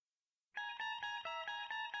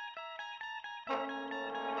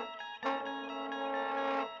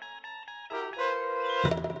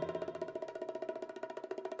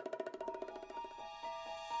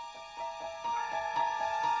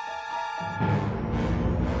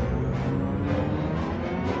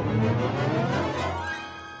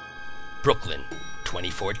Brooklyn,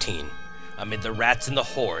 2014. Amid the rats and the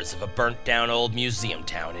whores of a burnt-down old museum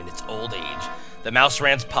town in its old age, the Mouse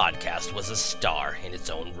Rants podcast was a star in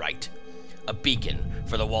its own right. A beacon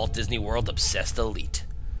for the Walt Disney World-obsessed elite.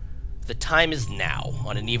 The time is now,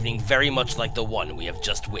 on an evening very much like the one we have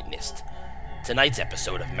just witnessed. Tonight's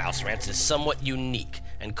episode of Mouse Rants is somewhat unique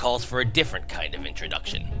and calls for a different kind of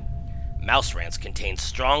introduction. Mouse Rants contain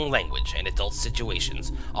strong language and adult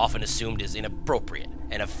situations often assumed as inappropriate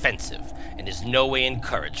and offensive, and is no way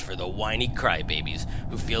encouraged for the whiny crybabies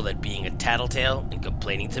who feel that being a tattletale and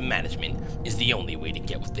complaining to management is the only way to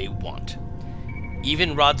get what they want.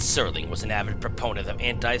 Even Rod Serling was an avid proponent of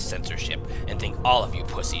anti-censorship and think all of you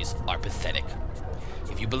pussies are pathetic.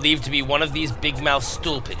 If you believe to be one of these big mouth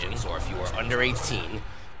stool pigeons, or if you are under 18,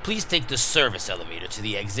 please take the service elevator to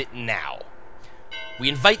the exit now. We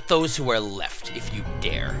invite those who are left, if you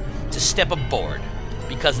dare, to step aboard,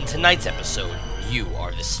 because in tonight's episode, you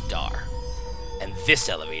are the star. And this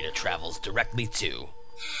elevator travels directly to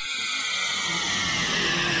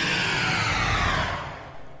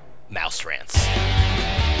Mouse Rants.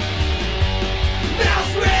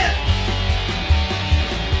 Mouse Rant!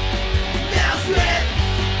 Mouse Rant!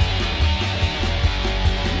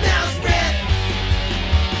 Mouse Rant!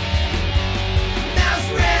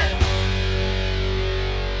 Mouse Rant!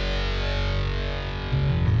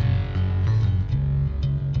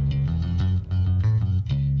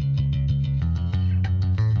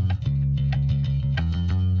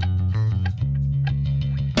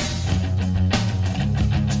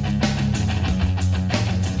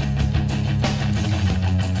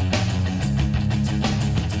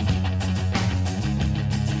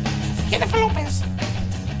 Jennifer Lopez.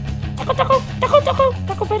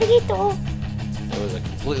 Taco Periguito. It was a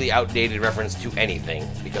completely outdated reference to anything,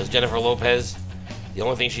 because Jennifer Lopez, the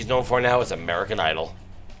only thing she's known for now is American Idol.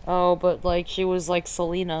 Oh, but like she was like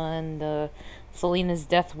Selena, and Selena's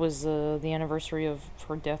death was the anniversary of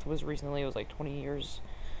her death was recently. It was like 20 years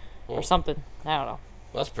or something. I don't know.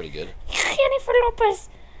 Well, that's pretty good. Jennifer Lopez.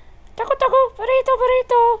 Taco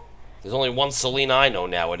Periguito. There's only one Selena I know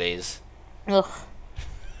nowadays. Ugh.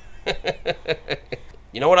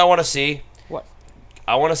 You know what I want to see? What?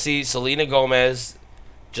 I want to see Selena Gomez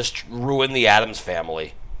just ruin the Addams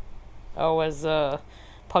Family. Oh, as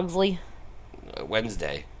Pugsley.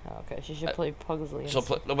 Wednesday. Oh, okay, she should play Pugsley. She'll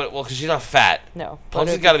play, no, but well, because she's not fat. No,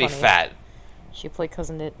 Pugsley's got to be funny. fat. She played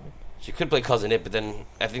Cousin It. She could play Cousin It, but then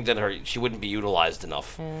I think then she wouldn't be utilized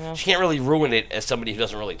enough. Yeah. She can't really ruin it as somebody who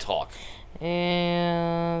doesn't really talk.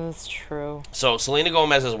 Yeah, that's true. So Selena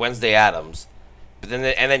Gomez is Wednesday Addams, but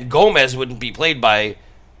then Gomez wouldn't be played by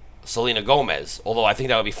Selena Gomez. Although I think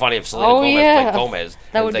that would be funny if Selena Gomez played Gomez.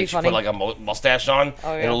 That would be she funny. put like a mustache on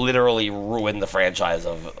Oh, yeah. and literally ruin the franchise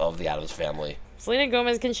of the Addams Family. Selena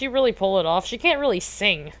Gomez, can she really pull it off? She can't really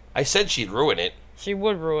sing. I said she'd ruin it. She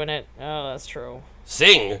would ruin it. Oh, that's true.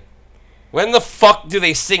 Sing? When the fuck do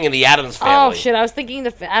they sing in the Addams Family? Oh, shit, I was thinking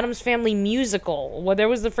the Addams Family musical. Well, there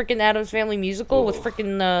was the freaking Addams Family musical with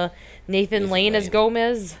freaking Nathan Lane as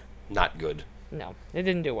Gomez. Not good. No, it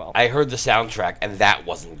didn't do well. I heard the soundtrack, and that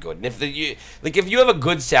wasn't good. And if you have a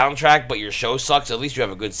good soundtrack, but your show sucks, at least you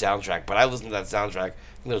have a good soundtrack. But I listened to that soundtrack, I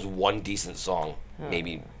think there's one decent song,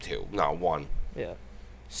 maybe two, no, one. Yeah.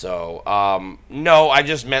 So, no, I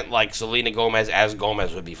just meant like Selena Gomez as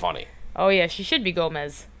Gomez would be funny. Oh, yeah, she should be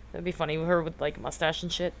Gomez. That'd be funny. Her with, like, mustache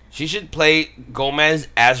and shit. She should play Gomez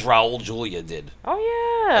as Raul Julia did. Oh,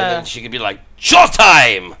 And yeah. then she could be like,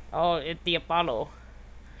 Showtime! Oh, at the Apollo.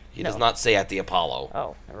 He does not say at the Apollo.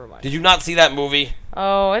 Oh, never mind. Did you not see that movie?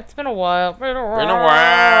 Oh, it's been a while. Been a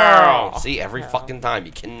while. See, every fucking time.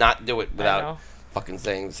 You cannot do it know. without fucking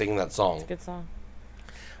singing that song. Good song.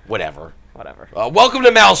 Whatever. Whatever. Welcome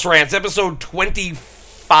to Mouse Rants, episode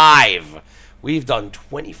 25. We've done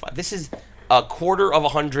 25. This is a quarter of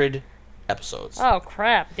 100 episodes. Oh,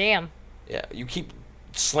 crap. Damn. Yeah, you keep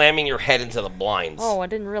slamming your head into the blinds. Oh, I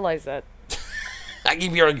didn't realize that. I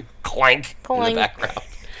keep hearing clank in Clank. the background.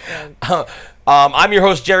 I'm your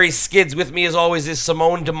host, Jerry Skids. With me, as always, is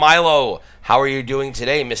Simone DeMilo. How are you doing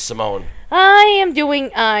today, Miss Simone? I am doing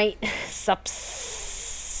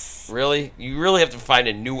sups. Really? You really have to find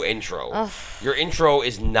a new intro. Ugh. Your intro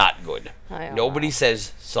is not good. I don't Nobody know.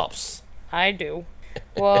 says sups. I do.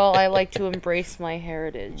 Well, I like to embrace my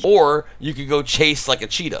heritage. Or you could go chase like a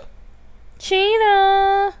cheetah.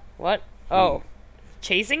 Cheetah. What? Oh,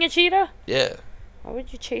 chasing a cheetah? Yeah. Why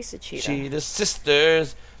would you chase a cheetah? Cheetah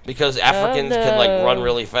sisters. Because Africans can, like, run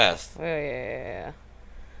really fast. Oh, yeah.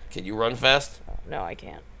 Can you run fast? No, I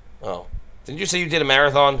can't. Oh. Didn't you say you did a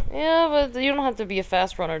marathon? Yeah, but you don't have to be a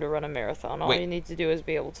fast runner to run a marathon. All Wait. you need to do is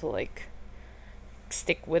be able to, like,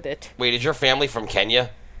 stick with it. Wait, is your family from Kenya?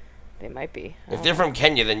 They might be. If they're from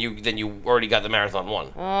Kenya, then you already got the marathon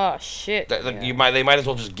won. Oh, shit. Yeah. They might as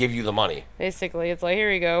well just give you the money. Basically, it's like,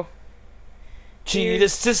 here you go. Cheetah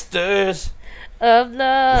sisters. Of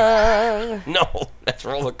love. No, that's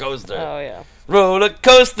roller coaster. Oh, yeah. Roller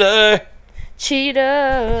coaster.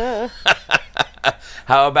 Cheetah.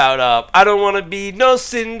 How about I don't want to be no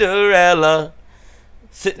Cinderella.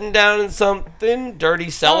 Sitting down in something dirty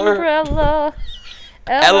cellar. Umbrella.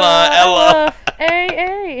 Ella.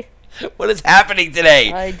 Hey. What is happening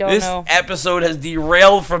today? I don't know. This episode has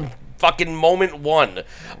derailed from fucking moment one.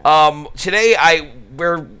 Today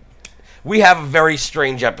we have a very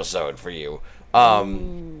strange episode for you.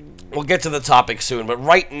 We'll get to the topic soon, but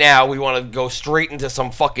right now we want to go straight into some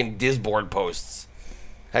fucking Disboard posts.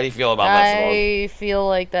 How do you feel about that, Simone? I feel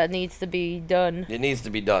like that needs to be done. It needs to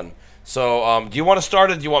be done. So, do you want to start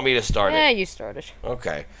it or do you want me to start Yeah, it? you started.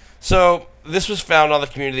 Okay. So, this was found on the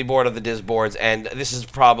community board of the Disboards, and this is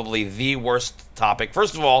probably the worst topic.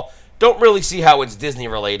 First of all, don't really see how it's Disney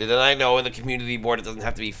related, and I know in the community board it doesn't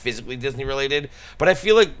have to be physically Disney related, but I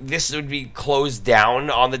feel like this would be closed down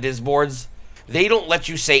on the Disboards. They don't let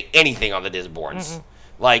you say anything on the Disboards.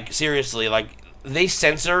 Like, seriously, like, they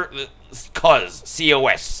censor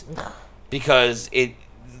COS, because it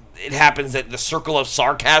happens that the Circle of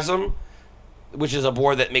Sarcasm, which is a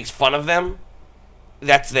board that makes fun of them,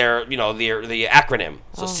 that's their, the acronym.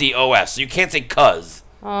 So COS. So you can't say cuz.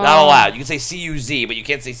 Not allowed. You can say CUZ, but you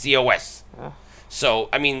can't say COS. So,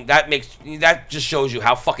 I mean, that just shows you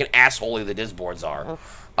how fucking assholey the Disboards are.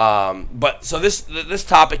 But, so this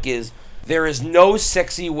topic is, there is no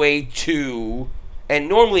sexy way to, and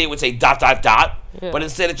normally it would say ... but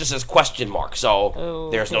instead it just says question mark. So,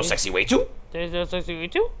 there's no sexy way to. There's no sexy way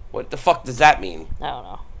too? What the fuck does that mean? I don't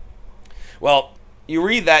know. Well, you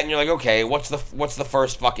read that and you're like, okay, what's the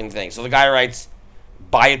first fucking thing? So the guy writes,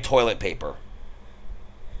 buy a toilet paper.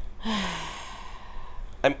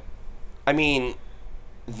 I mean,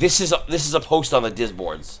 this is a post on the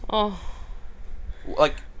Disboards. Oh.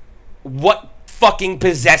 Like, what fucking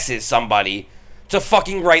possesses somebody to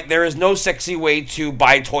fucking write, there is no sexy way to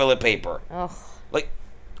buy toilet paper? Ugh. Like,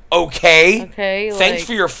 okay. Okay, Thanks like,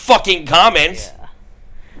 for your fucking comments. Yeah.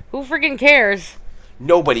 Who freaking cares?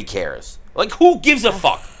 Nobody cares. Like, who gives a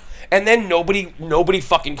fuck? And then nobody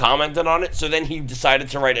fucking commented on it, so then he decided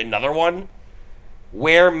to write another one.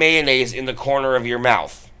 Wear mayonnaise in the corner of your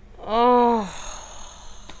mouth. Oh.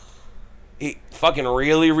 He fucking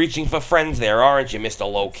really reaching for friends there, aren't you, Mr.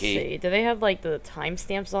 Low-Key? See, do they have, like, the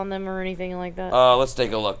timestamps on them or anything like that? Let's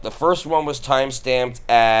take a look. The first one was timestamped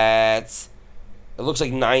at, it looks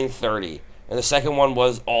like 9:30. And the second one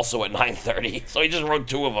was also at 9:30. So he just wrote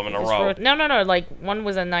two of them in a row. No. Like, one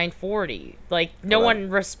was at 9:40. Like, no one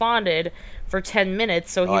responded for 10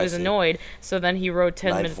 minutes, so he was annoyed. So then he wrote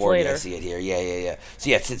 10 minutes later. I see it here. Yeah. So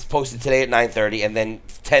yes, it's posted today at 9:30, and then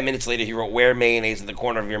 10 minutes later he wrote, wear mayonnaise in the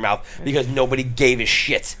corner of your mouth, because nobody gave a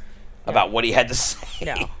shit about what he had to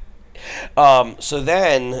say. No. So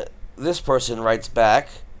then this person writes back,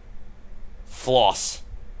 floss.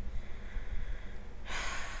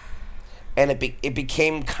 And it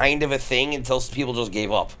became kind of a thing until people just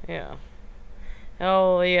gave up. Yeah.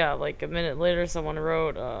 Oh, yeah, like a minute later someone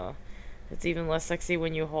wrote, it's even less sexy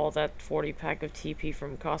when you haul that 40-pack of TP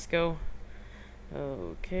from Costco.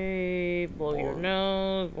 Okay, blow your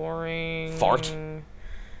nose, boring. Fart.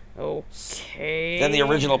 Okay. Then the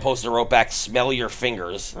original poster wrote back, smell your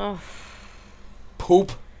fingers. Oh.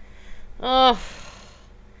 Poop. Oh.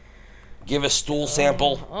 Give a stool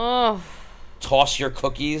sample. Oh. Toss your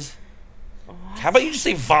cookies. How about you just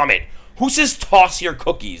say vomit? Who says toss your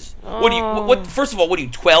cookies? What do you? What? First of all, what are you,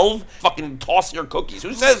 12? Fucking toss your cookies.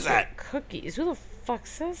 Who says that? Cookies? Who the fuck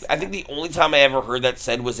says that? I think the only time I ever heard that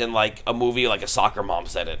said was in like a movie, like a soccer mom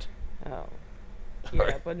said it. Oh.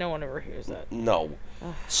 Yeah, but no one ever hears that. No.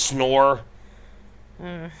 Snore.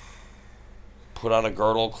 Put on a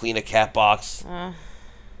girdle. Clean a cat box.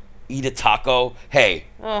 Eat a taco. Hey,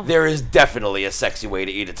 there is definitely a sexy way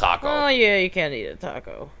to eat a taco. Oh yeah, you can't eat a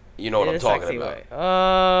taco. You know what I'm talking about. Cunnilingus.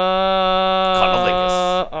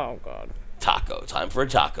 Oh, God. Taco. Time for a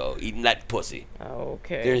taco. Eating that pussy.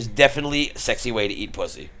 Okay. There's definitely a sexy way to eat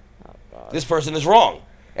pussy. Oh, God. This person is wrong.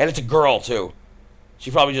 And it's a girl, too.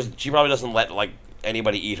 She probably doesn't let, like,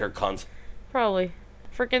 anybody eat her cunt. Probably.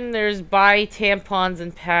 Frickin' there's buy tampons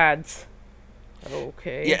and pads.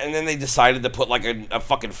 Okay. Yeah, and then they decided to put like a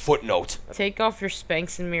fucking footnote. Take off your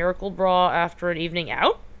Spanx and Miracle Bra after an evening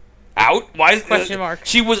out? Out? Why? Question mark.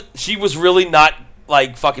 She was really not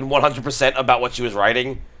like fucking 100% about what she was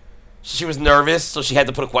writing. She was nervous, so she had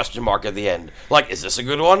to put a question mark at the end. Like, is this a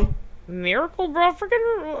good one? Miracle Bra?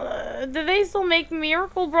 Do they still make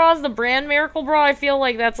Miracle Bras? The brand Miracle Bra? I feel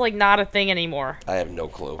like that's like not a thing anymore. I have no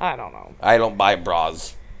clue. I don't know. I don't buy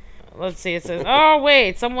bras. Let's see, it says, oh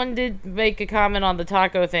wait, someone did make a comment on the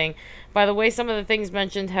taco thing. By the way, some of the things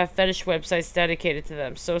mentioned have fetish websites dedicated to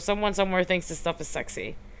them, so someone somewhere thinks this stuff is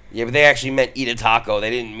sexy. Yeah, but they actually meant eat a taco. They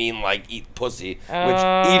didn't mean like eat pussy, which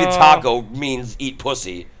eat a taco means eat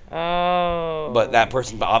pussy. Oh. But that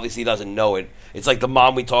person obviously doesn't know it. It's like the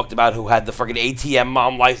mom we talked about who had the fucking ATM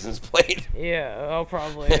mom license plate. Yeah, oh,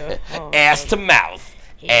 probably. Oh, Ass God. to mouth.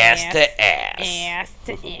 Ass to ass. Ass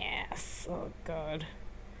to ass. Oh, God.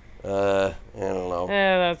 I don't know.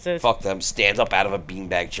 Yeah, that's it. Fuck them. Stands up out of a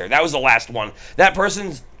beanbag chair. That was the last one. That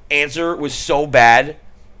person's answer was so bad,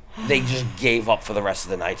 they just gave up for the rest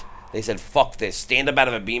of the night. They said, fuck this. Stand up out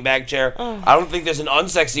of a beanbag chair. I don't think there's an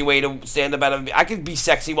unsexy way to stand up out of a... I could be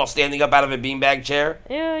sexy while standing up out of a beanbag chair.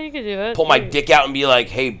 Yeah, you could do that. Pull my dick out and be like,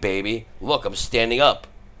 hey, baby, look, I'm standing up.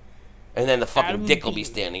 And then the fucking dick will be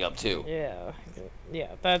standing up, too. Yeah. Yeah,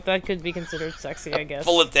 that could be considered sexy, I guess.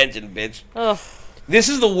 Full attention, bitch. Ugh. This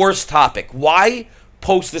is the worst topic. Why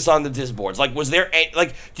post this on the Disboards? Like, was there...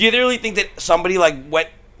 Like, do you really think that somebody, like, went,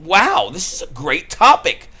 wow, this is a great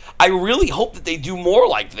topic. I really hope that they do more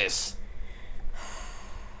like this.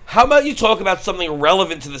 How about you talk about something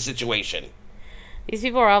relevant to the situation? These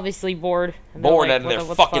people are obviously bored. And Bored they're out of like, their what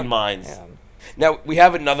the fucking fuck? minds. Yeah. Now, we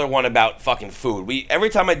have another one about fucking food.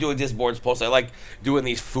 Every time I do a Disboards post, I like doing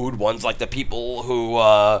these food ones, like the people who,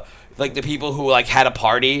 like, had a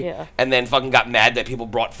party Yeah. and then fucking got mad that people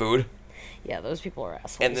brought food. Yeah, those people are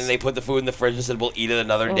assholes. And then they put the food in the fridge and said, we'll eat it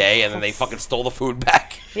another day, and then they that's- fucking stole the food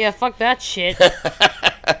back. Yeah, fuck that shit.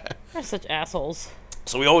 They're such assholes.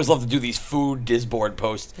 So we always love to do these food Disboard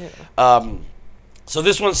posts. Yeah. So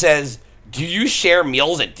this one says, do you share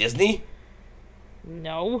meals at Disney?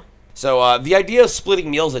 No. So the idea of splitting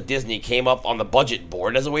meals at Disney came up on the budget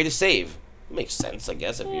board as a way to save. Makes sense, I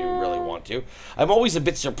guess, if you really want to. I'm always a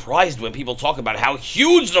bit surprised when people talk about how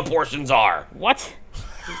huge the portions are. What?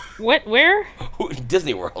 What? Where?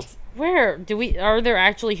 Disney World. Where? Are there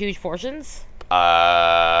actually huge portions?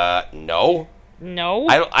 No. No.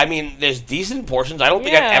 I mean, there's decent portions. I don't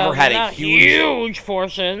think I've ever had a not huge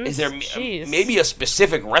portions. Is there Jeez. maybe a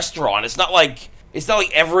specific restaurant? It's not like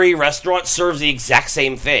every restaurant serves the exact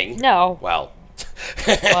same thing. No. Well,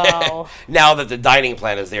 Wow. now that the dining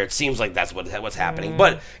plan is there, it seems like that's what's happening.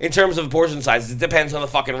 But in terms of portion size, it depends on the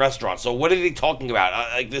fucking restaurant. So what are they talking about?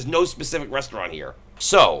 Like, there's no specific restaurant here.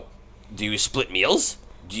 So, do you split meals?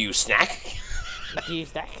 Do you snack? Do you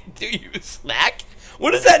snack? Do you snack?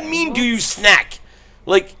 What does that mean? Do you snack?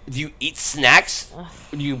 Like, do you eat snacks?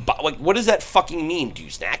 Do you like? What does that fucking mean? Do you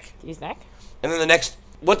snack? Do you snack? And then the next,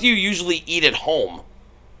 what do you usually eat at home?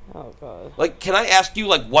 Oh, God. Like, can I ask you,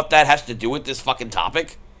 like, what that has to do with this fucking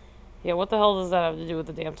topic? Yeah, what the hell does that have to do with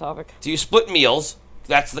the damn topic? Do you split meals?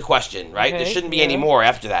 That's the question, right? There Okay, shouldn't be yeah. any more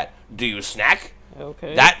after that. Do you snack?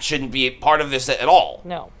 Okay. That shouldn't be part of this at all.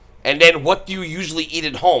 No. And then, what do you usually eat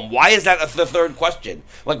at home? Why is that the third question?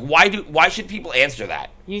 Like, why should people answer that?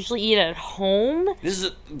 Usually eat at home? This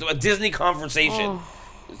is a Disney conversation.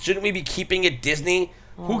 Oh. Shouldn't we be keeping it Disney?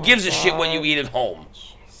 Who gives a shit what you eat at home?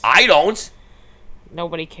 I don't.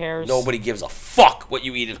 Nobody cares. Nobody gives a fuck what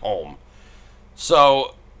you eat at home.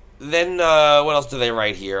 So, then, what else do they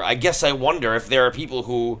write here? I guess I wonder if there are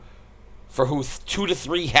people for who 2 to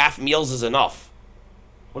 3 half meals is enough.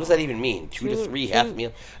 What does that even mean? 2 to 3 half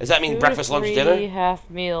meals? Does that mean breakfast, lunch, dinner? 3 half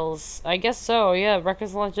meals. I guess so, yeah.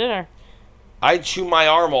 Breakfast, lunch, dinner. I'd chew my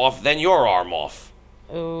arm off, then your arm off.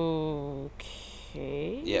 Okay.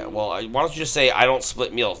 Yeah, well, why don't you just say, I don't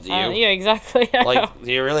split meals, do you? Yeah, exactly. Like,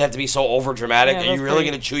 do you really have to be so over dramatic? Yeah, Are you that's really pretty-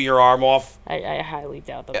 going to chew your arm off? I highly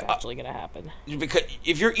doubt that's actually going to happen. Because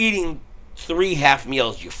if you're eating 3 half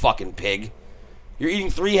meals, you fucking pig, you're eating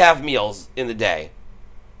 3 half meals in the day,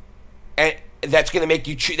 and that's going to make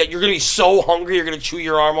you chew, that you're going to be so hungry you're going to chew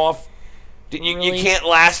your arm off? You Really? can't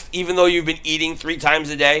last even though you've been eating 3 times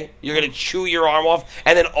a day? You're going to chew your arm off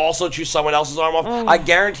and then also chew someone else's arm off? I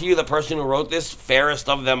guarantee you the person who wrote this, fairest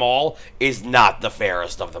of them all, is not the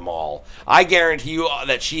fairest of them all. I guarantee you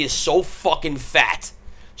that she is so fucking fat.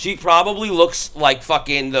 She probably looks like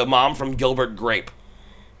fucking the mom from Gilbert Grape.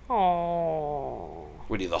 Oh.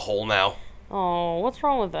 What are you, the hole now? Oh, what's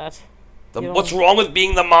wrong with that? You don't- What's wrong with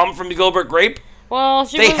being the mom from Gilbert Grape? Well,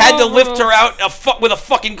 she They was had to over- lift her out with a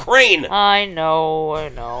fucking crane. I know.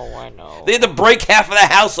 They had to break half of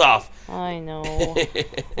the house off. I know.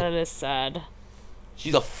 That is sad.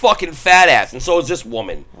 She's a fucking fat ass, and so is this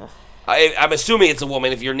woman. I'm assuming it's a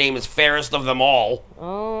woman if your name is fairest of them all.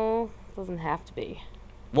 Oh, doesn't have to be.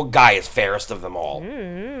 What guy is fairest of them all?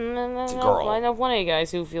 It's a girl. I know plenty of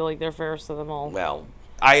guys who feel like they're fairest of them all. Well,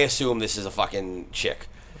 I assume this is a fucking chick.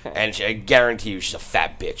 Okay. And I guarantee you she's a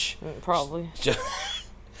fat bitch. Probably.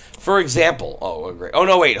 For example, great. Oh,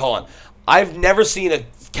 no, wait, hold on. I've never seen a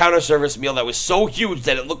counter service meal that was so huge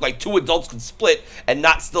that it looked like 2 adults could split and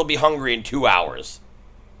not still be hungry in 2 hours.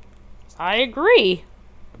 I agree.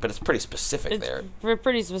 But it's pretty specific there. It's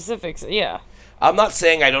pretty specific, so yeah. I'm not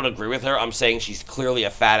saying I don't agree with her. I'm saying she's clearly a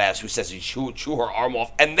fat ass who says she chew her arm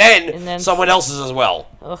off and then someone else's as well.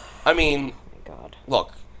 Ugh. I mean, God.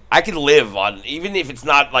 look, I could live on, even if it's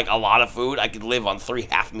not like a lot of food, I could live on 3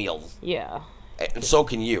 half meals. Yeah. And so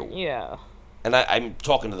can you. Yeah. And I'm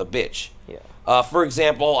talking to the bitch. Yeah. For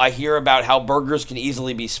example, I hear about how burgers can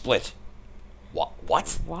easily be split. What?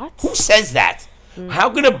 What? Who says that? How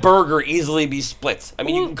can a burger easily be split? I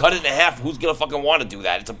mean, you can cut it in half. Who's gonna fucking want to do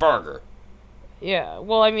that? It's a burger. Yeah.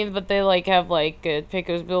 Well, I mean, but they have at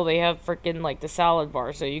Pecos Bill, they have freaking the salad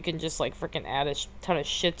bar, so you can just freaking add a ton of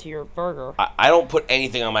shit to your burger. I don't put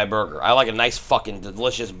anything on my burger. I like a nice fucking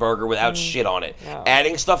delicious burger without shit on it. No.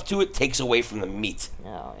 Adding stuff to it takes away from the meat.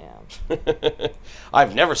 Oh yeah.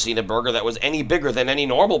 I've never seen a burger that was any bigger than any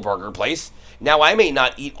normal burger place. Now, I may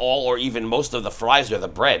not eat all or even most of the fries or the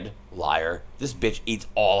bread. Liar. This bitch eats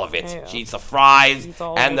all of it. Yeah. She eats the fries Eats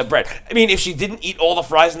all and of the it. bread. I mean, if she didn't eat all the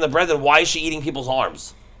fries and the bread, then why is she eating people's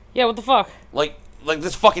arms? Yeah. What the fuck? Like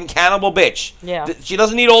this fucking cannibal bitch. Yeah. She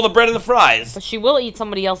doesn't eat all the bread and the fries, But she will eat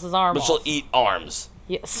somebody else's arm but off. she'll eat arms.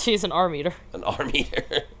 Yes, she's an arm eater. An arm eater.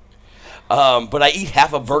 But I eat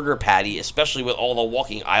half a burger patty, especially with all the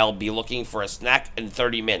walking I'll be looking for a snack in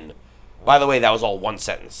 30 min. By the way, that was all one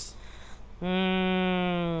sentence.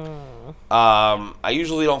 I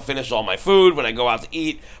usually don't finish all my food when I go out to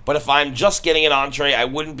eat, but if I'm just getting an entree, I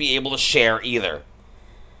wouldn't be able to share either.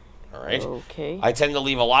 Alright? Okay. I tend to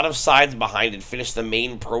leave a lot of sides behind and finish the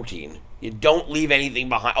main protein. You don't leave anything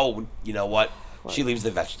behind. Oh, you know what? She leaves the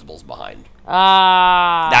vegetables behind.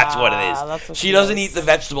 That's what it is. That's what She doesn't is. eat the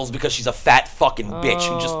vegetables because she's a fat fucking bitch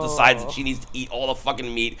who just decides that she needs to eat all the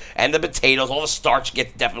fucking meat and the potatoes. All the starch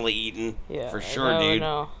gets definitely eaten. Yeah. For sure, no, dude.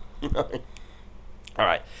 No. All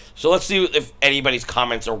right. So let's see if anybody's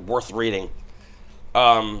comments are worth reading.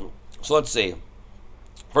 So let's see.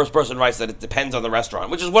 First person writes that it depends on the restaurant,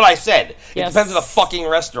 which is what I said. It Yes. depends on the fucking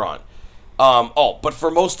restaurant. But for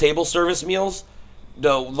most table service meals,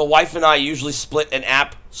 the wife and I usually split an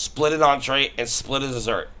app, split an entree, and split a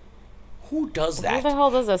dessert. Who does Who that? the hell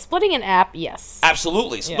does that? Splitting an app, yes.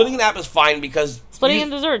 Absolutely. Splitting an app is fine because... Splitting a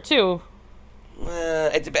dessert, too.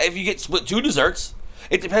 if you get split 2 desserts,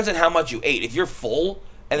 it depends on how much you ate. If you're full,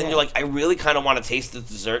 and then Yeah. you're like, I really kind of want to taste the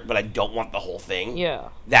dessert, but I don't want the whole thing. Yeah.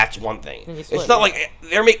 That's one thing. Then you split It's not it.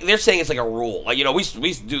 like they're saying it's like a rule. Like, we used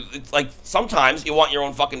to do. It's like sometimes you want your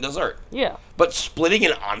own fucking dessert, Yeah. but splitting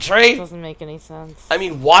an entree. Doesn't make any sense. I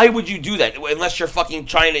mean, why would you do that unless you're fucking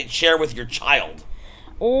trying to share with your child?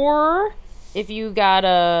 Or if you got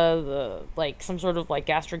some sort of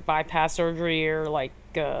gastric bypass surgery or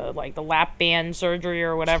the lap band surgery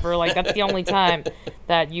or whatever, that's the only time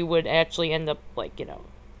that you would actually end up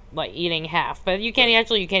eating half. But you can't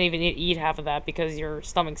even eat half of that because your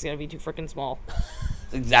stomach's gonna be too freaking small.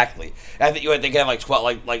 Exactly. I think they can have like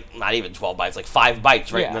 12, not even 12 bites, like 5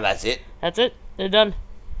 bites, right? Yeah. And then that's it. That's it. They're done.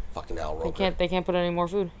 Fucking Al Roker. They can't put any more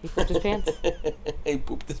food. He pooped his pants. He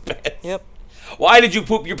pooped his pants. Yep. Why did you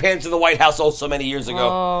poop your pants in the White House so many years ago?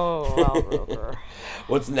 Oh, Al Roker.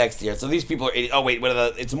 What's next here? So these people are eating. Oh wait,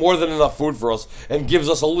 it's more than enough food for us, and gives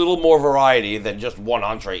us a little more variety than just one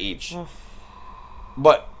entree each.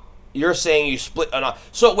 But you're saying you split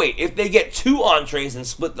so wait, if they get 2 entrees and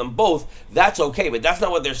split them both, that's okay. But that's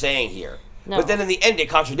not what they're saying here. No. But then in the end, it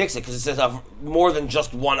contradicts it because it says more than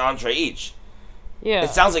just 1 entree each. Yeah.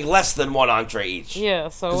 It sounds like less than 1 entree each. Yeah.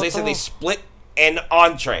 So Because what they the said they hell? split an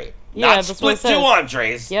entree, Yeah, not that's what split it 2 says.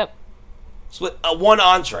 entrees. Yep. Split 1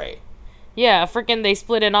 entree. Yeah, freaking they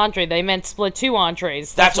split an entree. They meant split 2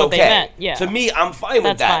 entrees. That's what okay. they meant. Yeah. To me, I'm fine with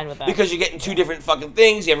That's that. fine with that. Because you're getting 2 different fucking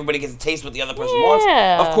things. Everybody gets to taste what the other person wants.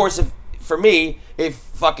 Yeah. Of course, for me, if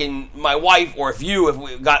fucking my wife or if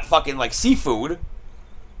we got fucking seafood,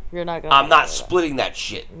 You're not gonna. I'm not like that. splitting that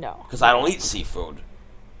shit. No. Because I don't eat seafood.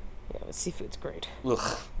 Yeah, but seafood's great.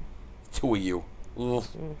 Ugh. 2 of you. Ugh.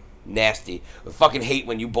 Nasty. I fucking hate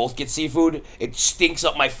when you both get seafood. It stinks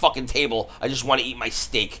up my fucking table. I just want to eat my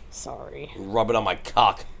steak Sorry. and rub it on my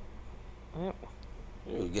cock. Yep.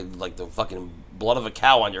 You get like the fucking blood of a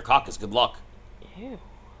cow on your caucus. Good luck. Ew.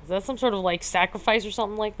 Is that some sort of like sacrifice or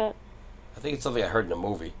something like that? I think it's something I heard in a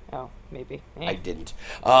movie. Oh, maybe. I didn't.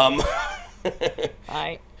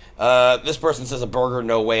 This person says a burger,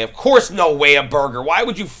 no way. Of course, no way a burger. Why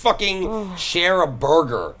would you fucking share a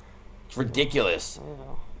burger? It's ridiculous.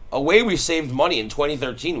 A way we saved money in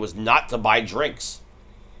 2013 was not to buy drinks.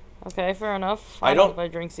 Okay, fair enough. I I don't- don't buy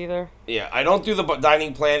drinks either. Yeah, I don't do the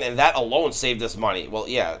dining plan, and that alone saved us money. Well,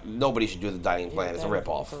 yeah, nobody should do the dining plan. It's a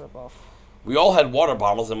ripoff. It's a ripoff. We all had water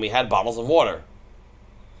bottles, and we had bottles of water.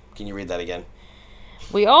 Can you read that again?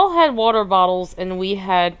 We all had water bottles, and we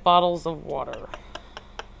had bottles of water.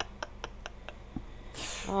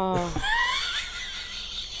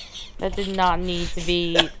 That did not need to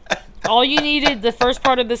be... All you needed, the first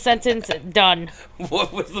part of the sentence, done.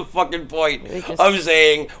 What was the fucking point? They just- I'm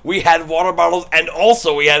saying we had water bottles, and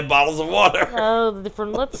also we had bottles of water. The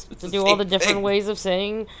different... Let's the do all the same different thing. ways of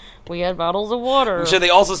saying we had bottles of water. Should they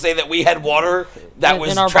also say that we had water that In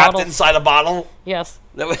was our trapped bottle. inside a bottle? Yes,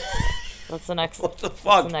 That was- that's the next... what the That's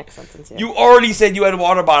fuck? the next sentence, yeah. You already said you had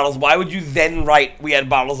water bottles. Why would you then write we had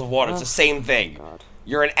bottles of water? It's the same thing. God.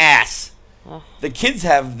 You're an ass. The kids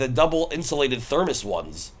have the double insulated thermos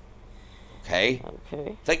ones. Okay?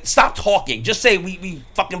 Okay. It's like, stop talking. Just say we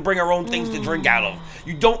fucking bring our own things to drink out of.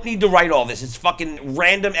 You don't need to write all this. It's fucking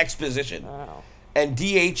random exposition. Wow. And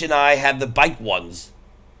DH and I had the bike ones.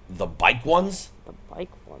 The bike ones? The bike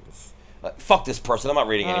ones. Fuck this person. I'm not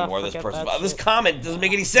reading anymore. This forget person. that This shit. comment doesn't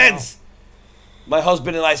make any sense. My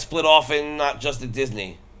husband and I split off, and not just at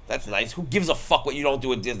Disney. That's nice. Who gives a fuck what you don't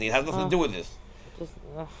do at Disney? It has nothing to do with this. Just,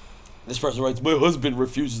 This person writes, my husband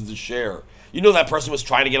refuses to share. You know that person was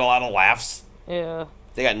trying to get a lot of laughs? yeah.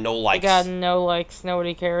 They got no likes. Got no likes.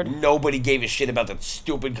 Nobody cared. Nobody gave a shit about that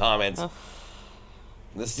stupid comments.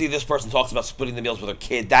 Let's see, this person talks about splitting the meals with her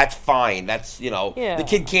kid. That's fine. That's, Yeah. the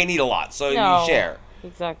kid can't eat a lot, so No. you share.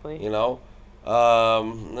 Exactly. You know?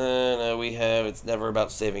 No, it's never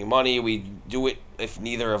about saving money. We do it if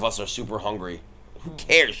neither of us are super hungry. Who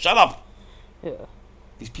cares? Shut up! Yeah.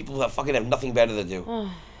 These people that fucking have nothing better to do.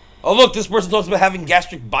 Oh, look, this person talks about having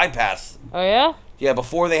gastric bypass. Oh yeah. Yeah,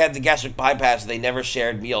 before they had the gastric bypass, they never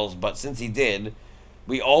shared meals, but since he did,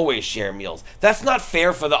 we always share meals. That's not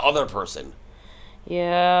fair for the other person.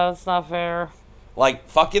 Yeah, it's not fair. Like,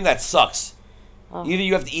 fucking that sucks. Either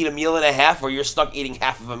you have to eat a meal and a half, or you're stuck eating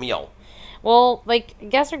half of a meal. Well, like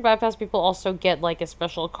gastric bypass people also get like a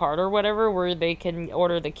special card or whatever where they can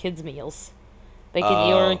order the kids' meals. They can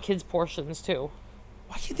order kids' portions too.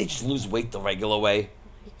 Why can't they just lose weight the regular way?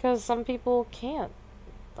 Because some people can't.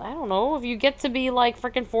 I don't know. If you get to be like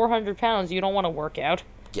freaking 400 pounds, you don't want to work out.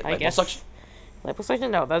 Get I guess. liposuction? Liposuction?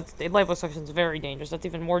 No, liposuction's very dangerous. That's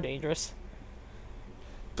even more dangerous.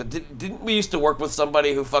 But didn't we used to work with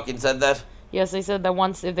somebody who fucking said that? Yes, they said that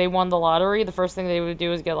once if they won the lottery, the first thing they would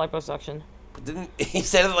do is get liposuction. But didn't he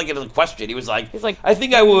said it like in a question? He was like, He's like, I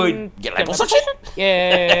think I would get liposuction.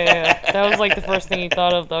 Yeah. That was like the first thing he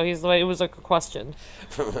thought of, though. He's like, it was like a question.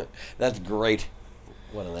 That's great.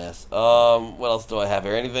 What an ass. What else do I have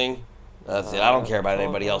here? Anything? That's it. I don't care about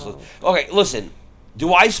anybody else's. Okay, listen.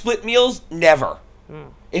 Do I split meals? Never.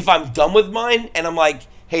 If I'm done with mine and I'm like,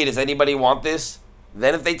 hey, does anybody want this?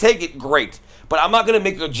 Then if they take it, great. But I'm not going to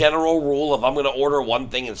make a general rule of I'm going to order one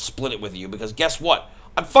thing and split it with you, because guess what?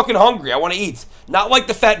 I'm fucking hungry. I want to eat. Not like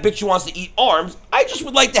the fat bitch who wants to eat arms. I just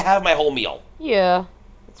would like to have my whole meal. Yeah,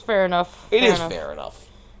 it's fair enough. It is enough. fair enough.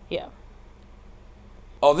 Yeah.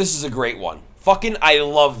 Oh, this is a great one. Fucking, I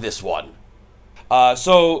love this one.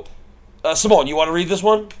 Simone, you want to read this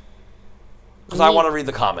one? Because I Me- want to read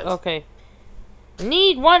the comments. Okay.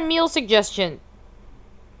 Need one meal suggestion.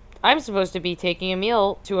 I'm supposed to be taking a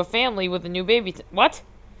meal to a family with a new baby. What?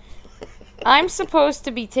 I'm supposed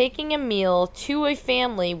to be taking a meal to a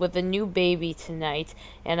family with a new baby tonight,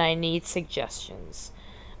 and I need suggestions.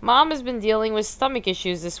 Mom has been dealing with stomach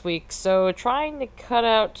issues this week, so trying to cut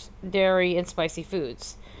out dairy and spicy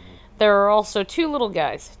foods. There are also two little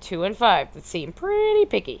guys, 2 and 5, that seem pretty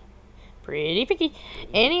picky. Pretty picky.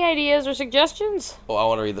 Any ideas or suggestions? Oh, I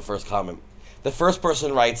want to read the first comment. The first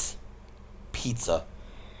person writes, pizza.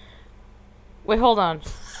 Wait, hold on.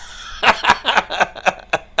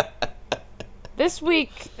 This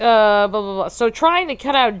week, blah, blah, blah. So trying to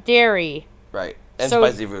cut out dairy. Right. And So-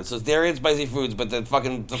 spicy foods. So it's dairy and spicy foods, but the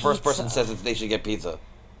first person says that they should get pizza.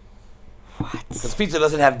 What? Because pizza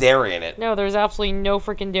doesn't have dairy in it. No, there's absolutely no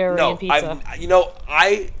freaking dairy No, in pizza.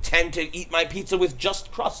 I tend to eat my pizza with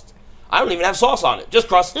just crust. I don't even have sauce on it. Just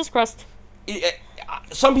crust. Just crust.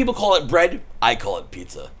 Some people call it bread. I call it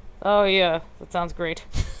pizza. Oh, yeah. That sounds great.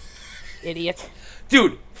 Idiot.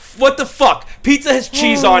 Dude, what the fuck? Pizza has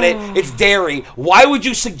cheese on it. It's dairy. Why would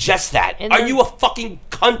you suggest that? And Are then- you a fucking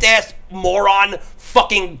cunt-ass moron?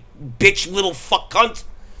 Fucking bitch little fuck cunt?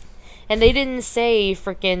 And they didn't say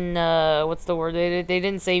freaking, what's the word? They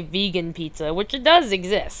didn't say vegan pizza, which it does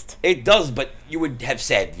exist. It does, but you would have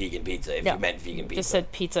said vegan pizza if No, you meant vegan pizza. Just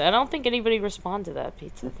said pizza. I don't think anybody responded to that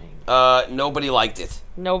pizza thing. Nobody liked it.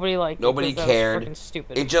 Nobody liked Nobody it. 'cause that was cared. freaking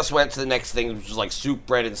stupid. It just went to the next thing, which was like soup,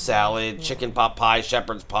 bread, and salad, chicken pot pie,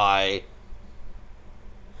 shepherd's pie,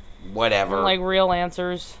 whatever. And, like real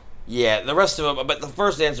answers. Yeah, the rest of them, but the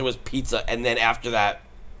first answer was pizza, and then after that,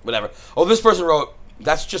 whatever. Oh, this person wrote,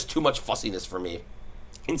 that's just too much fussiness for me.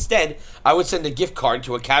 Instead, I would send a gift card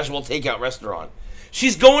to a casual takeout restaurant.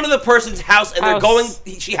 She's going to the person's house, and they're going.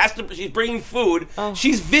 She's bringing food.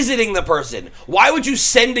 She's visiting the person. Why would you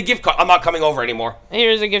send a gift card? I'm not coming over anymore.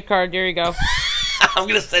 Here's a gift card. Here you go. I'm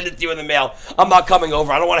gonna send it to you in the mail. I'm not coming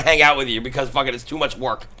over. I don't want to hang out with you because fucking it's too much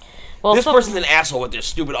work. Well, This person's an asshole with their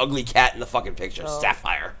stupid ugly cat in the fucking picture.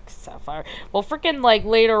 Sapphire. Sapphire. Well, freaking like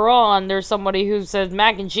later on, there's somebody who says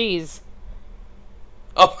mac and cheese.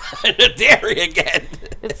 Oh, the dairy again.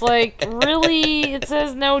 It's like, really? It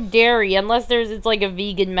says no dairy unless it's like a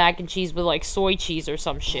vegan mac and cheese with like soy cheese or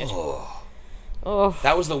some shit. Oh,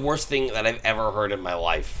 That was the worst thing that I've ever heard in my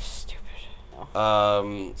life.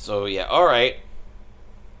 stupid. So yeah, all right.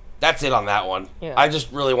 That's it on that one. Yeah. I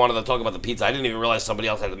just really wanted to talk about the pizza. I didn't even realize somebody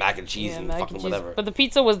else had the mac and cheese and mac fucking and cheese. whatever. But the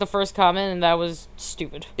pizza was the first comment, and that was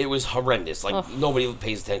stupid. It was horrendous. Like, nobody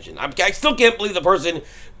pays attention. I still can't believe the person...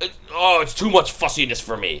 it's too much fussiness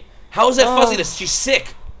for me. How is that fussiness? She's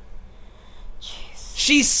sick. Jeez.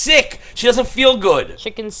 She's sick. She doesn't feel good.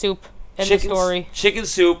 Chicken soup. End of story. Chicken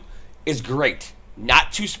soup is great.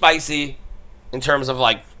 Not too spicy in terms of,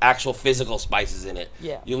 like, actual physical spices in it.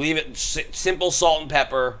 Yeah. You leave it simple salt and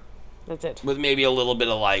pepper That's it. with maybe a little bit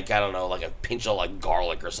of, like, I don't know, like a pinch of, like,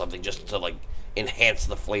 garlic or something just to, like, enhance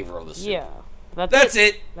the flavor of the soup. Yeah. That's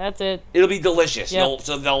it. That's it. It'll be delicious. Yep.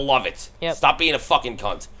 So they'll love it. Yep. Stop being a fucking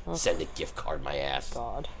cunt. Send a gift card, my ass.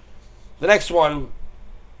 God. The next one,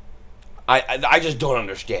 I just don't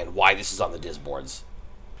understand why this is on the Disboards.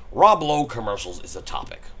 Rob Lowe commercials is a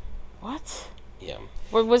topic. What? Yeah.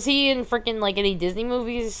 Was he in freaking like any Disney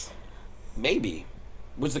movies? Maybe.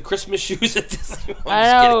 Was the Christmas shoes at Disney?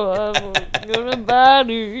 I know.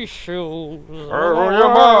 Everybody show. La la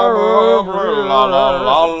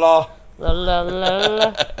la. La la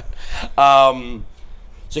la la.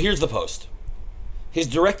 So here's the post. His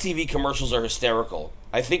DirecTV commercials are hysterical.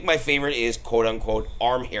 I think my favorite is quote-unquote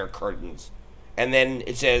arm hair curtains. And then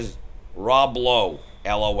it says, Rob Lowe,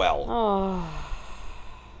 LOL.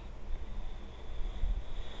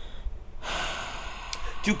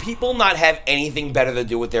 Do people not have anything better to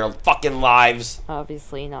do with their fucking lives?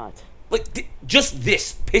 Obviously not. Like, just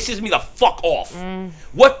this pisses me the fuck off.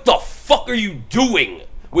 What the fuck are you doing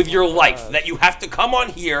with your life that you have to come on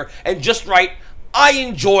here and just write, I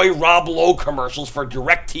enjoy Rob Lowe commercials for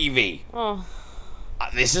DirecTV.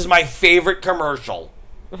 This is my favorite commercial.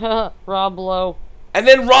 Rob Lowe. And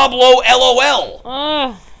then Rob Lowe, LOL.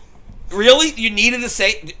 Ugh. Really? You needed to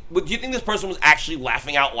say... Do you think this person was actually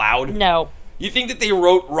laughing out loud? No. You think that they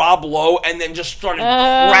wrote Rob Lowe and then just started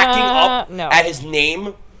cracking up no. at his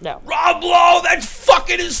name? No. Rob Lowe, that's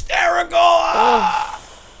fucking hysterical!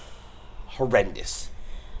 Horrendous.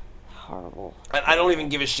 Horrible. And I don't even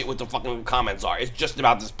give a shit what the fucking comments are. It's just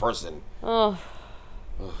about this person. Oh.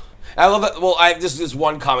 I love that. Well, this is this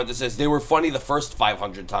one comment that says, they were funny the first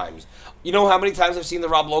 500 times. You know how many times I've seen the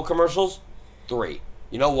Rob Lowe commercials? 3.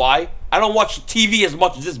 You know why? I don't watch TV as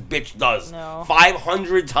much as this bitch does. No.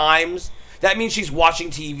 500 times? That means she's watching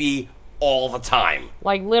TV all the time.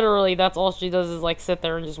 Like literally, that's all she does is like sit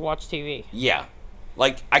there and just watch TV. Yeah.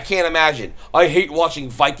 Like, I can't imagine. I hate watching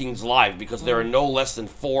Vikings live because there are no less than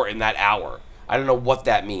 4 in that hour. I don't know what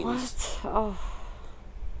that means. What? Oh,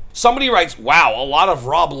 Somebody writes, wow, a lot of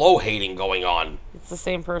Rob Lowe hating going on. it's the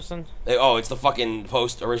same person. Oh, it's the fucking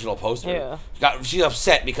original poster. Yeah. She's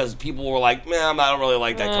upset because people were like, man, I don't really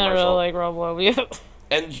like that I commercial. really like Rob Lowe. Yeah.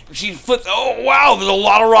 And she flips, oh, wow, there's a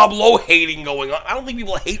lot of Rob Lowe hating going on. I don't think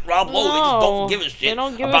people hate Rob Lowe. They just don't No, give a they shit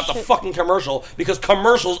don't give a about the shit. fucking commercial because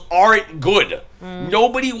commercials aren't good.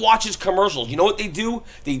 Nobody watches commercials. You know what they do?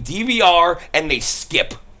 They DVR and they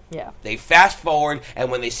skip. Yeah. They fast forward,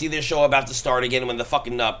 and when they see their show about to start again, when the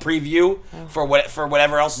fucking preview for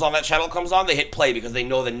whatever else is on that channel comes on, they hit play because they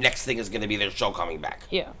know the next thing is going to be their show coming back.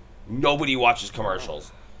 Yeah. Nobody watches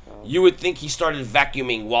commercials. You would think he started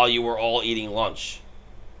vacuuming while you were all eating lunch.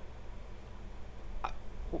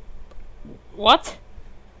 What?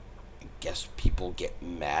 I guess people get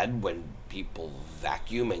mad when people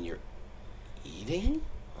vacuum and you're eating?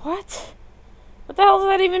 What? What the hell does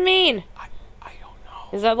that even mean? I don't know.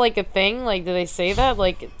 Is that like a thing? Like, do they say that?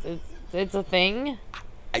 Like, it's a thing?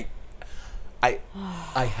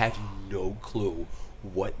 I have no clue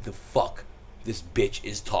what the fuck this bitch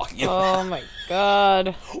is talking about. Oh my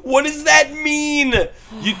god. What does that mean?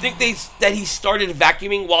 You think that he started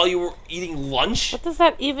vacuuming while you were eating lunch? What does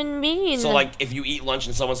that even mean? So like, if you eat lunch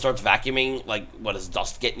and someone starts vacuuming, like, what, does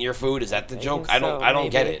dust get in your food? Is that the joke? think so, I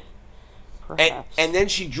don't get maybe. it. Perhaps. And then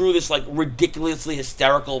she drew this like ridiculously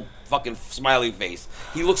hysterical fucking smiley face.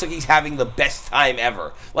 He looks like he's having the best time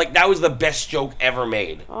ever. Like, that was the best joke ever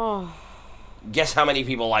made. Oh, Guess how many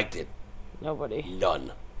people liked it? nobody.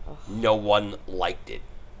 None. No one liked it.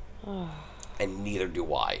 And neither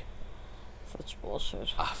do I. Such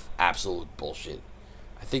bullshit. Absolute bullshit.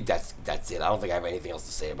 I think that's it. I don't think I have anything else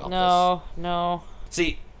to say about No. this.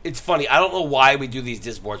 See, it's funny. I don't know why we do these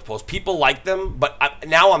Disboards posts. People like them, but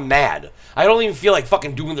now I'm mad. I don't even feel like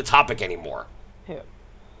fucking doing the topic anymore. Yeah.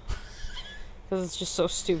 Because it's just so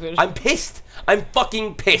stupid. I'm pissed. I'm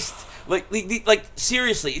fucking pissed. Like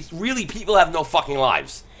seriously, it's really, people have no fucking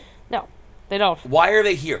lives. No, they don't. Why are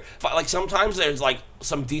they here? Like, sometimes there's like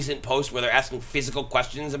some decent posts where they're asking physical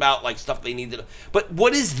questions about like stuff they need to. But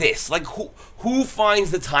what is this? Like, who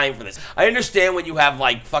finds the time for this? I understand when you have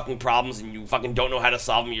like fucking problems and you fucking don't know how to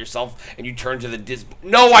solve them yourself and you turn to the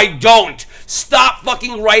No, I don't. Stop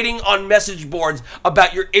fucking writing on message boards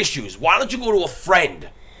about your issues. Why don't you go to a friend?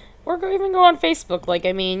 Or even go on Facebook. Like,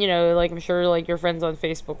 I mean, you know, like, I'm sure, like, your friends on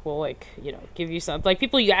Facebook will, like, you know, give you some, like,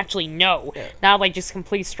 people you actually know. Yeah. Not, like, just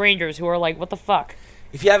complete strangers who are like, what the fuck?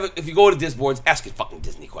 If you go to Disboards, ask a fucking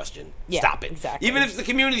Disney question. Yeah, Stop it. exactly. Even if it's the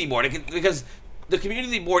community board, because the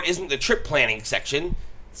community board isn't the trip planning section.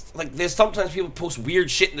 Like, there's sometimes people post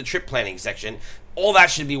weird shit in the trip planning section. All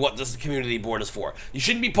that should be what this community board is for. You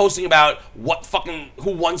shouldn't be posting about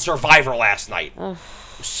who won Survivor last night.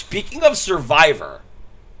 Speaking of Survivor,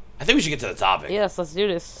 I think we should get to the topic. Yes, let's do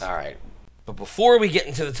this. All right. But before we get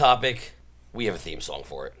into the topic, we have a theme song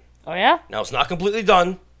for it. Oh, yeah? Now, it's not completely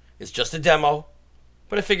done. It's just a demo.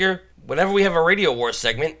 But I figure, whenever we have a Radio Wars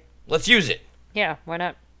segment, let's use it. Yeah, why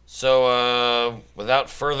not? So,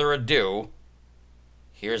 without further ado,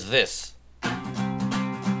 here's this. From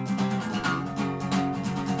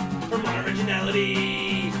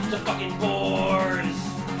unoriginality to fucking boards,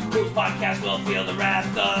 whose podcast will feel the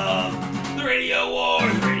wrath of the Radio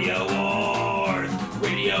Wars, Radio Wars,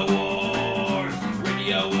 Radio Wars,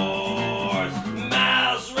 Radio Wars,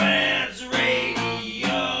 Mouse Rants Radio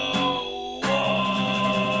Wars.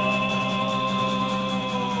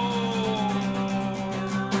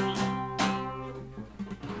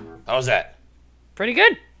 How's that? Pretty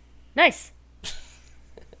good. Nice.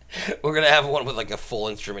 We're going to have one with like a full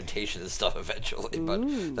instrumentation and stuff eventually,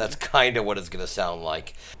 but that's kind of what it's going to sound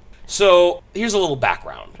like. So, here's a little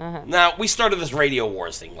background. Now, we started this Radio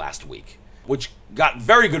Wars thing last week, which got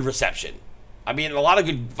very good reception. I mean, a lot of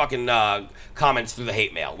good fucking comments through the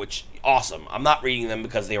hate mail, which, awesome. I'm not reading them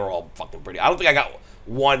because they were all fucking pretty. I don't think I got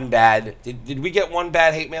one bad... Did we get one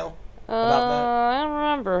bad hate mail about that? I don't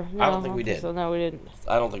remember. No, I don't think we did. So. No, we didn't.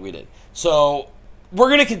 I don't think we did. So, we're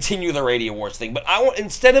going to continue the Radio Wars thing, but I want,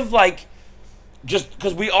 instead of like, just,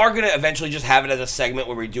 because we are going to eventually just have it as a segment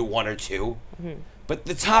where we do one or two, but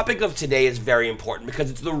the topic of today is very important because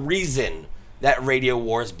it's the reason that Radio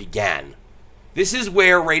Wars began. This is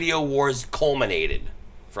where Radio Wars culminated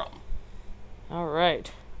from. All right.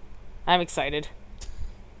 I'm excited.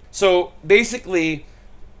 So, basically,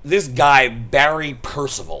 this guy, Barry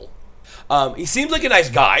Percival, he seems like a nice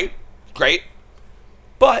guy, great,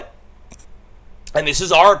 but... And this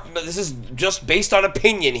is just based on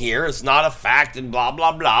opinion here. It's not a fact and blah,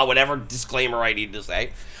 blah, blah, whatever disclaimer I need to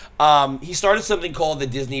say. He started something called the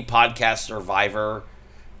Disney Podcast Survivor,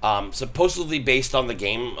 supposedly based on the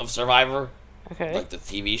game of Survivor, Okay. like the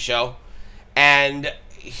TV show. And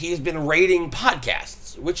he's been rating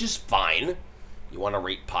podcasts, which is fine. You want to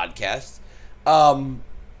rate podcasts. And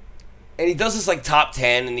he does this like top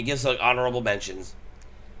 10, and he gives like honorable mentions.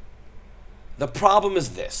 The problem is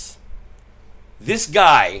this. This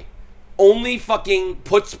guy only fucking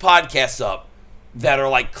puts podcasts up that are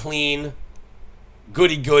like clean,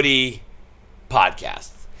 goody-goody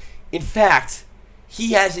podcasts. In fact,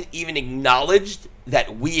 he hasn't even acknowledged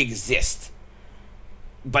that we exist.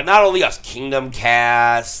 But not only us, Kingdom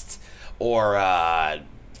Cast or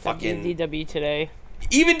fucking... DW Today.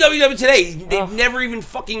 Even WW Today, they've never even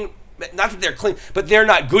fucking... Not that they're clean, but they're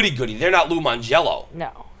not goody-goody. They're not Lou Mangello.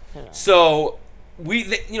 No. So... we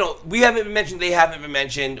haven't been mentioned, they haven't been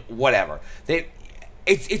mentioned, whatever.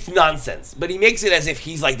 it's nonsense, but he makes it as if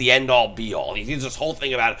he's like the end all be all. He does this whole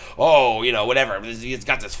thing about, oh, you know, whatever. He's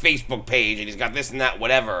got this Facebook page and he's got this and that,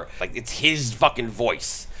 whatever. Like, it's his fucking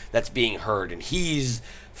voice that's being heard, and he's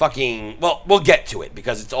fucking, well, we'll get to it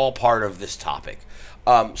because it's all part of this topic.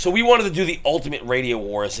 So we wanted to do the ultimate radio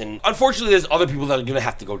wars, and unfortunately there's other people that are going to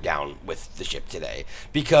have to go down with the ship today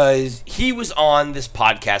because he was on this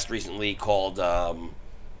podcast recently called, what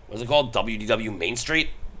was it called? WDW Main Street?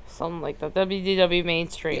 Something like that. WDW Main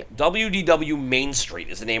Street. Yeah, WDW Main Street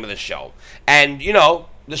is the name of the show. And, you know,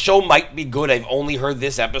 the show might be good. I've only heard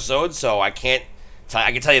this episode, so I can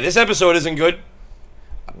tell you this episode isn't good.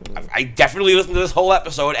 I definitely listened to this whole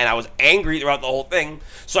episode, and I was angry throughout the whole thing.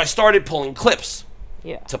 So I started pulling clips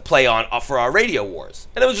to play on for our radio wars.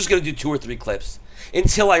 And I was just going to do 2 or 3 clips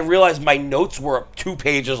until I realized my notes were 2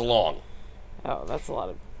 pages long. Oh, that's a lot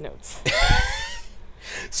of notes.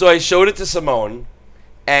 So I showed it to Simone,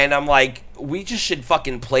 and I'm like, we just should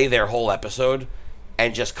fucking play their whole episode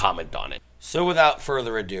and just comment on it. So without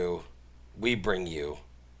further ado, we bring you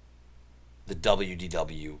the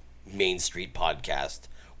WDW Main Street podcast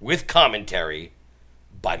with commentary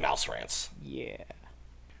by Mouse Rants. Yeah.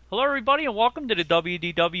 Hello, everybody, and welcome to the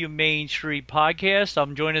WDW Main Street podcast.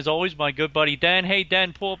 I'm joined, as always, by my good buddy Den. Hey,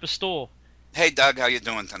 Den, pull up a stool. Hey, Doug, how you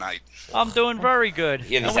doing tonight? I'm doing very good.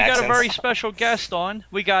 Yeah, and these we got a accents. very special guest on.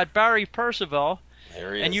 We got Barry Percival,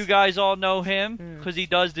 There he is. and you guys all know him because he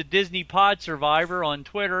does the Disney Pod Survivor on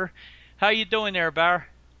Twitter. How you doing there, Bar?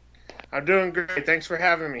 I'm doing great. Thanks for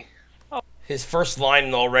having me. His first line,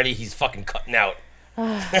 and already he's fucking cutting out.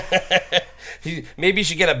 Maybe he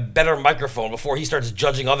should get a better microphone before he starts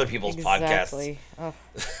judging other people's podcasts. Exactly. Oh.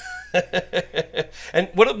 And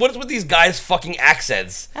what is with these guys' fucking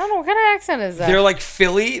accents? I don't know, what kind of accent is that? They're like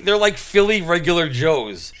Philly. They're like Philly regular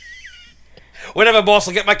Joes. Whatever, boss.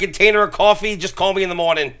 I'll get my container of coffee. Just call me in the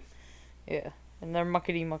morning. Yeah, and they're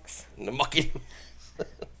muckety mucks. The mucky.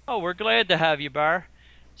 Oh, we're glad to have you, Bar.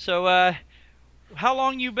 So, how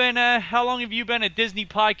long have you been a Disney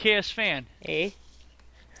podcast fan? Eh?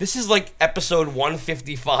 This is like episode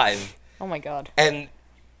 155, Oh my god. and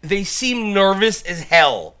they seem nervous as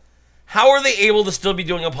hell. How are they able to still be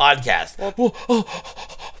doing a podcast?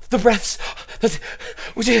 The breaths.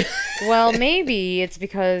 Well, maybe it's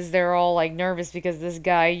because they're all like nervous because this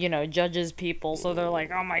guy, you know, judges people. So they're like,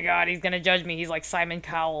 oh my god, he's gonna judge me. He's like Simon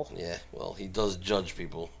Cowell. Yeah, well, he does judge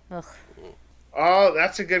people. Ugh. Oh,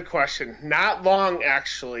 that's a good question. Not long,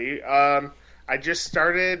 actually. I just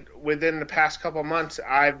started within the past couple months.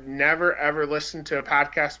 I've never, ever listened to a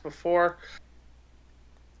podcast before.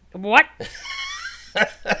 What?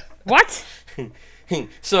 What?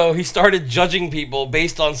 So he started judging people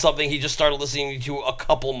based on something he just started listening to a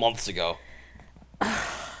couple months ago.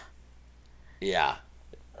 Yeah.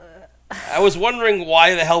 I was wondering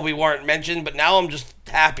why the hell we weren't mentioned, but now I'm just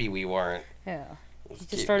happy we weren't. Yeah. He keep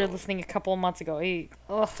just started going. listening a couple of months ago.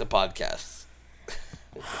 Ugh. To podcasts.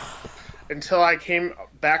 Until I came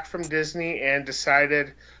back from Disney and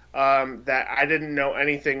decided that I didn't know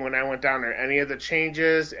anything when I went down there. Any of the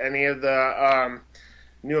changes, any of the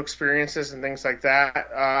new experiences and things like that.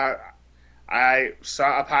 I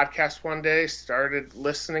saw a podcast one day, started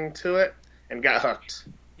listening to it, and got hooked.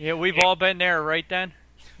 Yeah, we've all been there, right, Den?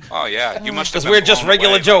 Oh, yeah. You must have 'Cause been we're just blown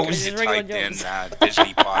regular away, Joes. because Just You regular typed in Joes.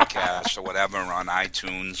 Disney podcast or whatever on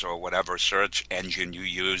iTunes or whatever search engine you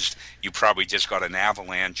used. You probably just got an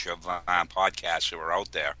avalanche of podcasts that were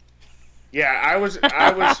out there. Yeah, I was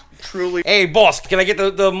truly. Hey, boss, can I get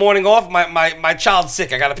the morning off? My child's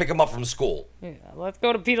sick. I gotta pick him up from school. Yeah, let's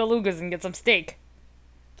go to Peter Luger's and get some steak.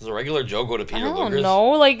 Does a regular Joe go to Peter I don't Luger's? know.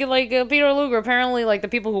 Like Peter Luger, apparently, like, the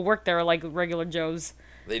people who work there are, like, regular Joes.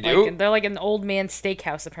 They do? Like, they're like an old man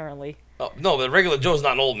steakhouse, apparently. Oh, no, but regular Joe's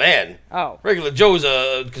not an old man. Oh. Regular Joe's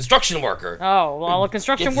a construction worker. Oh, well, a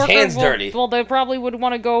construction Gets his worker. hands well, dirty. Well, they probably would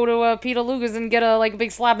want to go to Peter Luger's and get a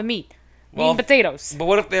big slab of meat. Meat Well, and potatoes. But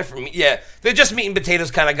what if they're from... Yeah, they're just meat and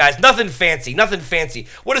potatoes kind of guys. Nothing fancy.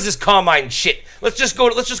 What is this Carmine shit? Let's just go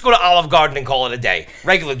to Olive Garden and call it a day.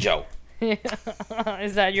 Regular Joe.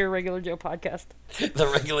 Is that your regular Joe podcast? The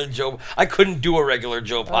regular Joe. I couldn't do a regular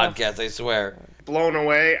Joe podcast, I swear. Blown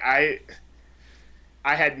away. I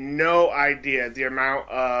had no idea the amount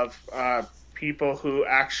of people who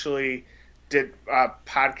actually did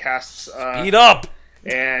podcasts Eat up!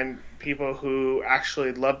 and people who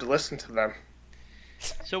actually love to listen to them.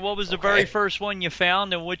 So what was the Okay. very first one you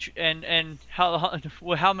found, and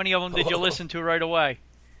how many of them did you listen to right away?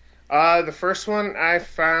 The first one I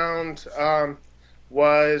found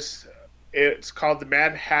it's called the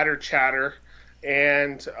Mad Hatter Chatter,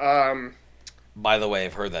 and By the way,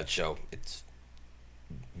 I've heard that show. It's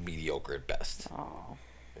mediocre at best. Oh.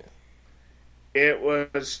 yeah, it's. Mediocre at best. It's. It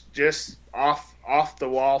was just off the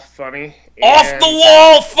wall funny. Off and, the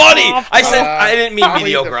wall funny. I said uh, I didn't mean probably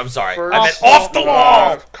mediocre. the I'm sorry. I first, meant off the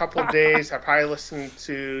wall. Couple days, I probably listened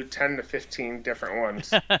to 10 to 15 different ones.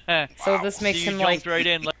 So this So makes you him jumped like right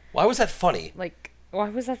in. Why was that funny? why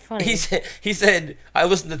was that funny? He said I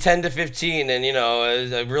listened to 10 to 15 and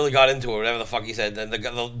I really got into it, whatever the fuck he said. Then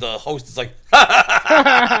the host is like,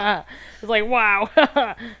 It's like, wow.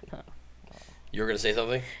 you were gonna say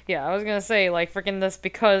something? Yeah, I was gonna say, like, freaking this,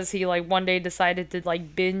 because he, like, one day decided to,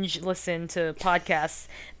 like, binge listen to podcasts,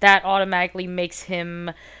 that automatically makes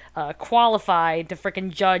him qualified to freaking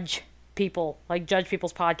judge people, like, judge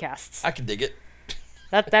people's podcasts. I can dig it.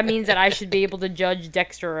 That means that I should be able to judge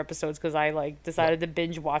Dexter episodes, because I, like, decided to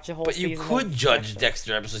binge watch a whole But season. you could of judge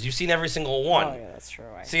Dexter episodes. You've seen every single one. Oh, yeah, that's true.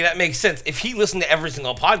 See, that makes sense. If he listened to every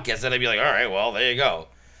single podcast, then I'd be like, all right, well, there you go.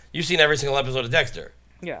 You've seen every single episode of Dexter.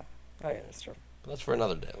 Yeah. Oh, yeah, that's true. But that's for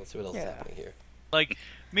another day. Let's see what else is Yeah. happening here. Like,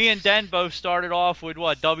 me and Den both started off with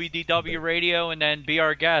what, WDW Radio, and then Be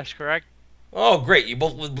Our Guest, correct? Oh, great. You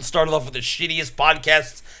both started off with the shittiest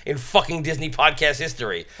podcasts in fucking Disney podcast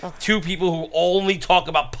history. Two people who only talk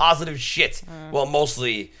about positive shit. Well,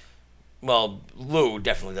 mostly, Lou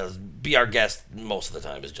definitely does. Be Our Guest most of the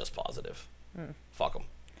time is just positive. Fuck them.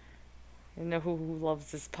 You know who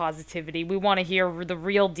loves this positivity. We want to hear the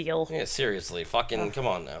real deal. Yeah, seriously. Fucking, come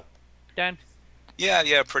on now. Den?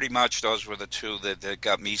 Yeah, pretty much those were the two that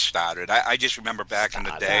got me started. I just remember back in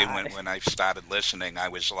the day when I started listening, I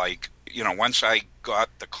was like, once I got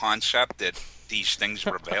the concept that these things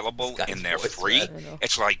were available and they're free,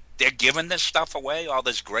 it's like they're giving this stuff away, all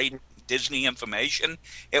this great Disney information.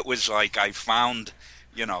 It was like I found,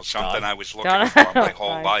 something I was looking for my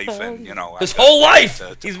whole life, and His whole life,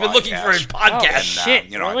 to he's been looking for his podcast. Oh,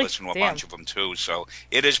 shit, I really? listen to a Damn. bunch of them too. So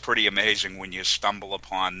it is pretty amazing when you stumble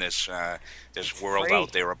upon this world free.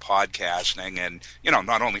 out there of podcasting, and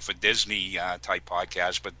not only for Disney type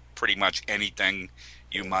podcasts, but pretty much anything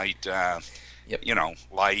you might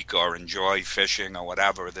like or enjoy, fishing or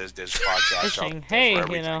whatever. There's podcasts out Fishing. there Hey, for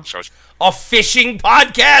everything. So it's A fishing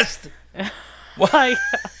podcast? Like,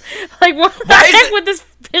 what the Why is heck it- would this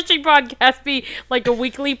fishing podcast be? Like a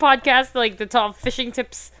weekly podcast, like the top fishing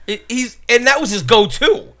tips? And that was his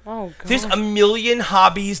go-to. Oh, God. There's a million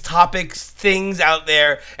hobbies, topics, things out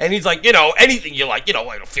there, and he's like, anything you like,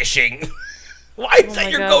 like fishing. Why is Oh that my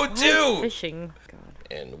your God. go-to? Why fishing. God.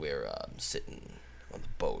 And we're sitting on the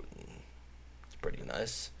boat, and it's pretty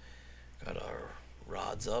nice. Got our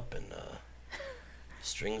rods up and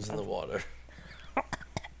strings in the water.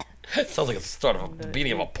 Sounds like it's the start of the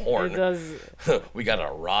beginning of a porn. It does. We got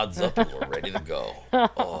our rods up and we're ready to go.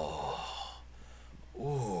 Oh.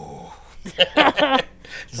 Ooh.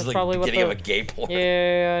 This is like probably the what beginning the- of a gay porn.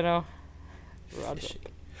 Yeah, I know. Rods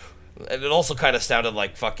up. And it also kind of sounded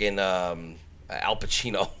like fucking Al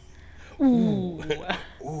Pacino.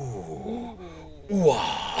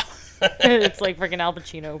 It's like freaking Al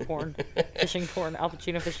Pacino porn. Fishing porn. Al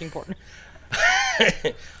Pacino fishing porn.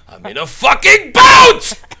 I'm in a fucking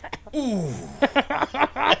boat!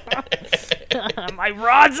 My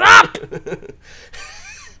rod's up!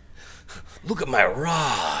 Look at my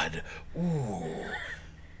rod. Ooh.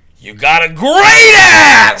 You got a great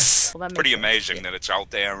ass! Well, that makes pretty sense. amazing that it's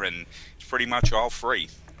out there and it's pretty much all free.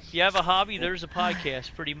 If you have a hobby, there's a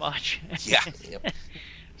podcast, pretty much. Yeah. Yep.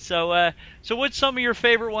 So what's some of your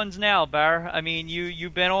favorite ones now, Bar? I mean,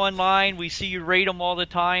 you've been online. We see you rate them all the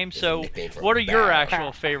time. So nickname for what are your Bar.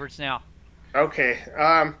 actual favorites now? Okay.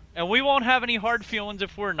 And we won't have any hard feelings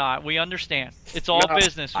if we're not. We understand. It's all No,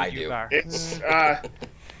 business with I you, do. Bar. It's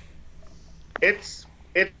It's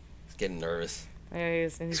getting nervous. Yeah,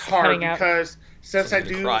 he's It's hard cutting out. because since I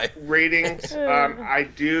Something to do cry. ratings, I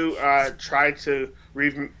do try to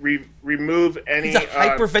remove any He's a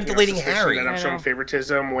hyperventilating suspicion Harry. that I'm I showing know.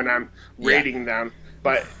 favoritism when I'm rating them.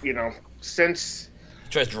 But since He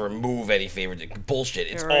tries to remove any favorite bullshit.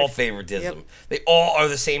 It's You're all right. favoritism. Yep. They all are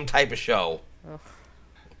the same type of show.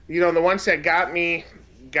 the ones that got me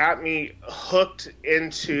hooked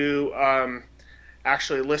into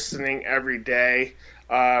actually listening every day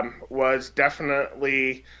was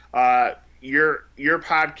definitely your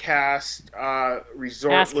podcast,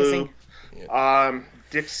 Resort Ass kissing. Loop,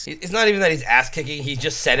 Dick's. It's not even that he's ass kicking. He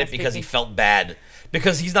just said it Ass because he kicking. felt bad.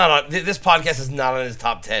 Because he's not on. This podcast is not on his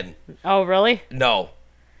top 10. Oh, really? No.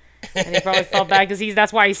 And he probably felt bad because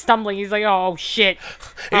that's why he's stumbling. He's like, oh, shit.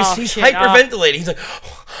 Oh, He's shit. hyperventilating. He's like,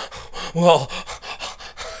 well.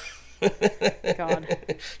 God.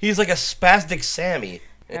 He's like a spastic Sammy.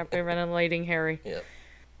 Hyperventilating Harry. Yep.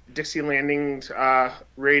 Dixie Landings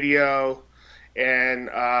radio, and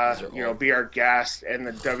are all- Be Our Guest, and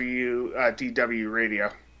the DW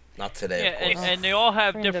radio. Not today, Yeah, of course. and they all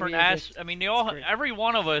have Freaking different WD. I mean, every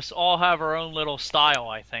one of us all have our own little style,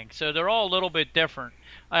 I think. So they're all a little bit different.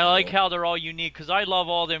 I like how they're all unique because I love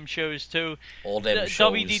all them shows too. All them The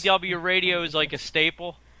shows. WDW radio is like a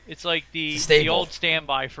staple. It's like the Staple. old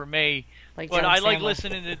standby for me. Like But John I like Sandler.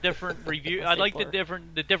 listening to different review. I like the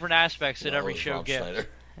different aspects that No, every it was show Rob gives.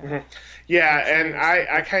 Schneider. Yeah, and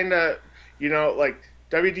I kind of, like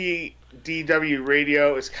WDW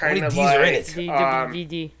radio is How many kind of D's are in like,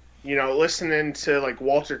 it? WDD. listening to like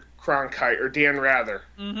Walter Cronkite or Dan Rather.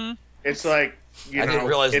 Mm-hmm. It's like, I didn't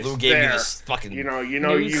realize it's Lou gave me there. this fucking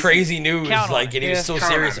You crazy news, Count on like, it. and he was Yeah. so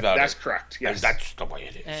count serious on about That's it. correct. And Yes. that's the way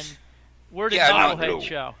it is. And we're the Yeah, Knucklehead no.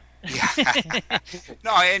 show.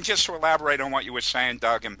 No, and just to elaborate on what you were saying,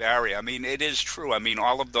 Doug and Barry, I mean, it is true. I mean,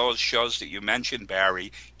 all of those shows that you mentioned,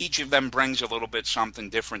 Barry, each of them brings a little bit something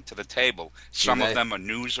different to the table. Some they? of them are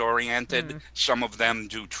news-oriented. Some of them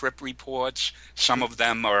do trip reports. Some of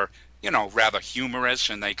them are, rather humorous,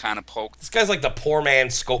 and they kind of poke. This guy's like the poor man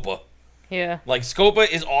Scopa. Yeah. Like, Scopa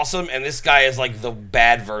is awesome, and this guy is like the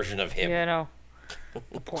bad version of him. Yeah, no.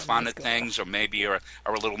 Fun at things, or maybe are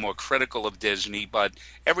a little more critical of Disney, but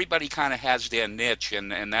everybody kind of has their niche,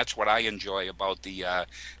 and that's what I enjoy about the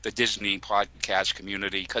Disney podcast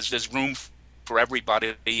community, because there's room for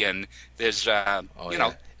everybody, and there's Oh, you yeah.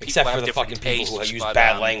 know, Except people for have the different fucking people who tastes, use but,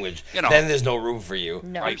 bad language. you know. Then there's no room for you.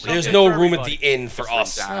 No. Right, There's something no for room at everybody. the inn for Different,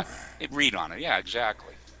 us. read on it, yeah,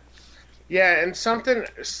 exactly. Yeah, and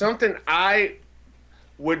something I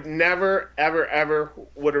would never, ever, ever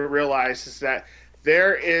would have realized is that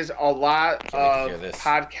there is a lot Can't wait to of hear this.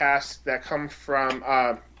 podcasts that come from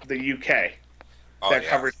the UK Oh, that yeah.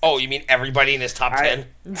 cover. Oh, you mean everybody in this top 10?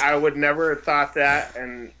 I would never have thought that,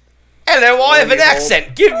 and Hello, I have an Behold,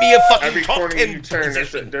 accent. Give me a fucking every top corner 10 you turn,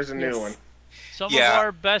 position. there's a new one. Some Yeah. of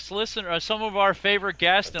our best listeners, some of our favorite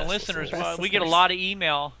guests and Best listeners, listeners. we get a lot of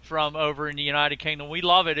email from over in the United Kingdom. We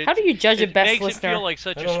love it. How do you judge a it best makes listener? it feel like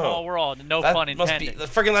such I a don't know. small world. No That pun must be, intended.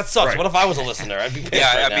 that sucks. Right. What if I was a listener? I'd be pissed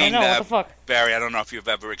Yeah, right I now. mean, I know, what the fuck? Barry, I don't know if you've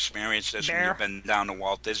ever experienced this when Bear. you've been down to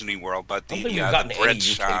Walt Disney World, but I don't the think we've gotten the any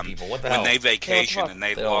Brits, UK people. What the when hell? they vacation fuck? and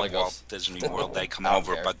they They don't love like Walt us. Disney World, they come I don't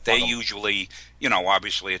over, care. but they Fuck 'em. usually,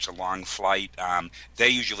 obviously it's a long flight. They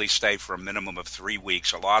usually stay for a minimum of 3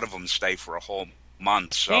 weeks. A lot of them stay for a whole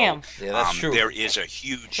month. So Damn. Yeah, that's true. There is a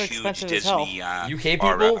huge, So huge expensive as hell. Disney. UK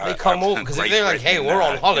people, they come over because Great they're like, hey, Britain, we're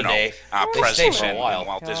on holiday. They stay presence for a in while.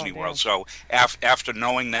 Walt Oh, Disney damn. World. So after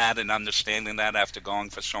knowing that and understanding that, after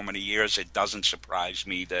going for so many years, it doesn't surprise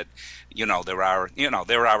me that there are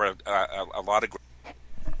a lot of.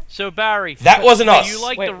 So Barry, That wasn't do us. you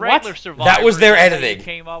like Wait, the what? regular Survivor? That was their that you editing.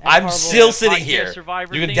 came up I'm with? still The sitting podcast here.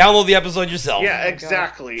 Survivor You can theme? download the episode yourself. Yeah, God.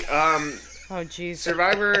 exactly. Oh, jeez.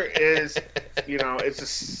 Survivor is, it's a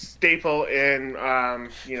staple in,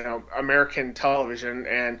 American television,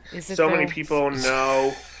 and Is it so many though? people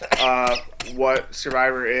know what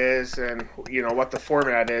Survivor is and, what the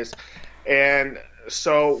format is. And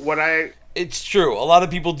so It's true. A lot of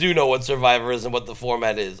people do know what Survivor is and what the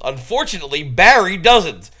format is. Unfortunately, Barry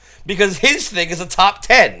doesn't. Because his thing is a top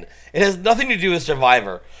 10. It has nothing to do with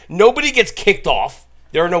Survivor. Nobody gets kicked off.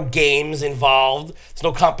 There are no games involved. There's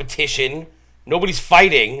no competition. Nobody's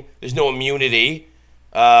fighting. There's no immunity.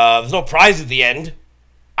 There's no prize at the end.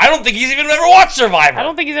 I don't think he's even ever watched Survivor. I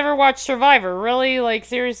don't think he's ever watched Survivor. Really? Like,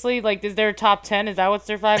 seriously? Like, is there a top 10? Is that what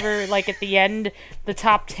Survivor, like, at the end, the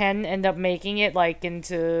top 10 end up making it, like,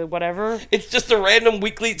 into whatever? It's just a random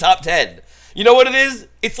weekly top 10. You know what it is?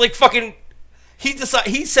 It's like fucking... He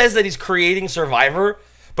says that he's creating Survivor,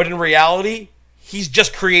 but in reality, he's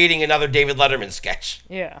just creating another David Letterman sketch.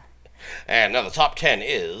 Yeah. And now the top 10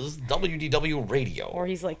 is WDW Radio. Or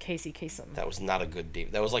he's like Casey Kasem. That was not a good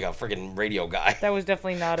David. That was like a friggin' radio guy. That was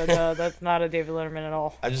definitely not that's not a David Letterman at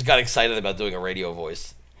all. I just got excited about doing a radio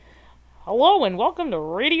voice. Hello and welcome to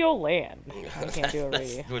Radio Land. I can't do a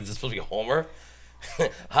radio. Was this supposed to be Homer?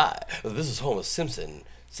 Hi, this is Homer Simpson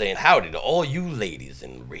saying howdy to all you ladies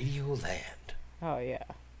in Radio Land. Oh, yeah.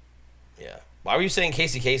 Yeah. Why were you saying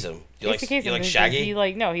Casey Kasem? Casey Kasem. You like he- Shaggy? He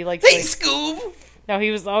like, no, he likes, Hey, like, Scoob! no, he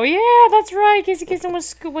was, oh, yeah, that's right. Casey Kasem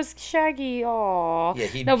was Shaggy. Aw.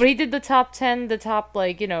 Yeah, No, but he did the top 10, the top,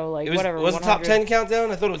 like, like, It was, whatever. was it top 10 countdown?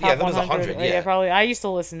 I thought it was, yeah, I thought it was 100. Yeah. Probably. I used to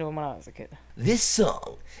listen to him when I was a kid. This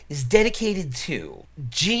song is dedicated to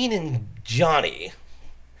Gene and Johnny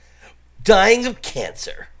dying of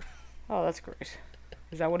cancer. Oh, that's great.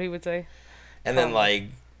 Is that what he would say? And then, Oh. like,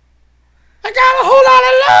 I got a whole lot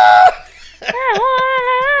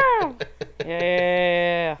of love!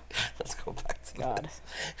 Yeah. Let's go back to God.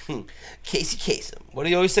 Casey Kasem. What do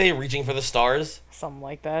you always say? Reaching for the stars? Something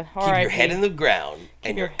like that. Keep All right. your head in the ground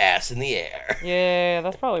and your- your ass in the air. Yeah,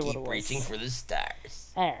 that's probably what Keep it was. reaching for the stars.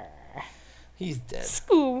 He's dead.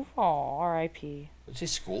 Scoob. Oh, R.I.P. Did you say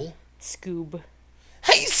school? Scoob.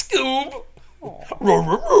 Hey, Scoob!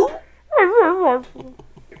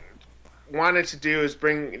 Wanted to do is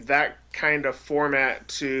bring that kind of format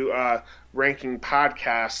to ranking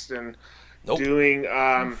podcasts and Nope.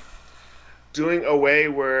 doing a way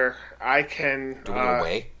where I can Doing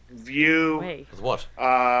away? view Wait. With what?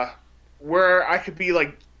 where I could be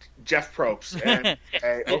like Jeff Probst and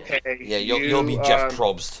say, okay, Yeah, you'll be Jeff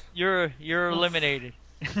Probst. You're eliminated.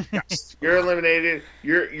 You're eliminated.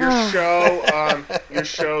 Your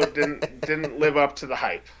show didn't live up to the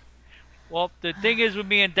hype. Well, the thing is with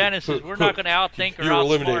me and Dennis is we're not going to outthink or You're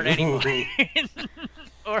outsmart eliminated. anybody.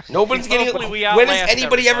 Or Nobody's getting. hopefully we When is outlast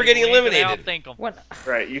anybody ever everybody. getting We ain't gonna eliminated? outthink 'em. What?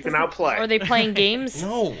 Right, you can outplay. Are they playing games?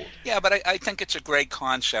 No. Yeah, but I think it's a great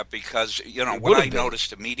concept because, you know, It what would've I been.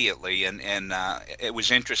 noticed immediately, and it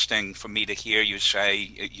was interesting for me to hear you say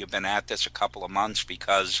you've been at this a couple of months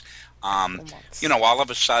because, you know, all of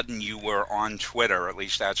a sudden you were on Twitter, at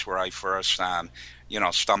least that's where I first,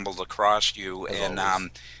 stumbled across you. As And, always.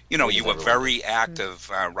 you were everyone very active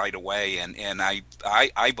right away. And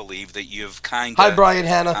I believe that you've kind Hi, of Brian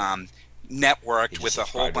Hanna. networked You with just a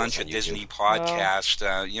whole subscribe to us bunch on of Disney YouTube. podcasts,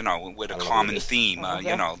 with a I don't know common what it is. theme.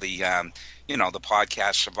 The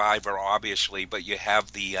podcast Survivor, obviously, but you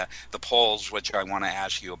have the polls, which I want to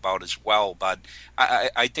ask you about as well. But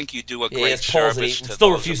I think you do a Yeah, great it's polls, and he service to still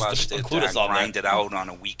those refuses of to us that include us on there. grind it out on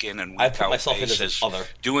a week in and I week put out myself in as basis. other.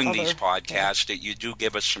 Doing these Other, podcasts, that you do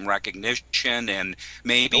give us some recognition, and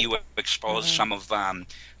maybe you expose some of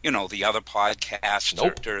the other podcasts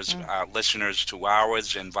Nope. listeners to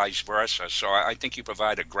ours and vice versa. So I think you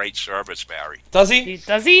provide a great service, Barry. Does he?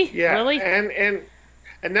 Does he? Yeah, Really?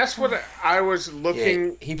 and that's what I was looking.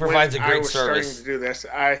 Yeah, he provides when a great I was service. starting to do this.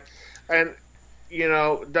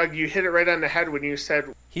 Doug, you hit it right on the head when you said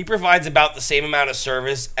He provides about the same amount of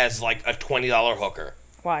service as like a $20 hooker.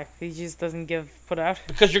 Why? He just doesn't put out?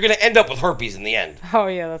 Because you're going to end up with herpes in the end. Oh,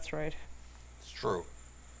 yeah, that's right. It's true.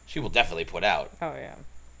 She will definitely put out, Oh, yeah.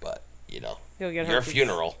 but, You'll get your herpes.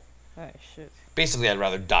 funeral. Oh, shit. Basically, I'd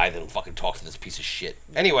rather die than fucking talk to this piece of shit.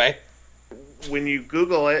 Anyway, when you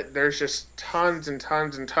Google it, there's just tons and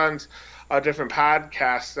tons and tons of different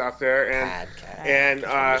podcasts out there, and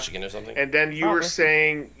from Michigan or something. and then you were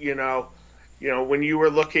saying, when you were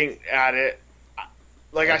looking at it,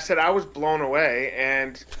 like I said, I was blown away,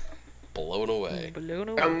 and Blown away. Balloon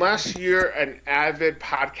away. unless you're an avid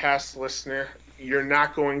podcast listener, you're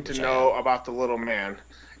not going to Which I know about the little man.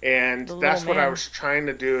 And The that's Little what I Man. was trying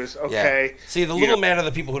to do is, Yeah. okay. See, the you little know- man are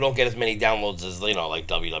the people who don't get as many downloads as, like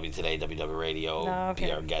WW Today, WW Radio, Oh, okay.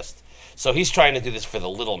 be our guest. So he's trying to do this for the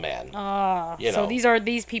little man. You So know.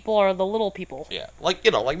 these people are the little people. Yeah. Like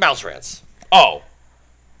Mouse Rants. Oh.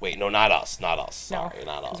 Wait, no, not us. Not us. No, Sorry,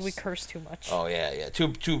 not us. because we curse too much. Oh, yeah.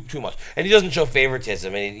 Too much. And he doesn't show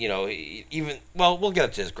favoritism. And, we'll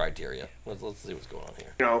get to his criteria. Let's see what's going on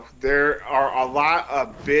here. There are a lot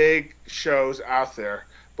of big shows out there,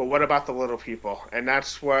 but what about the little people? And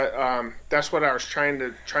that's what I was trying to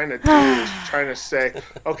do is trying to say,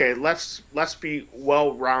 okay, let's be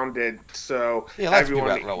well-rounded so Yeah, let's be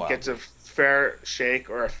everyone well-rounded. gets a fair shake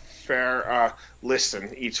or a fair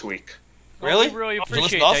listen each week. Really? We really Did you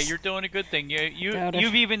listen appreciate to us? that. You're doing a good thing. Doubt it.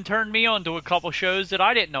 You've even turned me on to a couple shows that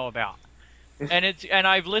I didn't know about, and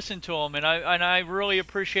I've listened to them, and I really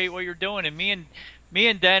appreciate what you're doing. And me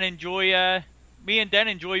and Den enjoy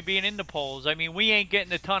being in the polls. I mean, we ain't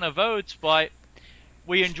getting a ton of votes, but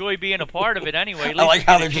we enjoy being a part of it anyway. At I least like we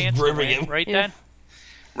how get a they're just chance to ribbing win, him. right, Yeah. Den?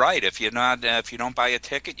 Right. If you don't buy a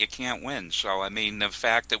ticket, you can't win. So, I mean, the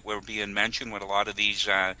fact that we're being mentioned with a lot of these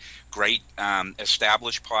great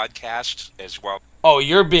established podcasts as well. Oh,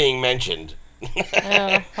 you're being mentioned.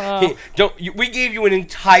 Yeah, We gave you an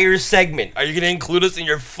entire segment. Are you going to include us in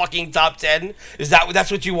your fucking top 10? That's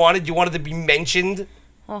what you wanted? You wanted to be mentioned?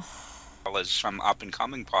 As some up and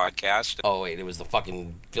coming podcast. Oh, wait, it was the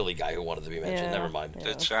fucking Philly guy who wanted to be mentioned. Yeah. Never mind. Yeah.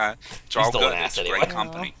 It's He's all still good. an ass It's anyway. great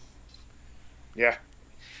company. Yeah.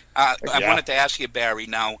 I Yeah. wanted to ask you, Barry.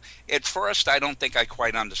 Now, at first, I don't think I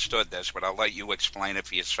quite understood this, but I'll let you explain it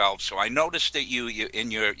for yourself. So, I noticed that you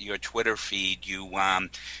in your Twitter feed, you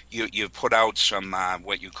put out some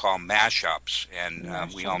what you call mashups,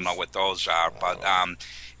 and we all know what those are. But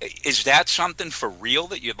is that something for real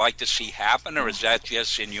that you'd like to see happen, or is that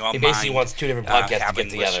just in your He mind? basically wants two different podcasts to having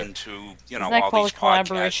get together. listened to that all called these podcasts,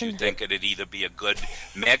 collaboration? you think it'd either be a good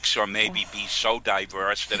mix or maybe be so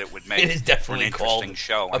diverse that it would make It is definitely for an interesting called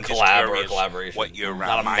show. a I'm just collab or a curious collaboration. what your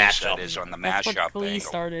Not a mindset mashup. is on the that's what mashup Glee angle.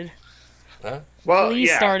 started. Well, Glee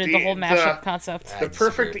yeah, started the whole mashup concept. I The disagree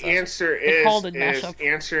perfect with that. answer They called is it mashup.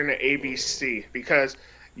 answering the ABC because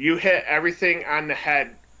you hit everything on the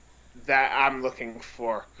head that I'm looking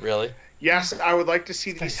for. Really? Yes, I would like to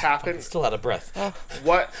see these happen. Still out of breath.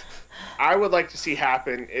 What I would like to see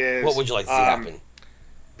happen is... What would you like to see happen?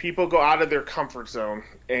 People go out of their comfort zone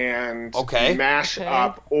and mash Okay.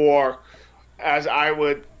 up, or as I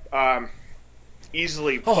would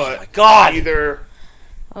easily put, Oh my God. either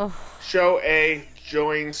Oh. show A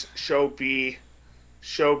joins show B,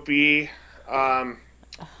 show B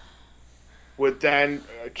would then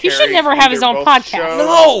He should carry never have his either own both podcast. shows,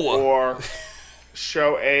 No! or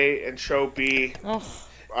show A and show B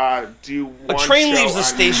do A one train show leaves the on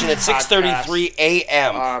station at each 6:33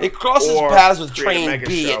 a.m. It crosses or paths with create a train mega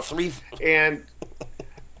B show. at 3. And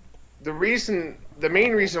the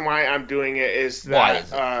main reason why I'm doing it is Why that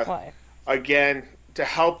is it? Why? again, to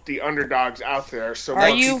help the underdogs out there, so Are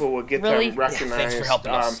more you people will get really? them Yeah, recognized. thanks for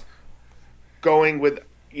helping us. Going with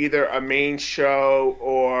either a main show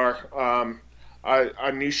or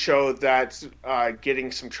a new show that's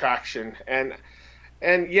getting some traction, and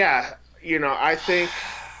yeah, I think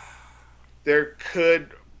there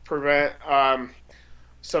could prevent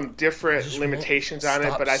some different Just limitations on it,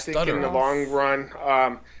 stop but I think in stuttering. the long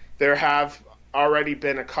run, there have already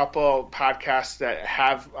been a couple podcasts that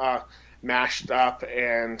have mashed up,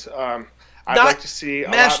 and I'd Not like to see a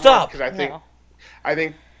mashed lot more, up. because No. I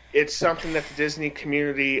think it's something that the Disney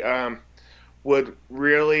community would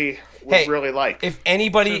really Hey, like. If So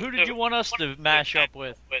anybody... who did you want us to mash up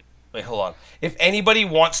with? Wait, hold on. If anybody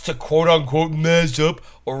wants to quote-unquote mash up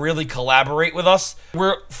or really collaborate with us,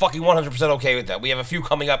 we're fucking 100% okay with that. We have a few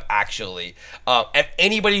coming up, actually. If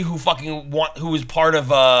anybody who who is part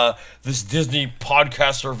of this Disney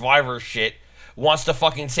podcast Survivor shit wants to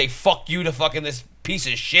fucking say fuck you to fucking this piece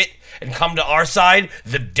of shit and come to our side,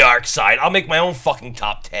 the dark side, I'll make my own fucking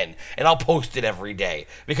top 10 and I'll post it every day,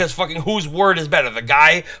 because fucking whose word is better, the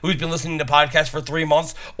guy who's been listening to podcasts for 3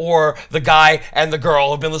 months or the guy and the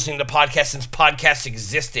girl who've been listening to podcasts since podcasts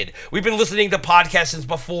existed? We've been listening to podcasts since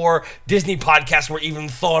before Disney podcasts were even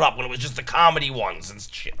thought up, when it was just the comedy ones and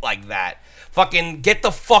shit like that. Fucking get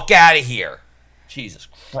the fuck out of here. Jesus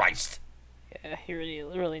Christ. Yeah, he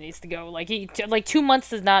really needs to go. Like 2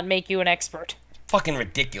 months does not make you an expert. Fucking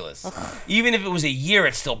ridiculous. Even if it was a year,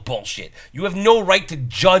 it's still bullshit. You have no right to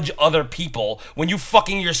judge other people when you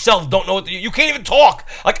fucking yourself don't know what you can't even talk.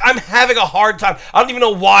 Like, I'm having a hard time. I don't even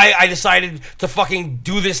know why I decided to fucking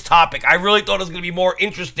do this topic. I really thought it was going to be more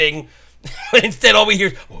interesting. Instead, all we hear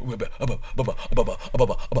is...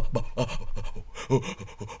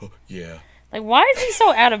 Yeah. Like, why is he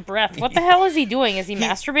so out of breath? What the hell is he doing? Is he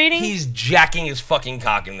masturbating? He's jacking his fucking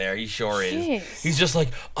cock in there. He sure is. Jeez. He's just like,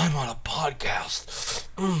 I'm on a podcast.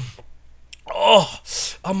 Oh,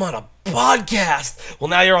 I'm on a podcast. Well,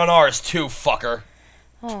 now you're on ours too, fucker.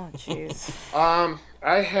 Oh, jeez.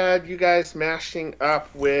 I had you guys mashing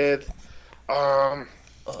up with Oh,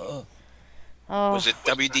 Was it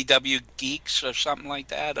WDW Geeks or something like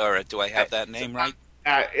that, or do I have that name right?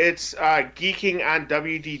 it's Geeking on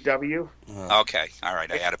WDW. Okay, all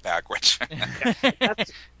right, I had it backwards.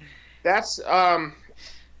 That's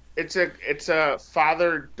it's a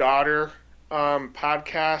father-daughter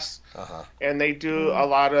podcast, and they do a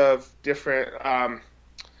lot of different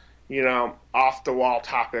off the wall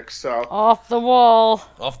topics. So off the wall.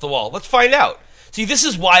 Off the wall. Let's find out. See, this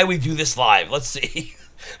is why we do this live. Let's see.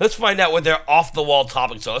 Let's find out what their off the wall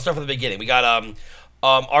topics are. Let's start from the beginning. We got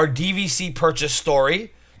our DVC purchase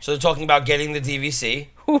story. So they're talking about getting the DVC.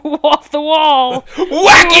 Off the wall.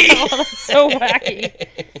 Wacky! That's so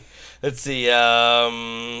wacky. Let's see.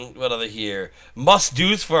 What other here? Must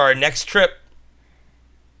do's for our next trip.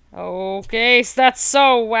 Okay, so that's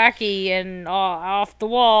so wacky and off the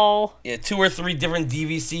wall. Yeah, 2 or 3 different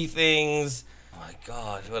DVC things. Oh my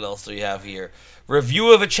God, what else do we have here?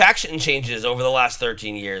 Review of attraction changes over the last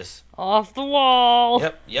 13 years. Off the wall.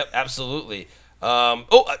 Yep, absolutely. A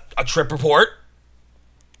trip report.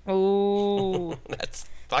 Ooh. That's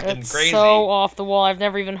fucking That's crazy. so off the wall. I've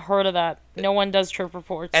never even heard of that. No one does trip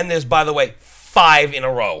reports. And there's, by the way, 5 in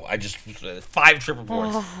a row. 5 trip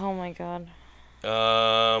reports. Oh my god.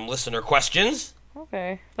 Listener questions.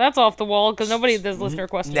 Okay. That's off the wall because nobody does listener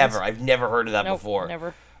questions. Never. I've never heard of that Nope, before.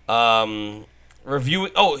 Never. Review.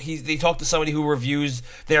 Oh, they talked to somebody who reviews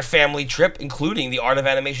their family trip, including the Art of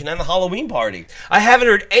Animation and the Halloween party. I haven't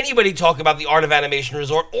heard anybody talk about the Art of Animation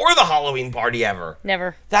Resort or the Halloween party ever.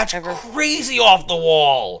 Never. That's Ever. crazy off the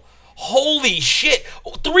wall. Holy shit.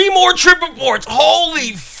 3 more trip reports.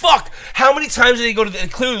 Holy fuck. How many times did they go to... They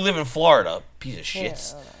clearly live in Florida. Piece of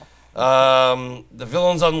shits. The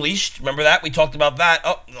Villains Unleashed. Remember that? We talked about that.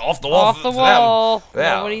 Oh, off the wall. Off the for them. wall.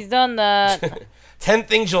 Yeah. Nobody's done that. 10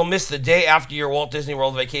 things you'll miss the day after your Walt Disney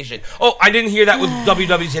World vacation. Oh, I didn't hear that with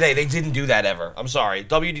WW Today. They didn't do that ever. I'm sorry.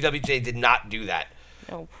 WDW Today did not do that.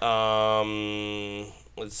 Nope.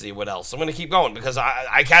 Let's see what else. I'm gonna keep going because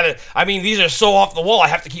I mean, these are so off the wall. I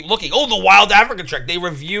have to keep looking. Oh, the Wild Africa Trek. They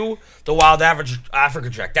review the Wild Africa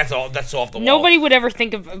Trek. That's all. That's so off the wall. Nobody would ever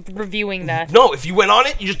think of reviewing that. No, if you went on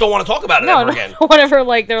it, you just don't want to talk about it ever again. Whatever.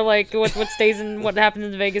 Like they're like, what happens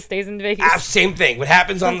in Vegas stays in Vegas. Same thing. What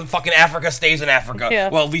happens on the fucking Africa stays in Africa. Yeah.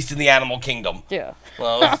 Well, at least in the animal kingdom. Yeah.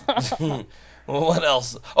 Well, well, what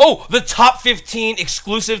else? Oh, the top 15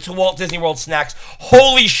 exclusive to Walt Disney World snacks.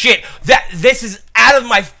 Holy shit. This is out of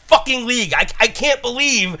my fucking league. I can't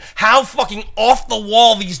believe how fucking off the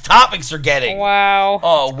wall these topics are getting. Wow.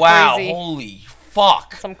 Oh, wow. Crazy. Holy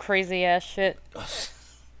fuck. Some crazy ass shit.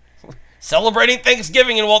 Celebrating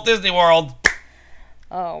Thanksgiving in Walt Disney World.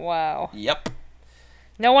 Oh, wow. Yep.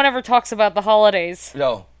 No one ever talks about the holidays.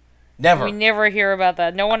 No. Never. We never hear about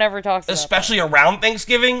that. No one ever talks about Especially around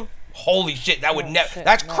Thanksgiving. Holy shit, that would never. shit,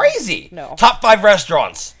 That's no. crazy. No. Top 5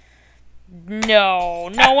 restaurants. that. No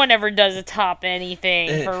one ever does a top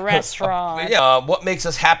anything for restaurants. Yeah. What makes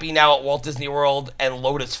us happy now at Walt Disney World and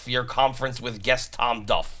Lotus Sphere conference with guest Tom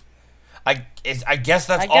Duff? I guess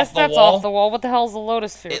that's off the wall. Off the wall. What the hell is the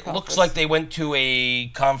Lotus Sphere? It looks like they went to a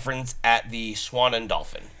conference at the Swan and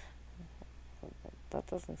Dolphin. That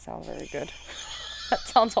doesn't sound very good. That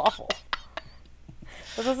sounds awful.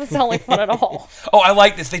 That doesn't sound like fun at all. Oh, I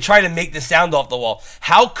like this. They try to make this sound off the wall.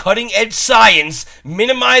 How cutting-edge science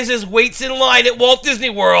minimizes waits in line at Walt Disney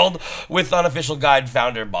World with Unofficial Guide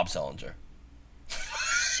founder Bob Selinger.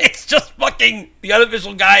 It's just fucking the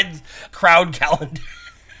Unofficial Guide's crowd calendar.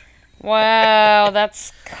 Wow,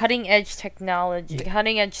 that's cutting-edge technology,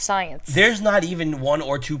 cutting-edge science. There's not even 1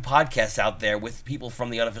 or 2 podcasts out there with people from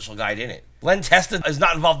the Unofficial Guide in it. Len Testa is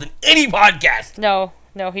not involved in any podcast. No,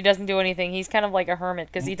 he doesn't do anything. He's kind of like a hermit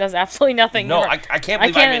because he does absolutely nothing. No, I can't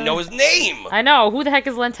believe I even know his name. I know. Who the heck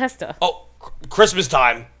is Len Testa? Oh, Christmas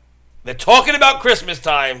time. They're talking about Christmas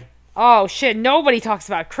time. Oh, shit. Nobody talks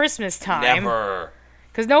about Christmas time. Never.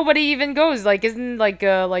 Because nobody even goes. Like, isn't like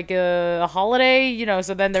a holiday,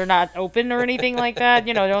 so then they're not open or anything like that?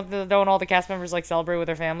 Don't all the cast members like celebrate with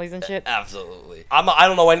their families and shit? Absolutely. I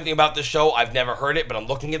don't know anything about this show. I've never heard it, but I'm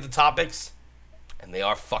looking at the topics, and they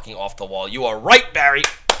are fucking off the wall. You are right, Barry.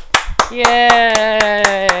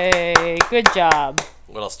 Yay! Good job.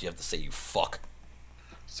 What else do you have to say, you fuck?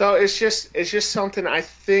 So it's just something I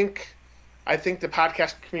think the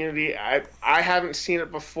podcast community, I haven't seen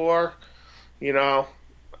it before, and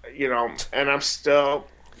I'm still.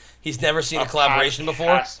 He's never seen a collaboration before.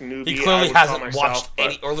 Newbie, He clearly hasn't myself, watched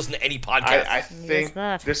any or listened to any podcast. I think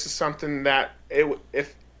this is something that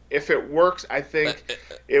if it works, I think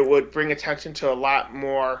it would bring attention to a lot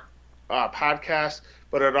more podcasts.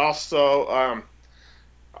 But it also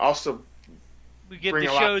We get bring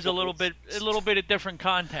the a lot shows of a little bit of different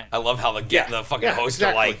content. I love how the fucking hosts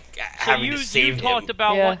are like So having to you save him. talked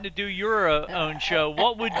about Yeah. wanting to do your own show.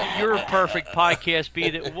 What would your perfect podcast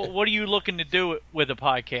be? What are you looking to do with a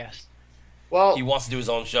podcast? well, He wants to do his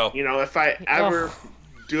own show. if I ever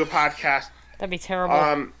do a podcast, That'd be terrible.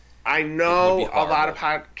 I It would know be a lot of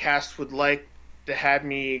horrible. podcasts would like to have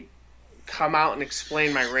me come out and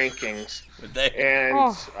explain my rankings Would they?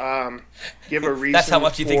 and give a reason That's how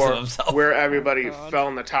much he thinks of for himself. where everybody fell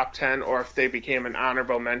in the top 10 or if they became an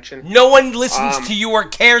honorable mention. No one listens to you or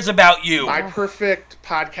cares about you. My perfect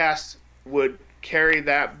podcast would carry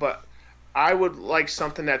that, but I would like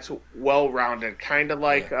something that's well-rounded, kind of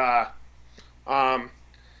like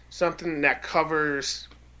something that covers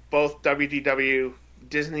both WDW,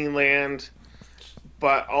 Disneyland,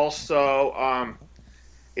 but also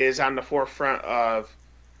is on the forefront of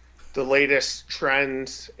the latest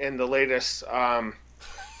trends and the latest,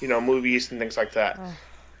 movies and things like that.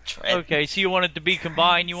 Okay, so you want it to be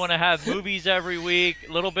combined. You want to have movies every week,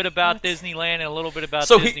 a little bit about Disneyland and a little bit about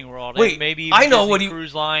Disney World, wait, and maybe I even know Disney what he-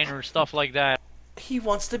 Cruise Line or stuff like that. He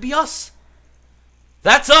wants to be us.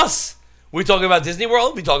 That's us. We talk about Disney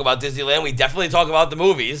World. We talk about Disneyland. We definitely talk about the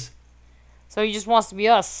movies. So he just wants to be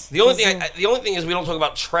us. The only thing is we don't talk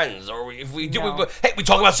about trends, or if we do, No. we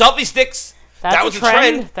talk about selfie sticks. That's that was a trend. a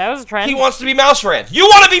trend. That was a trend. He wants to be Mouse Rant. You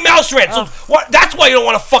want to be Mouse Rant. So what? That's why you don't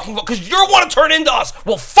want to fucking vote, because you want to turn into us.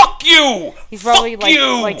 Well, fuck you. He's probably fuck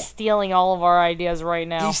you. like stealing all of our ideas right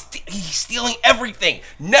now. He's stealing everything.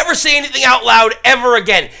 Never say anything out loud ever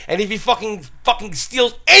again. And if he fucking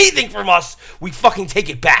steals anything from us, we fucking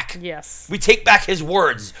take it back. Yes. We take back his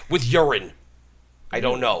words with urine. I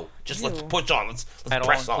don't know. Just let's Ew. push on. Let's That all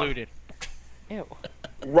press on. included. Ew.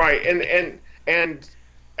 Right, and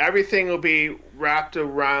everything will be wrapped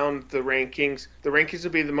around the rankings. The rankings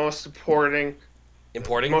will be the most supporting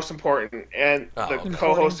Importing? most important, and Oh. the Importing.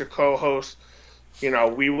 co-host or co-host,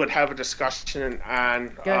 we would have a discussion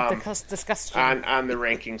on Disgusting. on the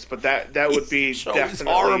rankings, but that would be Show is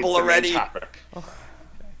definitely horrible the main already. topic.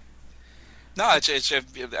 No, it's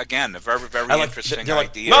again a very I like- interesting they're like,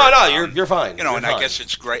 idea. No, you're fine. You know, You're and fine. I guess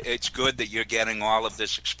it's great. It's good that you're getting all of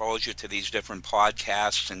this exposure to these different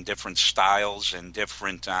podcasts and different styles and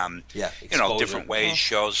different, exposure. different ways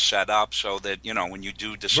shows set up, so that when you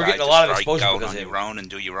do decide getting a to lot of strike exposure out because on of your own and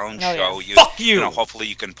do your own Oh, show, yeah. Fuck you! hopefully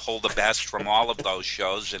you can pull the best from all of those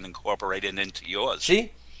shows and incorporate it into yours.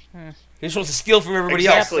 See? You're supposed to steal from everybody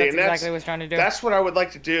Yep, else. Exactly. that's and that's- exactly what I was trying to do. That's what I would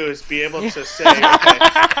like to do, is be able to say,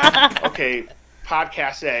 okay,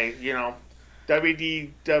 podcast A,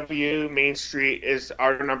 WDW Main Street is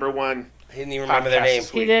our number one I didn't even remember their podcast name. this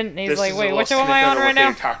He week. didn't. He's This like, is a wait, little which one am I snippet on of right what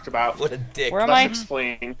now? they talked about. What a dick. Where am Let's I?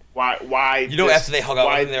 explain why You know, this, after they hung out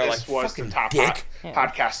why with him, they were this like, was the "Fucking top dick."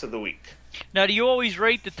 podcast of the week. Now, do you always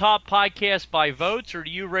rate the top podcast by votes, or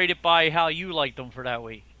do you rate it by how you like them for that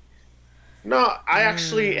week? No, I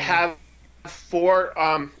actually have four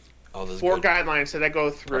This is four good. guidelines that I go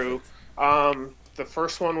through. The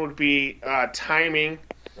first one would be timing.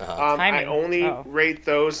 Uh-huh. I Timing. only Oh. rate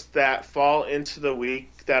those that fall into the week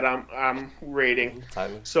that I'm rating.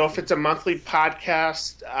 Timing. So if it's a monthly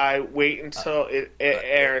podcast, I wait until it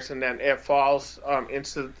airs, and then it falls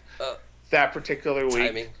into that particular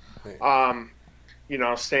week. Timing.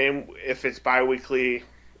 Same if it's bi-weekly,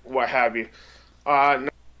 what have you.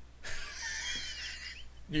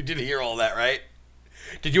 You did hear all that, right?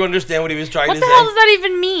 Did you understand what he was trying What to the say? hell does that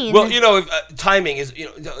even mean? Well, if, timing is,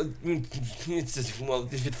 it's just,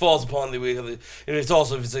 if it falls upon the week, and it's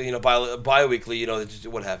also, if it's, bi-weekly, it's just,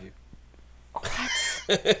 what have you.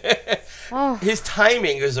 Oh. His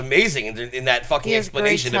timing is amazing in that fucking He has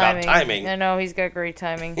explanation great about timing. I know, he's got great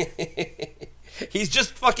timing. He's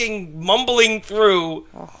just fucking mumbling through.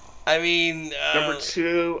 I mean... Number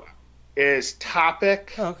two is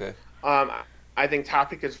topic. Oh, okay. I think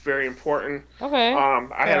topic is very important. Okay. I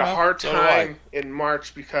had a Yeah. hard So do I. time in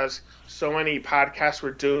March because so many podcasts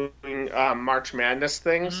were doing March Madness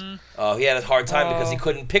things. Oh, he had a hard time because he Oh.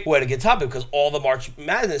 couldn't pick where to get topic because all the March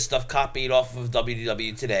Madness stuff copied off of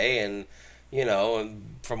WDW Today and, and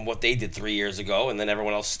from what they did 3 years ago, and then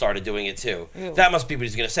everyone else started doing it too. Ew. That must be what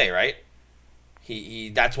he's going to say, right? He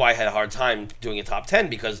that's why I had a hard time doing a top 10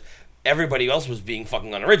 because everybody else was being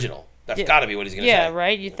fucking unoriginal. That's Yeah. got to be what he's going to Yeah, say.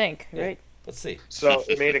 right? You think, Yeah. right? Let's see. So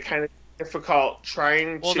it made it kind of difficult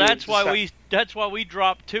trying Well, to. that's why decide- we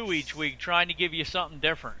drop 2 each week, trying to give you something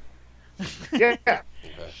different. Yeah.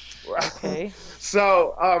 Okay.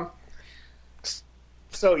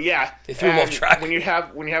 So yeah. They threw him off And track. When you have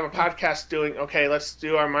a podcast doing, okay, let's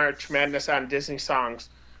do our March Madness on Disney songs.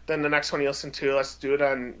 Then the next one you listen to, let's do it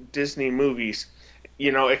on Disney movies.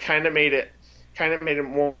 It kind of made it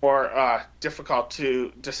more difficult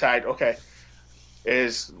to decide. Okay,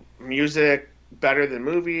 is music better than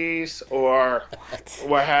movies or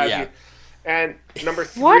what have Yeah. you? And number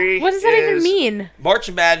What? three. What does that even is- mean? March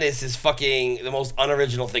Madness is fucking the most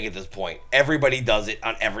unoriginal thing at this point. Everybody does it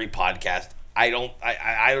on every podcast.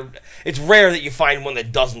 I it's rare that you find one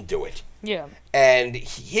that doesn't do it. Yeah. And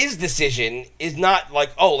his decision is not like,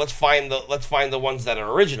 oh, let's find the ones that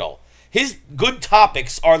are original. His good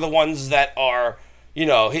topics are the ones that are,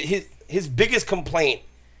 his biggest complaint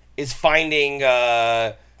is finding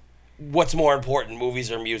what's more important,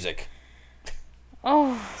 movies or music.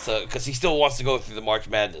 Oh. So, because he still wants to go through the March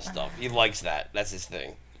Madness stuff. He likes that. That's his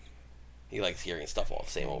thing. He likes hearing stuff all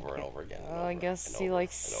the same over and over again. Well, I guess he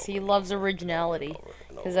loves originality.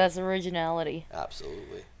 Because that's originality.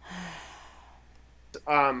 Absolutely.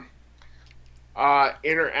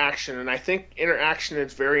 Interaction, and I think interaction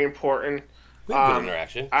is very important. We have good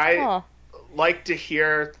interaction. I Huh. like to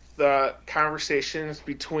hear the conversations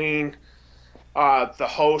between the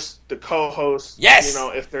host, the co-host. Yes!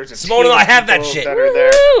 If there's a Simone team and I of have that people shit. that are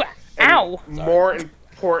there. Woo! And Ow. More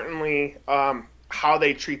importantly, how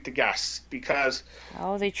they treat the guests, because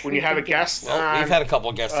Oh, they treat when you have a the guest Well, on, we've had a couple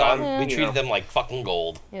of guests on. We you treated know. them like fucking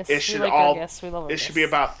gold. Yes, it we should like all our guests. We love our it should be guests.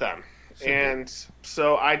 about them, and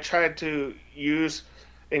so I tried to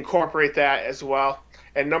incorporate that as well.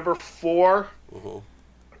 And number 4,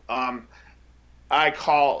 I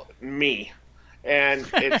call me, and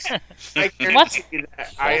it's I guarantee you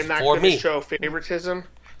that I am not For going me. to show favoritism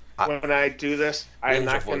when I do this. I am Ninja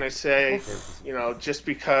not for going you. to say, just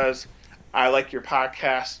because I like your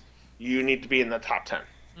podcast, you need to be in the top 10.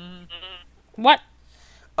 What?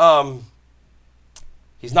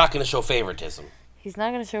 He's not going to show favoritism. He's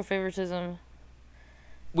not going to show favoritism.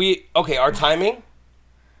 Our timing.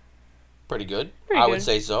 Pretty good. Pretty I would good.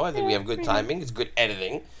 say so. I think we Yeah, have good pretty timing. It's good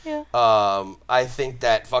editing. Yeah. I think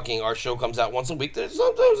that fucking our show comes out once a week. There's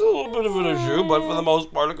sometimes a little bit of an issue, but for the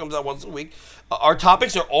most part, it comes out once a week. Our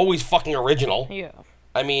topics are always fucking original. Yeah.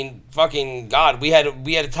 I mean, fucking God, we had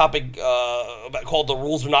a topic called "The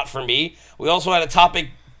Rules Are Not for Me." We also had a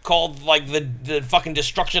topic called like the fucking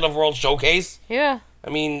destruction of World Showcase. Yeah. I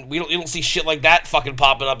mean, you don't see shit like that fucking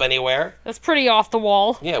popping up anywhere. That's pretty off the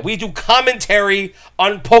wall. Yeah, we do commentary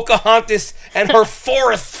on Pocahontas and her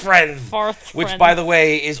fourth friend. Which, friend. by the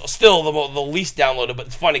way, is still the least downloaded. But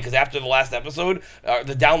it's funny because after the last episode,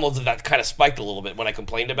 the downloads of that kind of spiked a little bit when I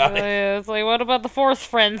complained about it. Yeah, it's like, what about the fourth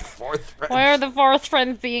friend? Fourth friend. Why are the fourth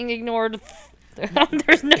friends being ignored?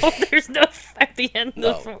 there's no at the end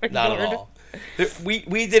of No, the not at all.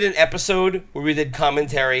 We did an episode where we did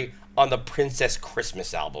commentary on the Princess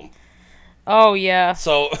Christmas album. Oh yeah.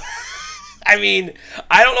 So, I mean,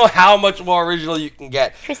 I don't know how much more original you can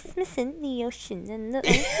get. Christmas in the ocean and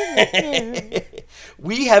the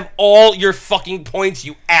We have all your fucking points,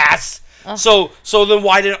 you ass. So then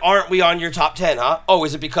why aren't we on your top 10, huh? Oh,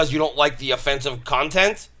 is it because you don't like the offensive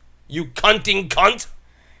content? You cunting cunt?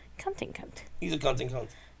 Cunting cunt. He's a cunting cunt.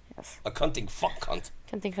 Yes. A cunting fuck cunt.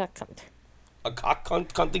 Cunting fuck cunt. A cock cunt,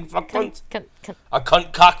 cunting fuck cunt. Cunt. A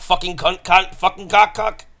cunt cock fucking cunt fucking cock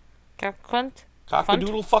cock. Cunt.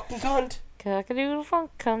 Cockadoodle fucking cunt. Cockadoodle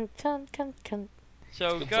funk cunt.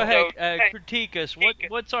 So Good go talk. ahead, critique us.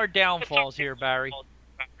 What's our downfalls here, Barry?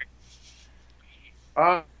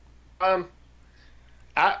 I don't know.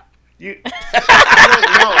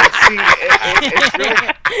 See, it's really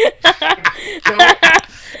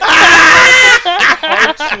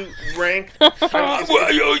hard to rank.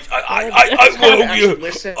 I will Actually you.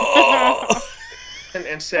 listen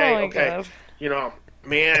and say, Oh my okay, God. you know,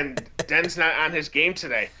 man, Den's not on his game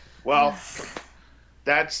today. Well,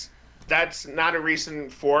 that's not a reason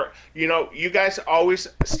for, you know, you guys always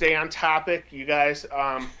stay on topic. You guys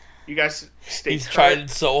stay. He's cut, trying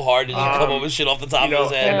so hard to just come up with shit off the top you know,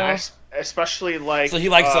 of his head. and especially like. So he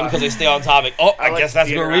likes them because they stay on topic. Oh, I like guess that's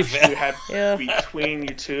the where we interaction you fail. had Yeah. between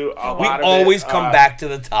you two. A We lot of always it, come back to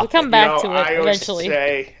the We topic. come back you to know, it I always eventually.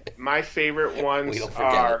 say my favorite ones don't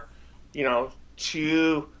forget are, you know,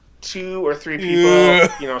 two or three people,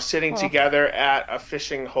 you know, sitting together at a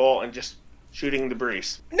fishing hole and just shooting the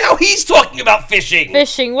breeze. Now he's talking about fishing.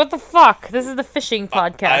 Fishing. What the fuck? This is the fishing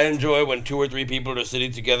podcast. I enjoy when 2 or 3 people are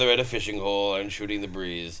sitting together at a fishing hole and shooting the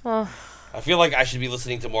breeze. Oh. I feel like I should be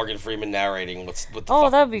listening to Morgan Freeman narrating what the Oh,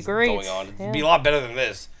 fuck that'd be is great. going on. It'd Yeah. be a lot better than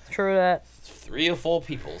this. True that. 3 or 4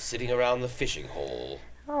 people sitting around the fishing hole.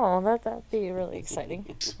 Oh, that'd be really exciting.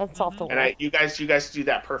 That's off the wall. And you guys do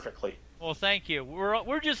that perfectly. Well, thank you.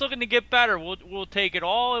 We're just looking to get better. We'll take it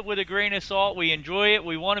all with a grain of salt. We enjoy it.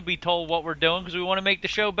 We want to be told what we're doing because we want to make the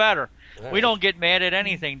show better. We don't get mad at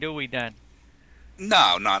anything, do we, Dan?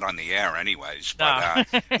 No, not on the air, anyways. No.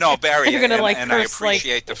 But no, Barry, You're gonna, and, like, and I curse, like,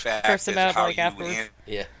 appreciate the fact curse him is out, how like, you afterwards.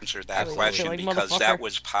 Yeah. answered that Like, question like, because motherfucker. that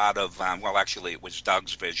was part of. Well, actually, it was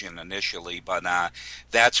Doug's vision initially, but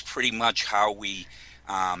that's pretty much how we.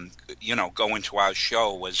 Go into our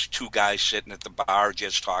show was 2 guys sitting at the bar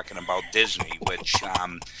just talking about Disney, which,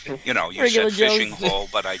 you Regular said fishing Joes. hole,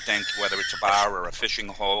 but I think whether it's a bar or a fishing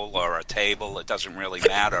hole or a table, it doesn't really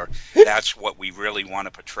matter. That's what we really want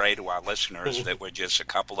to portray to our listeners, that we're just a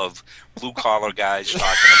couple of blue-collar guys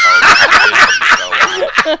talking about Disney.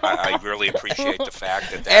 So I really appreciate the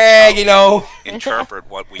fact that that's how you know, interpret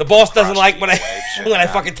what we the boss put doesn't across like the when I airwaves, when I and,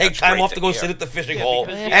 fucking take that's time great off to go hear. sit at the fishing Yeah, hole.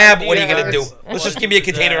 because the But what are you idea gonna do? is- Let's just give me a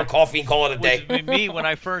container of coffee and call it a day. With me, when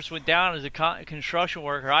I first went down as a construction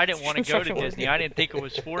worker, I didn't want to go to Construction worker. Disney. I didn't think it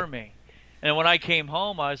was for me. And when I came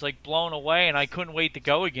home, I was like blown away, and I couldn't wait to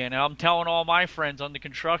go again. And I'm telling all my friends on the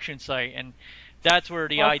construction site, and that's where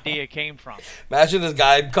the idea came from. Imagine this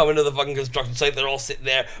guy coming to the fucking construction site. They're all sitting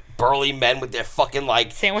there, burly men with their fucking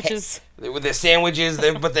like Sandwiches. with their sandwiches,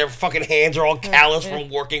 but their fucking hands are all callous from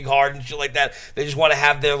working hard and shit like that. They just want to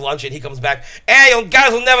have their lunch, and he comes back. Hey, you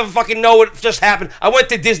guys will never fucking know what just happened. I went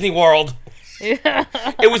to Disney World.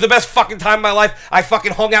 It was the best fucking time of my life. I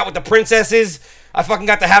fucking hung out with the princesses. I fucking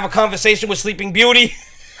got to have a conversation with Sleeping Beauty.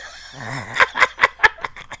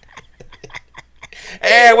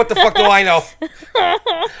 Hey, what the fuck do I know?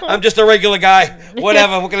 I'm just a regular guy.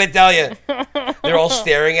 Whatever, what can I tell you? They're all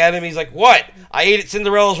staring at him. He's like, what? I ate at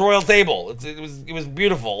Cinderella's royal table. It was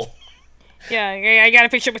beautiful. Yeah, I got a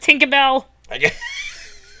picture with Tinkerbell. I guess.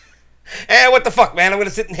 Hey, what the fuck, man? I'm gonna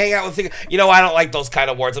sit and hang out with Tinkerbell. You know, I don't like those kind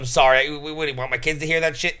of words. I'm sorry. What do you want my kids to hear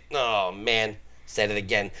that shit? Oh, man. Said it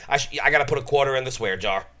again. I gotta put a quarter in the swear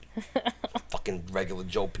jar. Fucking regular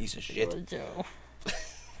Joe piece of shit. Joe.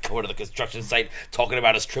 going to the construction site, talking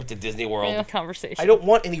about his trip to Disney World. Yeah, conversation. I don't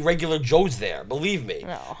want any regular Joes there. Believe me.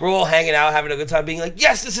 No. We're all hanging out, having a good time, being like,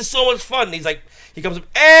 "Yes, this is so much fun." And he's like, he comes up,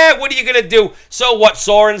 what are you gonna do? So what?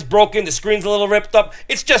 Soren's broken. The screen's a little ripped up.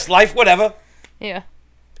 It's just life. Whatever. Yeah.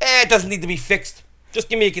 It doesn't need to be fixed. Just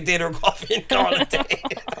give me a container of coffee and call it a day.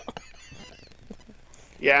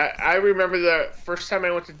 Yeah, I remember the first time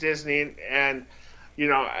I went to Disney, and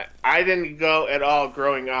I didn't go at all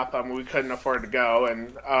growing up. We couldn't afford to go,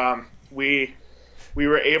 and we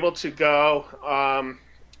were able to go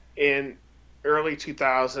in early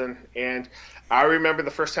 2000, and I remember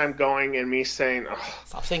the first time going and me saying, "Oh,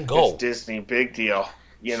 Stop saying go." it's Disney, big deal."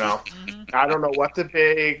 I don't know what the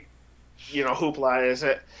big, hoopla is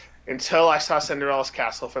it until I saw Cinderella's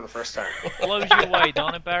Castle for the first time. Blows you away,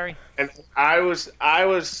 don't it, Barry? And I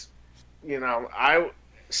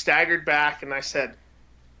staggered back and I said,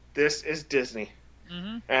 "This is Disney."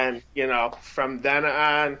 Mm-hmm. And from then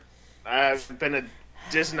on, I've been a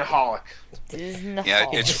Disneyaholic. Yeah,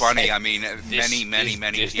 it's funny. I mean, many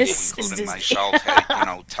people, This is including Disney. myself,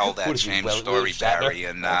 tell that same story, Barry.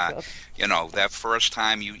 And that first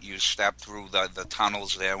time you step through the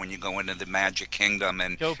tunnels there when you go into the Magic Kingdom,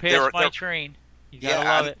 and Go past my train. You gotta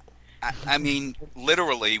love it. I mean,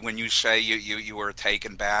 literally, when you say you were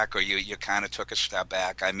taken back or you kind of took a step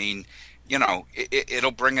back, I mean,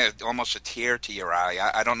 it'll bring almost a tear to your eye.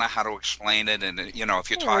 I don't know how to explain it, and if you're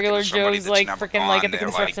talking Regular to somebody Joe's that's like never freaking gone, like at the they're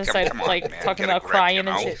construction like, site, come on, like man, talking get a about grip, crying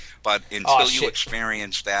and shit. But until you shit.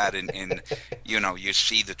 experience that, and you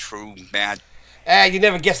see the true magic. You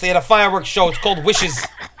never guessed they had a fireworks show. It's called Wishes.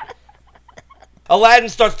 Aladdin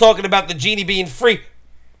starts talking about the genie being free.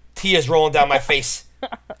 Tears rolling down my face.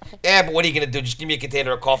 But what are you going to do? Just give me a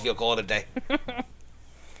container of coffee. I'll call it a day.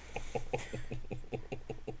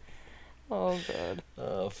 Oh, God.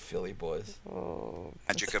 Oh, Philly boys.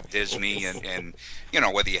 Magic of Disney, and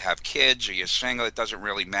whether you have kids or you're single, it doesn't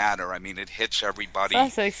really matter. I mean, it hits everybody,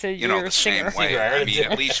 Sounds like said you were the a same singer. way. Singer, I mean,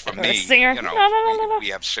 at least for You're a me, singer. No. we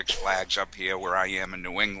have Six Flags up here where I am in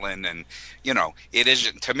New England, and it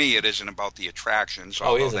isn't, to me, it isn't about the attractions.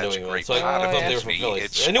 Oh, he although is in that's New a England. great So I part of thought they were Disney. from Philly.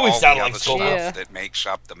 It's I knew he all sounded the like other Scopo. stuff Yeah. that makes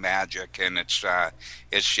up the magic, and it's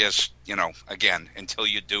just, again, until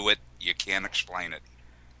you do it, you can't explain it.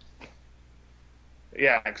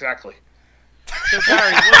 Yeah, exactly. So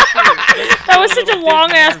Barry, that was such a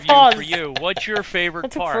long-ass pause. for you. What's your favorite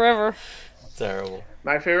That took part? forever. Terrible.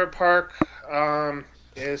 My favorite park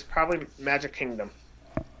is probably Magic Kingdom.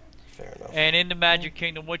 Fair enough. And in the Magic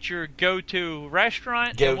Kingdom, what's your go-to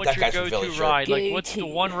restaurant Go- and what's that your guy's from Philly, go-to sure. ride? Like, what's the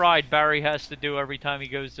Go-to. one ride Barry has to do every time he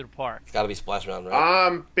goes to the park? It's got to be Splash Mountain,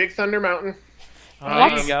 right? Big Thunder Mountain.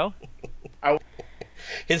 There you go.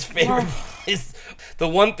 His favorite is the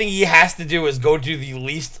one thing he has to do is go to the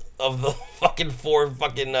least of the fucking four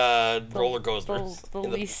fucking roller coasters. The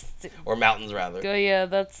least. Or mountains, rather. Yeah,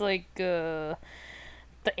 that's like the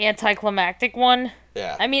anticlimactic one.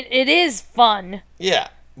 Yeah. I mean, it is fun. Yeah.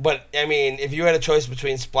 But, I mean, if you had a choice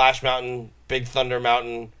between Splash Mountain, Big Thunder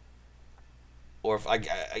Mountain, or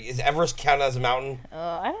is Everest count as a mountain?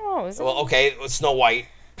 I don't know. Is it? Well, okay, Snow White.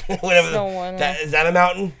 Whatever. Snow White. Is that a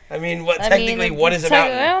mountain? I mean, I technically, mean, what is a I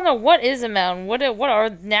mountain? don't know. What is a mountain? What are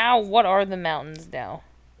the mountains now?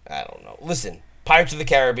 I don't know. Listen, Pirates of the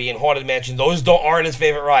Caribbean, Haunted Mansion, those aren't his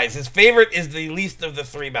favorite rides. His favorite is the least of the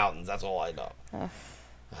three mountains. That's all I know.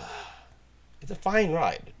 It's a fine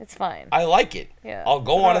ride. It's fine. I like it. Yeah. I'll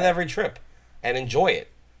go on it Right. every trip and enjoy it.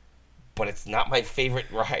 But it's not my favorite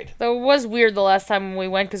ride. Though it was weird the last time we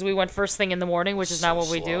went because we went first thing in the morning, which is So not what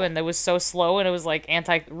we do, slow. and it was so slow, and it was like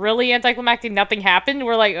really anticlimactic. Nothing happened.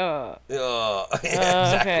 We're like, Exactly.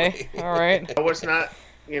 okay, all right. I was not,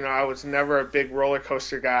 I was never a big roller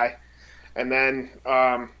coaster guy. And then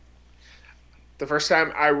the first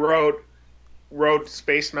time I rode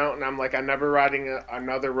Space Mountain, I'm like, I'm never riding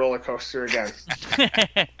another roller coaster again.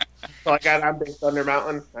 So I got on Big Thunder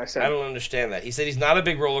Mountain. I said, I don't understand that. He said he's not a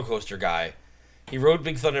big roller coaster guy. He rode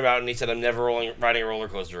Big Thunder Mountain. He said, I'm never riding a roller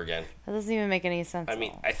coaster again. That doesn't even make any sense. I at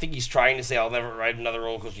mean, all. I think he's trying to say I'll never ride another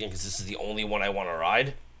roller coaster again because this is the only one I want to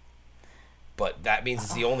ride. But that means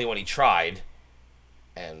it's the only one he tried.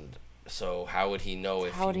 And so how would he know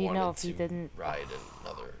if How would he he wanted know if to he didn't- ride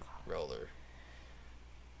another roller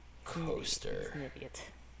coaster? He's an idiot.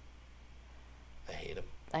 I hate him.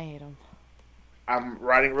 I hate him. I'm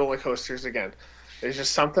riding roller coasters again. There's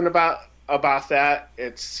just something about that.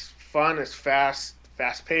 It's fun. It's fast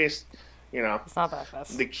paced. It's not that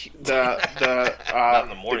fast. The Not in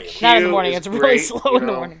the morning. queue Not in the morning. is It's really great, slow in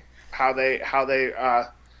the morning. How they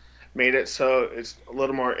made it so it's a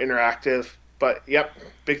little more interactive. But yep,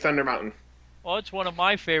 Big Thunder Mountain. Well, it's one of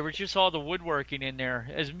my favorites. Just all the woodworking in there,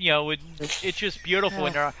 as you know, it's just beautiful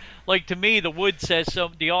in there. Like to me, the wood says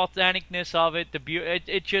so. The authenticness of it,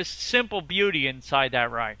 it's just simple beauty inside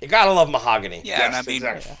that ride. You gotta love mahogany. Yeah, and I Yes, mean,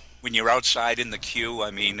 exactly. when you're outside in the queue,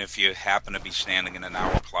 I mean, if you happen to be standing in an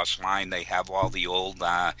hour-plus line, they have all the old,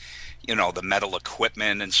 the metal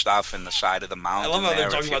equipment and stuff in the side of the mountain. I love how they're there.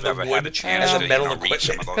 talking If you've about the ever had a wood chance and to the metal read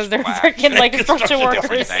some of equipment. those 'Cause they're plaques freaking like construction and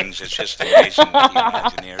different workers. things, it's just amazing what the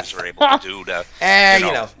engineers are able to do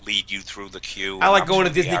to, lead you through the queue. I like and going to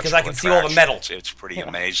up the Disney 'cause I actual can see all the metal. attractions. It's pretty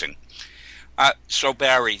amazing. So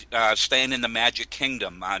Barry, staying in the Magic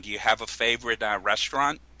Kingdom, do you have a favorite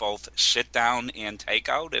restaurant, both sit down and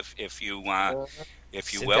takeout, if you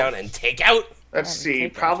Sit will? down and take out. Let's see.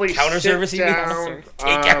 Probably Counter sit service, you mean? down.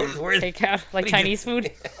 Take out. Where's Take out like What do you Chinese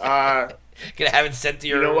food. gonna have it sent to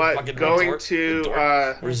your You know what? fucking Going resort?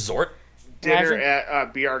 to resort? dinner Imagine.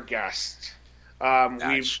 at Be Our Guest.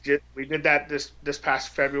 Nice. We did that this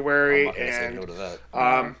past I'm February, not gonna say and no to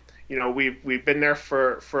that. we've been there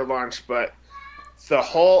for lunch, but the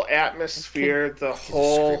whole atmosphere, the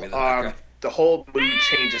whole scream in the background. the whole mood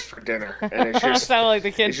changes for dinner, and it's just Sound like the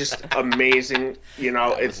it's kid. just amazing.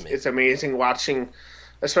 was me. It's amazing watching,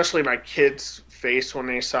 especially my kids' face when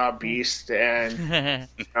they saw Beast, and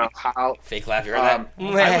how Fake laugh, you heard um,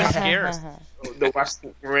 that? I was scared. the West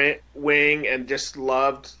Wing, and just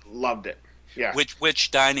loved it. Yeah.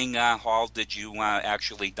 Which dining hall did you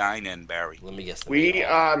actually dine in, Barry? Let me guess. We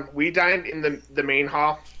dined in the main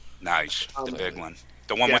hall. Nice, the big one,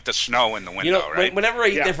 the one with the snow in the window, You know, right? whenever I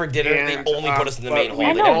eat Yeah. there for dinner, And, they only put us in the main but hall. we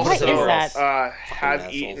I They know, never put what us anywhere is else. that? Have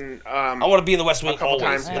assholes. eaten I want to be in the West a Wing couple always.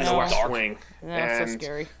 times in I the know. West Dark. Wing, That's so and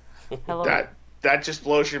scary. Hello. that just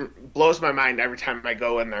blows my mind every time I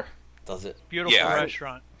go in there. Does it? Beautiful Yeah.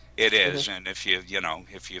 restaurant. It is, and if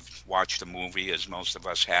you've watched the movie, as most of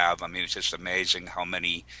us have, I mean, it's just amazing how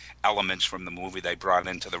many elements from the movie they brought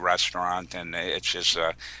into the restaurant, and it's just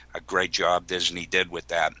a great job Disney did with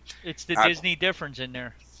that. It's the Uh, Disney difference in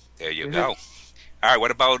there. There you go. All right,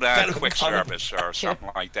 what about Kinda quick funny. service or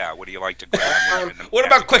something like that? What do you like to grab? when you're in the What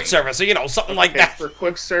about Magic quick Kingdom? service? So, something like Okay, that. for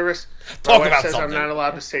quick service, Talk my wife about says something. I'm not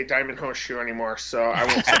allowed to say Diamond Horseshoe anymore, so I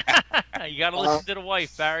won't. Say You got to listen to the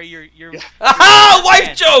wife, Barry. You're Ah,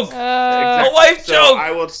 wife joke! Uh, A wife so joke!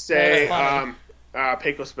 I will say That's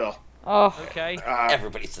Pecos Bill. oh, okay.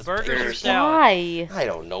 Everybody says Burgers or burgers. salad? why? I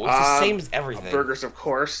don't know. It's the same as everything. Burgers, of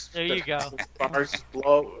course. There you The go. Bars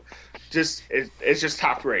blow. It's just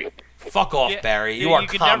top rate. Fuck off, Yeah, Barry. you You are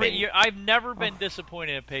can common. I've never been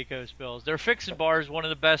disappointed at Pecos Bills. Their fixin' bar is one of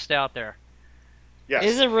the best out there. Yes.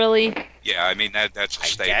 Is it really? Yeah, I mean that's a I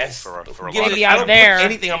staple guess. for a Maybe lot Maybe of out I don't there. put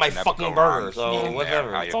anything on my Never fucking go burger, wrong. so Yeah,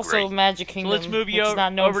 whatever. I It's also agree. Magic So Kingdom. let's move you which is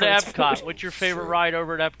not known over for to its Epcot. food. What's your favorite ride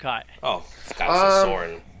over at Epcot? Oh, Sky's Um,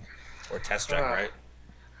 Soarin'. Or Test Track, uh, right?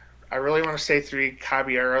 I really want to say 3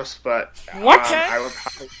 Caballeros, but What? I would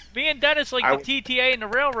probably, Me and Dennis like I- the TTA and the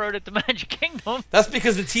railroad at the Magic Kingdom. That's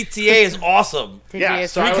because the TTA is awesome. Yeah, TGA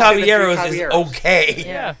so Three I would say the Three Caballeros is Caballeros. okay.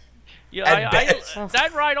 Yeah. Yeah, At best.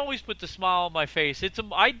 that ride always puts a smile on my face.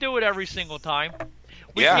 I do it every single time.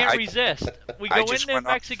 We Yeah, can't I- resist. We I go in just the went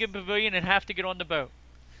up- Mexican pavilion and have to get on the boat.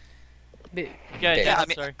 Big. Yeah, Yeah, Yeah,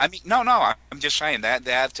 I'm sorry. I mean, no. I'm just saying that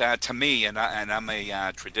to me, and I'm a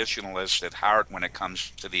traditionalist at heart when it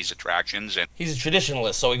comes to these attractions, and He's a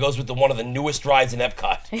traditionalist, so he goes with one of the newest rides in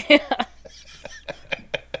Epcot.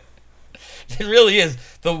 It really is.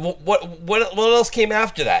 What else came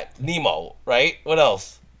after that? Nemo, right? What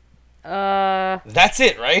else? That's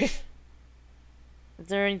it, right? Is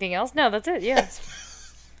there anything else? No, that's it. Yeah.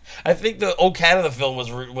 I think the O Canada film was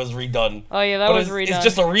redone. Oh yeah, that But was it's, redone. it's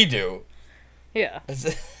just a redo. yeah,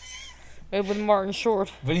 It's- with Martin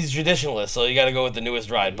Short. but he's a traditionalist, so you got to go with the newest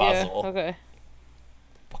ride possible. Yeah. Okay.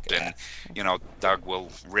 Fucking and ass. Doug will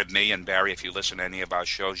rib me, and Barry, if you listen to any of our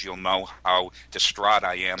shows, you'll know how distraught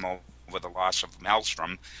I am over the loss of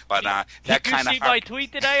Maelstrom. But that Did you kind see of my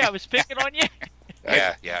tweet today? I was picking on you.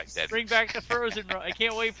 yeah, I did. Bring back the Frozen ride. I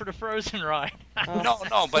can't wait for the Frozen ride.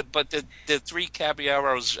 No, but the 3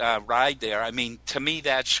 Caballeros ride there, I mean, to me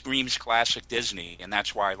that screams classic Disney, and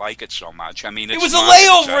that's why I like it so much. I mean, It it's was a not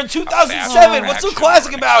just layover in a 2007. fast What's so attraction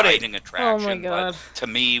classic or an about it? exciting attraction, Oh my God. But to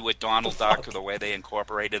me, with Donald Duck, the way they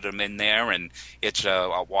incorporated him in there, and it's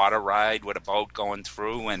a water ride with a boat going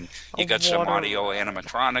through, and you A got some water audio ride.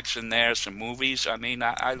 animatronics in there, some movies. I mean,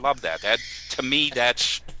 I love that. That to me,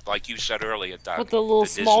 that's like you said earlier, Doug. With the little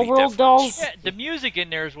Disney Small World difference. dolls. Yeah, the music in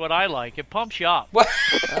there is what I like. It pumps you up. What?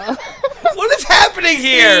 What is happening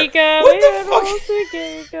here? What the fuck?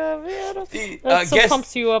 That so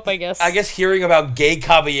pumps you up, I guess. I guess hearing about gay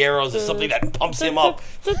caballeros is something that pumps him up.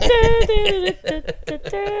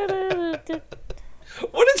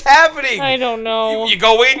 What is happening? I don't know. You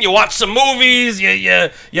go in, you watch some movies, you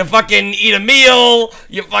fucking eat a meal,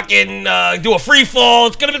 you fucking do a free fall.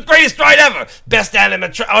 It's gonna be the greatest ride ever. Best audio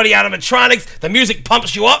animatronics. The music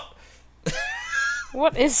pumps you up.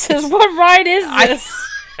 What is this? What ride is this?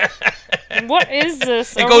 What is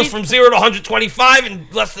this? It goes from 0 to 125 in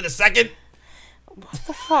less than a second. What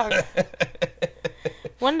the fuck?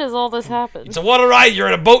 When does all this happen? It's a water ride. You're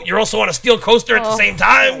in a boat. You're also on a steel coaster at the same Oh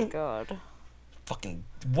time. God. Fucking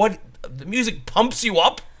what? The music pumps you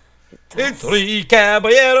up. Three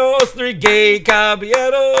caballeros, three gay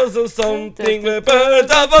caballeros, or something with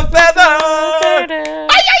birds of a feather.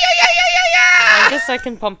 I guess I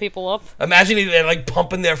can pump people up. Imagine if they're like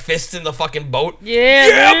pumping their fists in the fucking boat. Yeah.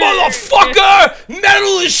 Yeah, dude. motherfucker!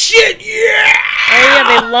 Metal is shit. Yeah. Oh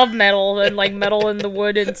yeah, they love metal and like metal in the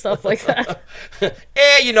wood and stuff like that.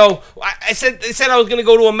 You know, they said I was gonna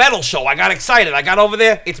go to a metal show. I got excited. I got over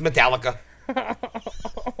there. It's Metallica.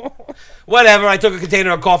 Whatever. I took a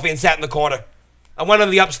container of coffee and sat in the corner. I went on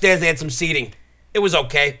the upstairs. They had some seating. It was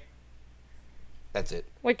okay. That's it.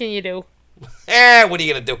 What can you do? What are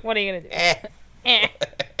you gonna do? What are you gonna do? Eh.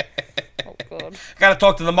 Oh God. Gotta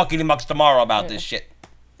talk to the Muckety Mucks tomorrow about this shit.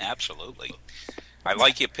 Absolutely. I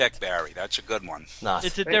like your pick, Barry. That's a good one. Nah,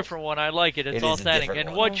 It's a different one. I like it. It's It is a authentic. different And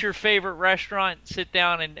one. what's your favorite restaurant? Sit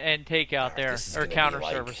down and take out there, this is or gonna be counter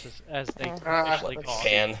like- services, as they officially call it.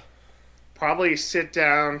 Pan. Probably sit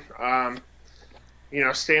down.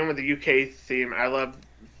 Staying with the UK theme. I love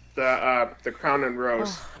the Crown and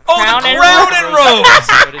Rose. Oh, Crown the and Crown and Rose.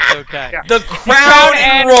 But it's okay. Yeah. The Crown and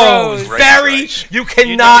and Rose. Rose. Barry, Right. you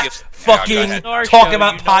cannot go fucking ahead. Our talk show,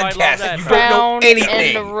 about you know I love podcasts. that. You don't Crown know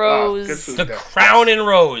anything. and Rose. Good food The there. Crown and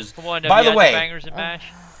Rose. Come on, By have the you way, had bangers and mash?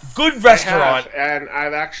 good I restaurant. have, and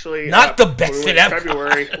I've actually Not the when best we in went ever.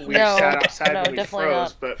 February. We No, sat outside no, and we definitely froze,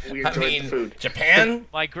 not. but we I enjoyed mean, the food. Japan.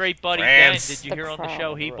 My great buddy France. Den, did you The hear on the Crown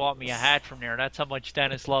show? and He bought me a Rose. hat from there. That's how much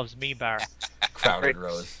Dennis loves me, Barry. Crown and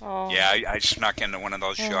Rose. Oh. Yeah, I snuck into one of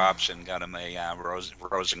those shops and got him a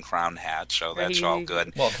Rose and Crown hat, so that's all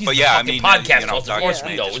good. Well, he's But the yeah, I fucking mean, podcast you know, host, of Doug course has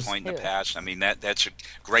he made this knows. point in the Yeah. past. I mean, that's a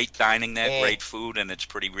great dining there, Hey. great food, and it's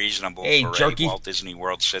pretty reasonable Hey, for jerky. a Walt Disney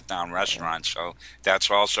World sit-down restaurant. So that's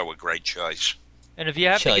also a great choice. And if you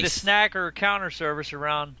have to get a Choice. snack or a counter service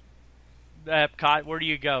around Epcot, where do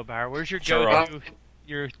you go, Barry? Where's your Churro.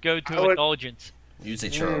 go-to I would- indulgence? You say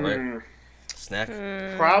churro, right? Mm,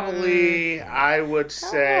 Snack. Probably, I would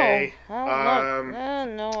say, No,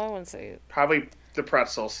 I wouldn't say it. probably the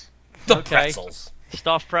pretzels. The Okay. pretzels.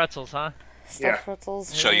 Stuffed pretzels, huh? Stuffed Yeah. pretzels.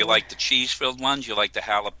 So you like the cheese-filled ones? You like the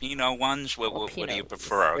jalapeno ones? What do you Jalapenos.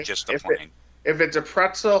 prefer? Or just the If it- plain? If it's a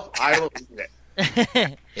pretzel, I will eat it.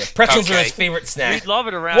 Yeah, pretzels are Okay. his favorite snack. We'd love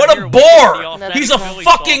it around What a here. We get bore! the authentic He's a Philly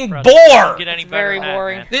fucking soft pretzel. bore! Don't get any better Very than that,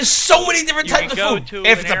 boring. man. There's so many different You types can of go food. to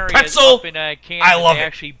If an it's a area pretzel, up in Kansas, I love they it.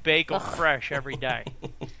 actually bake them fresh every day.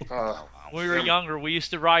 Uh, When we were younger, we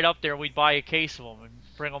used to ride up there. We'd buy a case of them and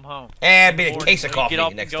bring them home. and be a Morning. case of We'd coffee get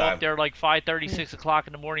up next and go time. up there like 5:30, 6 o'clock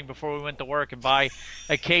in the morning before we went to work and buy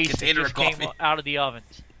a case that Container just of came coffee. out of the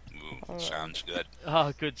ovens. Ooh, sounds good.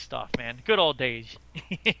 Oh, good stuff, man. Good old days.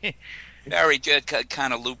 Barry, just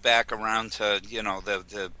kind of loop back around to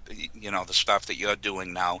the stuff that you're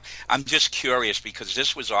doing now. I'm just curious because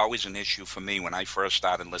this was always an issue for me when I first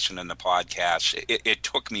started listening to podcasts. It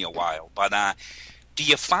took me a while, but do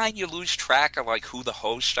you find you lose track of like who the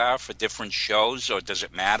hosts are for different shows, or does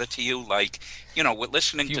it matter to you? Like, with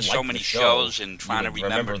listening If you to like so the many show, shows and you trying to would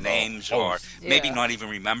remember remember the names, or hosts. maybe Yeah. not even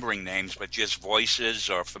remembering names, but just voices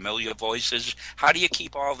or familiar voices. How do you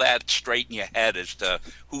keep all that straight in your head as to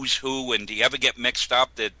who's who? And do you ever get mixed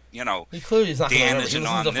up that He clearly is not going to Dan remember. He isn't listens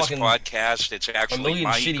on to this fucking podcast? It's actually million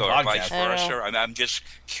Mike, shitty or vice podcasts. I know. versa. I'm just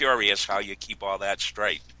curious how you keep all that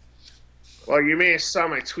straight. well, you may have saw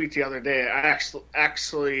my tweet the other day. I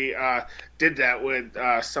actually did that with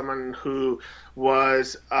someone who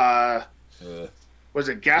was a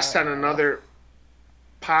guest on another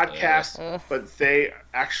podcast, but they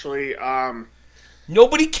actually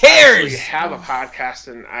Nobody actually cares. have a podcast,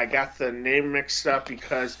 and I got the name mixed up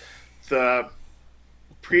because the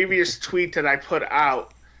previous tweet that I put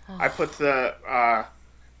out, I put the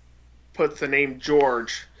name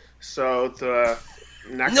George. So the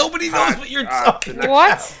next Nobody knows what you're the talking next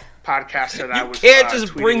What? podcast that I You was can't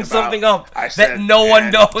just tweeting bring about, something up I that said, no one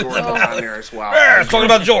and knows George was about. on there as well. Yeah, it's talking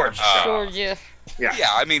about George. Georgia. Yeah,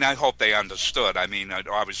 I mean, I hope they understood. I mean, it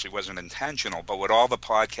obviously wasn't intentional, but with all the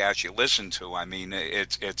podcasts you listen to, I mean,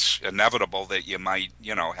 it's inevitable that you might,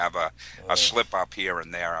 have a slip up here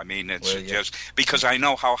and there. I mean, it's Well, yeah. just because I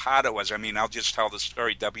know how hard it was. I mean, I'll just tell the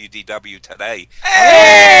story. WDW today.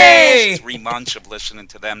 Hey! 3 months of listening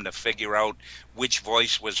to them to figure out which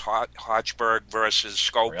voice was Hotchberg versus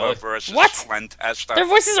Scopa Really? versus What? Glenn Testa. Their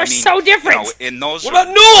voices are I mean, so different. in those What are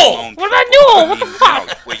about Newell? well-known What about people. Newell? I What the mean,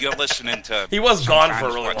 fuck? where you're listening to He was gone for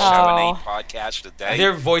a sometimes, really what, long time. 7-8 podcasts a day.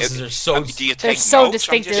 Their voices are so. Do you They're take so notes?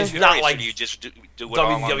 distinctive. I'm It's just not curious, like or do you just do it all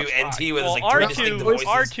on the WWNT fly? where there's like Well, three R2 distinct R2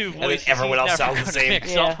 voices, and then voices, everyone he's else never sounds the gonna same.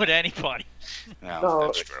 mix Yeah. up with anybody. No, No,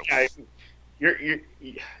 that's true.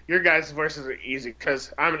 your guys' voices are easy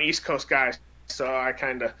because I'm an East Coast guy, so I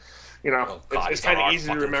kind of, Oh, God, it's he's on kind of our easy to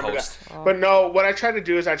fucking remember coast. that. But no, what I try to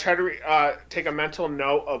do is I try to take a mental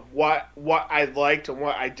note of what I liked and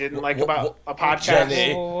what I didn't like about a podcast.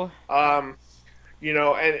 Jenny. Oh,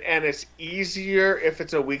 And it's easier if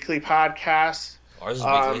it's a weekly podcast. Ours is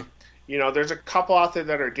weekly. There's a couple out there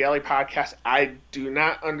that are daily podcasts. I do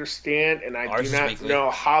not understand, and I Ours do is not weekly.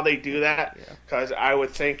 know how they do that, because I would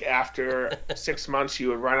think after 6 months you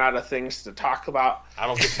would run out of things to talk about. I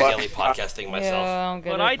don't get to But- daily podcasting myself. yeah, I don't get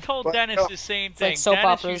But it. I told But Dennis no, the same like thing. soap Dennis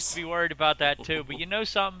operas. used to be worried about that too. But you know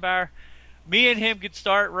something, Bar? Me and him could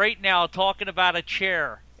start right now talking about a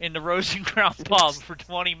chair in the Rosencrown pub for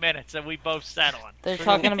 20 minutes that we both sat on. They're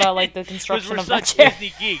talking about like the Because construction we're of that such chair.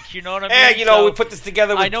 Disney geeks, you know what I mean? And So, we put this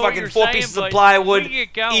together I with know what fucking you're 4 saying, pieces of but plywood. we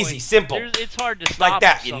get going. Easy, simple. It's hard to stop Like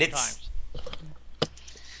that, us you nits. sometimes.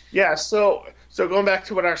 Yeah, so going back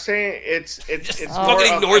to what I was saying, it's Just more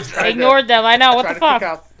fucking of- ignored I that. tried to- Ignored them. I know. What try the to pick fuck?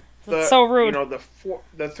 out That's so rude.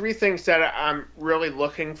 the 3 things that I'm really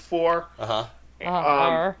looking for. Uh-huh.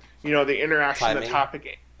 Are. The interaction, Timing. the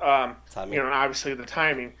topic, Timing. obviously the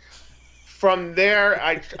timing. From there,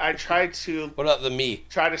 I try to What about the me?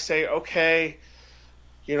 say, okay,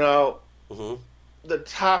 Mm-hmm. the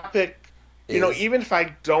topic, even if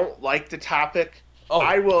I don't like the topic, Oh,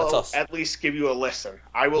 I that's will us. at least give you a listen.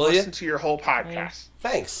 I will Will ya? listen to your whole podcast.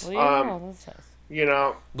 Thanks. Well, yeah, Um, that's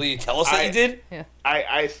nice. Will you tell us that you did?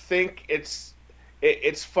 I think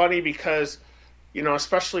it's funny because,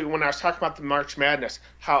 especially when I was talking about the March Madness,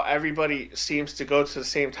 how everybody seems to go to the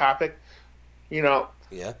same topic.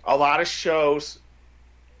 Yeah. A lot of shows,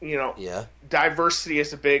 Yeah. diversity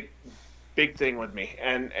is a big thing with me,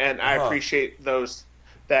 and I Uh-huh. appreciate those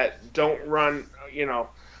that don't run,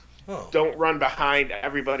 Oh. don't run behind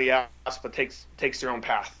everybody else, but takes their own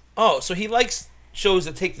path. Oh, so he likes shows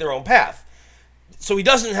that take their own path. So he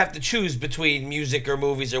doesn't have to choose between music or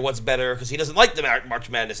movies or what's better because he doesn't like the March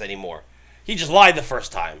Madness anymore. He just lied the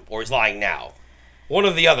first time, or he's lying now. One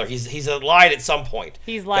or the other. He's lied at some point.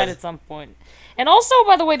 He's lied at some point. And also,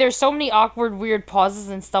 by the way, there's so many awkward, weird pauses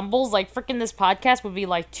and stumbles. Like, freaking this podcast would be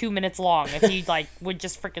like 2 minutes long if he would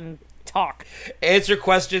just freaking talk. Answer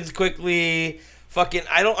questions quickly. Fucking,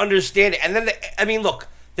 I don't understand it. And then, look,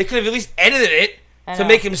 they could have at least edited it I to know.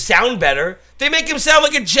 make him sound better. They make him sound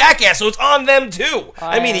like a jackass, so it's on them too.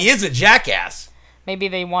 I mean, yeah. he is a jackass. Maybe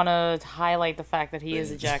they want to highlight the fact that he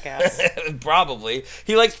is a jackass. Probably.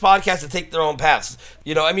 He likes podcasts that take their own paths.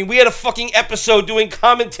 We had a fucking episode doing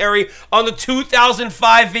commentary on the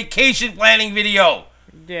 2005 vacation planning video.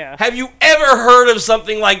 Yeah. Have you ever heard of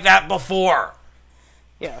something like that before?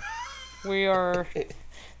 Yeah. We are...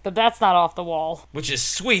 But that's not off the wall. Which is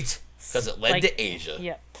sweet, because it led Like- to Asia.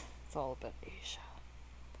 Yep. It's all about Asia.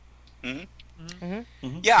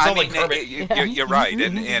 Yeah, I Sound mean, like Kermit. you're right,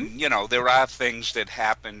 and there are things that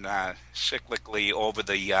happen cyclically over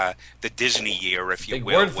the Disney year, if you Big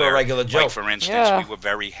will. word for a where, regular joke. Like for instance, Yeah. we were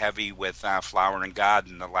very heavy with Flower and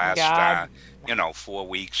Garden the last God. 4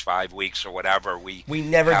 weeks, 5 weeks, or whatever. We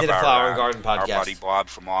never have did a our, Flower and Garden podcast. Our buddy Bob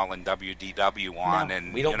from All in WDW on, No.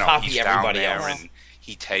 and We don't you know, copy he's everybody down there else. and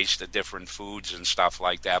he tastes the different foods and stuff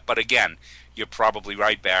like that. But again, you're probably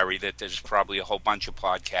right, Barry, that there's probably a whole bunch of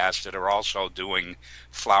podcasts that are also doing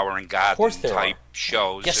Flower and Garden course there type are.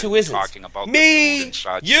 shows. Guess and who isn't? Talking about Me, the food and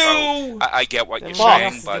such. you. So I get what you're Everybody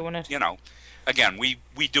else saying, is but doing it. again, we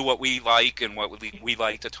do what we like and what we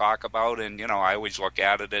like to talk about, and I always look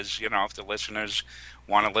at it as if the listeners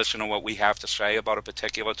want to listen to what we have to say about a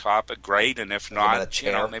particular topic, great, and if about a not,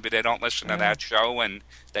 chair? maybe they don't listen to that show and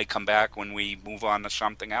they come back when we move on to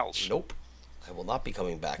something else. Nope. I will not be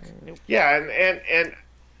coming back. Yeah,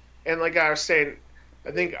 and like I was saying,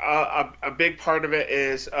 I think a big part of it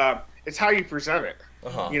is it's how you present it.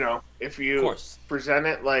 Uh-huh. If Of you course. present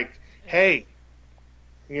it like, hey,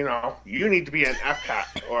 you need to be an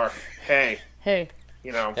Epcot, or hey, Hey.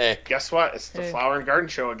 Hey. guess what? It's the Hey. Flower and Garden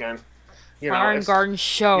show again. Flower and it's- Garden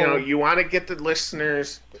Show. You know, you want to get the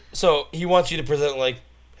listeners. So he wants you to present like,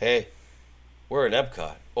 hey, we're in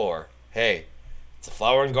Epcot, or hey, it's a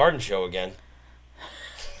Flower and Garden Show again.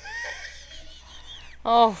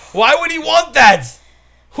 Oh, Why would he want that?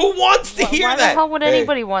 Who wants to hear why that? the hell would Hey,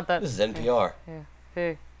 anybody want that? This is NPR.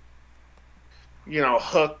 Hey. You know,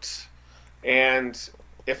 hooked, and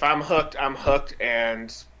if I'm hooked, I'm hooked, and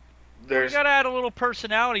You there's gotta add a little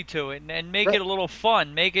personality to it and make Right. it a little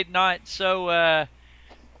fun. Make it not so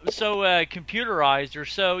computerized or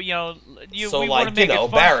so we So, want like, to make you know,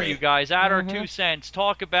 it fun Barry. for you guys. Add our 2 cents.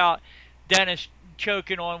 Talk about Dennis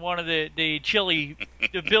choking on one of the chili,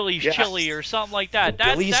 the Billy's Yes. chili or something like that.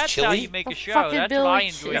 Billy's That's how chili? you make The a show. fucking That's what I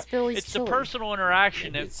Billy's- enjoy. it's Billy's It's chili. the personal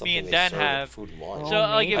interaction Maybe it's that me something and they Dan serve at have. Food and Wine. So,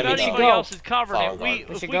 like, if maybe. We should anybody go. else has covered Flower it, Garden.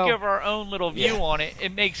 if should we go. give our own little view Yeah. on it,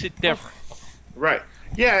 it makes it different. right.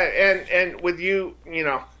 Yeah, and with you, you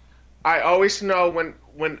know, I always know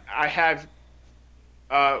when I have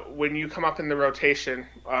when you come up in the rotation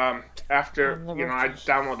after On the you know I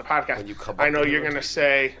rotation. download the podcast. When you come I up know in the you're gonna rotation.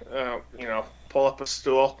 say, you know, pull up a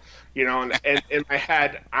stool, you know, and in my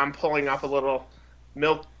head I'm pulling up a little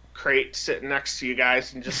milk crate sitting next to you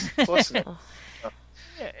guys and just listening.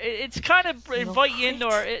 It's kind of invite you into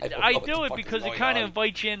our. I don't know I what do the it fuck is because it going kind of on.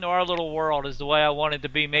 invites you into our little world. Is the way I want it to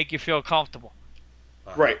be. Make you feel comfortable.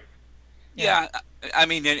 Right. Yeah, I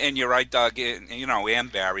mean, and you're right, Doug, you know, and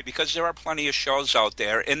Barry, because there are plenty of shows out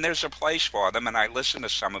there, and there's a place for them, and I listen to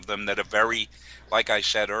some of them that are very, like I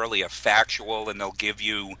said earlier, factual, and they'll give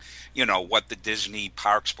you, you know, what the Disney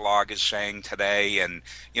Parks blog is saying today, and,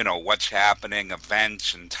 you know, what's happening,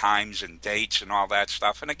 events and times and dates and all that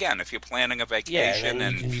stuff. And again, if you're planning a vacation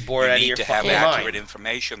then you and can be bored you out of need your to have fucking accurate mind.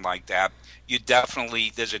 information like that, you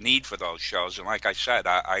definitely, there's a need for those shows. And like I said,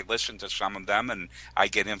 I listen to some of them and I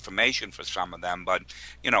get information for some of them. But,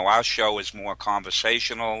 you know, our show is more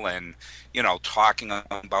conversational and, you know, talking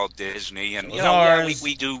about Disney. And, So you is know, yeah, ours.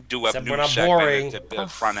 we do a Except we're new not segment boring. at the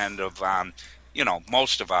front end of, you know,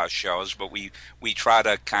 most of our shows. But we try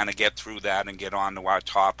to kind of get through that and get on to our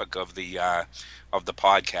topic of the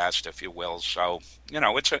podcast, if you will. So, you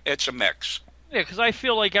know, it's a mix. Yeah, because I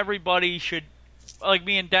feel like everybody should, like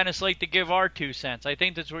me and Dennis, like to give our 2 cents. I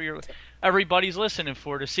think that's what everybody's listening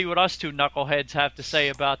for, to see what us two knuckleheads have to say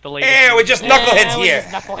about the latest. Hey, we're just knuckleheads we're here.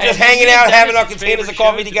 just knuckleheads. Just hanging Me and out, having our Dennis's containers of favorite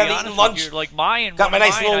coffee shows, to be together, honest eating with lunch. you. Like mine. Got my one of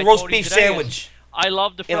nice mine, little I roast told you beef today, is sandwich. I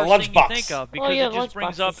love the in a first thing lunchbox. you think of because yeah, it just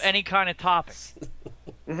brings lunchboxes. up any kind of topic.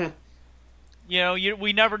 You know,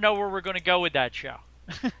 we never know where we're going to go with that show.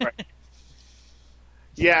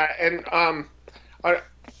 Yeah, and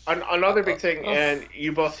another big thing, and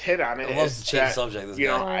you both hit on it. He loves is to change that, subject, this you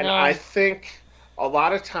know, guy. and I know. I think a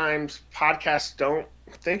lot of times podcasts don't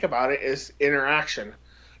think about it as interaction.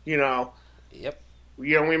 You know, Yep.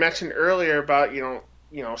 we mentioned earlier about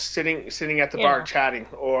sitting at the bar Yeah. chatting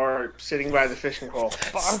or sitting by the fishing hole.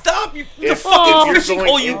 Stop, you the If fucking you're fishing going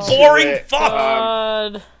hole, you into boring it, fuck.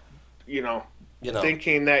 God. You know, You know.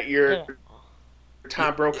 thinking that you're Yeah.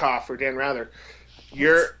 Tom Brokaw or Dan Rather,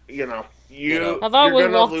 you're know. I thought you're we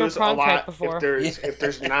gonna walked your lose a contact lot before. if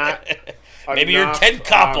there's not Maybe you're enough, Ted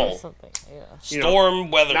Koppel. Something. Yeah. you know,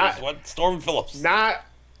 Storm Weathers. not- What? Storm Phillips. not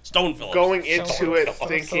Stone Phillips. going Storm into it Phillips.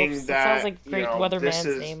 thinking That that sounds like you great know, weatherman's this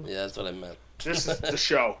is name. Yeah, that's what I meant. this is the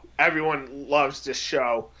show. Everyone loves this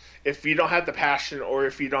show. If you don't have the passion or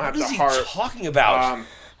if you don't What have is the he heart, talking about?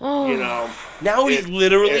 Oh. you know, Now he's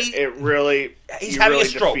literally. it really He's you having really a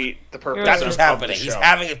stroke. defeat the purpose. That's Right. what's of the happening. He's show.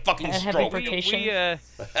 having a fucking And having stroke.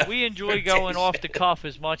 hypertension. We enjoy going off the cuff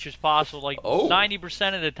as much as possible. Like Oh.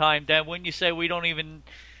 90% of the time, Dan, when you say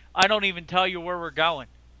I don't even tell you where we're going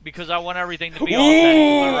because I want everything to be authentic.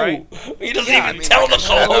 Am I right? He doesn't Yeah, I even mean, tell like the I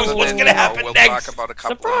said, co-host other what's than, going to you know, happen we'll next. talk about a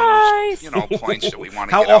couple Surprise! of those, points that we want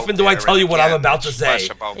to How get out often do I there. tell you what I'm Again, about to it's say? less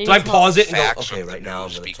about Do Do I He's pause it and facts go, okay, of the right now I'm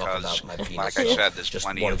news going to talk because, about my penis. like I said, there's Just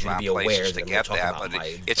plenty wanted of you to be aware places that to I'm get gonna that, talk but about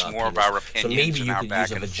my it's more of penis. our So opinions maybe and you our could back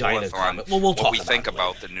use a and vagina forth on comment. Well, we'll what talk we about think it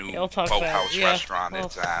about later. the new Yeah, we'll talk about it, Boathouse yeah. restaurant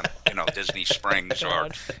Oh. at Disney Springs, or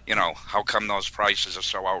God. how come those prices are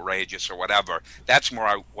so outrageous or whatever. That's more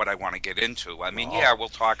what I want to get into. I mean, yeah, we'll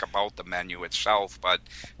talk about the menu itself, but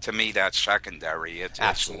to me that's secondary. It's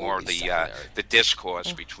Absolutely more secondary. the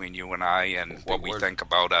discourse between you and I and what we word. think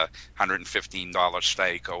about a $115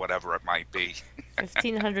 steak or whatever it might be.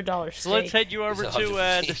 $1,500 steak. So let's head you over It's to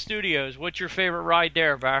 115. the studios. What's your favorite ride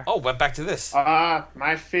there, Bar? Oh, went back to this.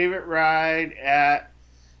 My favorite ride at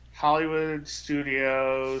Hollywood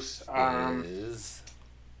Studios. Is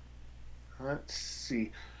Let's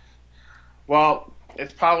see. Well,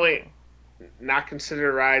 it's probably not considered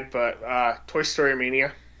a ride, but Toy Story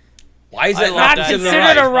Mania. why is I that love not that. considered considered a a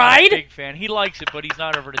Dennis is not ride? ride? Big fan. He likes it, but he's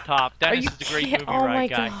not over the top. Are Dennis you is a great kidding? movie Oh ride my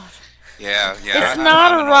guy. god. Yeah. It's I'm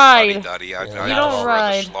not a an old ride. fuddy-duddy. I You prefer don't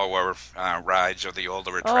ride. the slower rides or the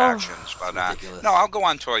older attractions. But ridiculous. no, I'll go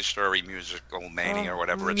on Toy Story Musical Mania or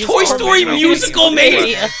whatever it's Musical Toy called. Story You know, Musical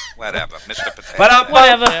Mania. Whatever, Mr. Potato. But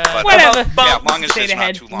Whatever. But- Whatever. Yeah, as long as Stay it's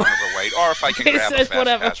ahead. not too long of a wait, or if I can He grab a said Fast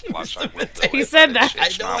whatever. Pass Plus, I would do He it, said but that.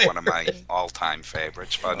 It's I know not it. one of my all-time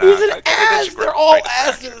favorites, but Who's an it is ass? a great, They're all great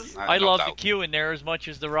attraction. asses. I No love doubt. the queue in there as much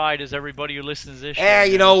as the ride as everybody who listens to this show. Eh,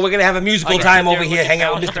 you know, we're gonna have a musical Like, time sit over there here, with hang your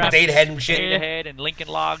out with Mr. mousetrap, Potato Head and Potato shit. Head and Lincoln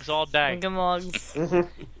Logs all day. Lincoln Logs.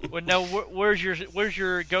 Well, no, where's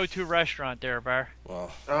your go-to restaurant there, Bear?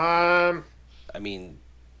 Well, I I mean,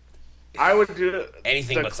 would do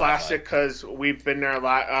Anything the but classic because we've been there a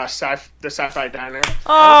lot. The Sci-Fi Diner.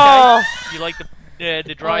 Oh, You like the well,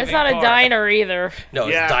 driving it's not a car. diner either. no,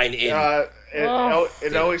 yeah, it's dine in.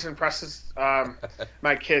 It always impresses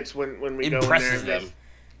my kids when we go in Impresses there. them.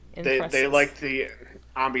 They Impressive. like the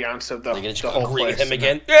ambiance of the, They're gonna the whole agree place. with him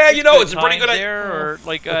again. Yeah, you know, it's a pretty Times good idea. there, or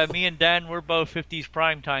like me and Dan, we're both 50s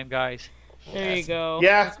primetime guys. There you go.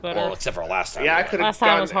 Yeah. That's better. Well, except for last time. Yeah, I we went. could have Last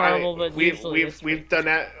time was horrible, but we've usually it's we've done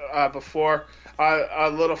that before. A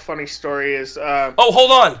little funny story is Oh,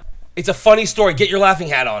 hold on. It's a funny story. Get your laughing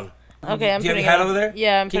hat on. Okay, I'm Do you have putting your it hat on. over there?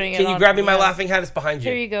 Yeah, I'm putting it Can on. you grab me my Yeah. laughing hat? It's behind you.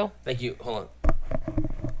 Here you go. Thank you. Hold on.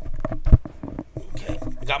 Okay.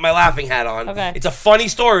 I got my laughing hat on. Okay. It's a funny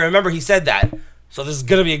story. Remember, he said that. So this is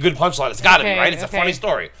going to be a good punchline. It's got to be, Okay, right? It's a okay. funny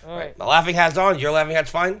story. All right. My laughing hat's on. Your laughing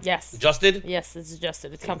hat's fine? Yes. Adjusted? Yes, it's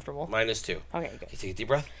adjusted. It's comfortable. Mine is too. Okay, good. Okay, take a deep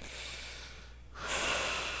breath.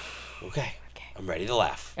 Okay. I'm ready to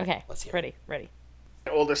laugh. Okay. Let's hear it. Ready.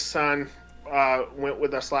 my oldest son went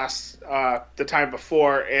with us the time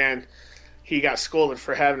before, and he got scolded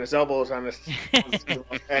for having his elbows on his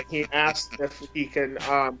and he asked if he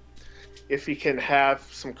can have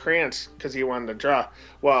some crayons because he wanted to draw.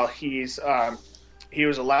 Well, he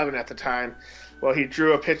was 11 at the time. Well, he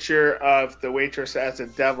drew a picture of the waitress as a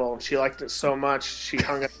devil, and she liked it so much she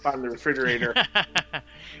hung it up on the refrigerator.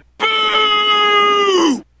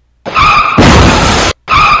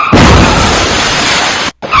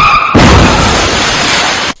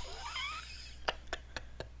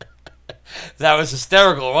 That was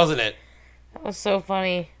hysterical, wasn't it? That was so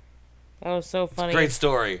funny. That was so funny. Great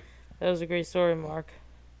story. That was a great story, Mark.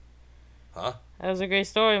 Huh? That was a great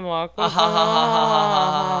story, Mark. Fucking,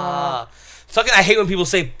 I hate when people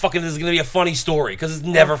say fucking this is gonna be a funny story because it's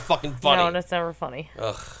never fucking funny. No, that's never funny.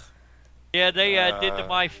 Ugh. Yeah, they did to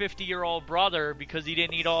my 50-year-old brother because he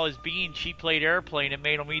didn't eat all his beans. She played airplane and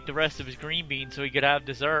made him eat the rest of his green beans so he could have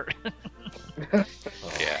dessert.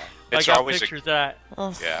 Yeah, I it's got always pictures of that.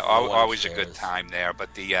 yeah, No one always a cares. good time there.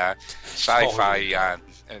 But the always sci-fi a good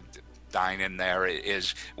time. dine-in there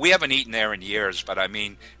is. We haven't eaten there in years, but I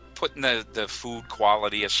mean, putting the food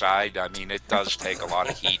quality aside, I mean, it does take a lot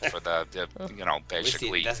of heat for the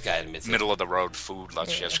basically This guy admits it. middle of the road food,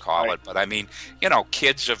 let's just call it. But I mean,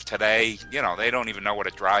 kids of today, they don't even know what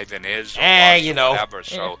a drive-in is or was or whatever.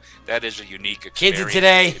 So that is a unique experience. Kids of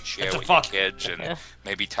today, you could share what the with fuck? your kids and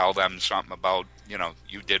maybe tell them something about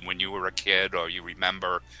you did when you were a kid or you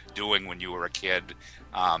remember doing when you were a kid.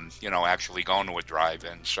 Actually going to a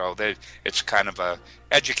drive-in. So it's kind of a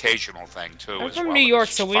educational thing too. I'm as from well. New York,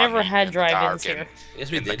 It's so we fun never eating had in the dark drive-ins and here.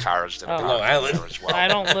 Yes, we in the did. cars that Oh. are Long parked Island. there as well. I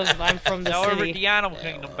don't live. I'm from the Now over at city. the Animal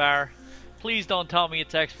Kingdom, Bar. Please don't tell me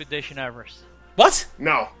it's Expedition Everest. What?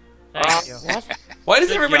 No. Thank you. What? Why does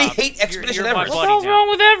Good everybody job. hate Expedition You're my Everest? What the buddy hell's now. wrong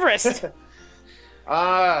with Everest?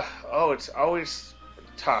 It's always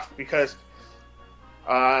tough because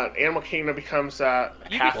Animal Kingdom becomes You half.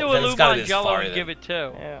 can do a Then it's gotta be Lou this far, Mangello and then. give it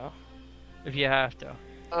two, Yeah. if you have to.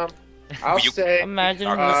 I'll You- say. Imagine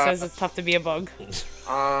who says it's tough to be a bug.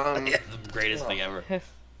 Um, Yeah, the greatest thing ever.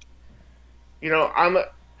 I'm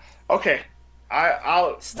okay.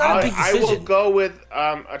 I'll It's not a big I will decision. go with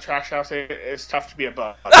attraction. I'll say it's tough to be a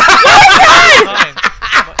bug.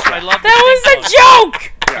 I love That was a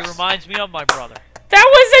joke. It reminds me of my brother. That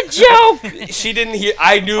was a joke. She didn't hear.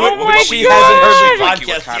 I knew Oh it, my but she God. hasn't heard Like the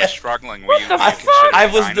you were podcast kind of yet. struggling. Were you, the were you fuck? considering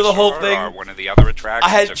I've listened to the whole Dinosaur thing. Or one of the other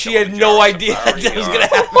attractions. She had no idea that was gonna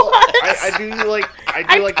happen. I do like. I do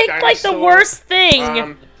I like picked like the dinosaur, worst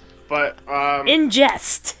thing But in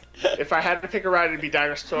jest. if I had to pick a ride, it'd be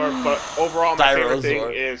dinosaur. But overall, my favorite thing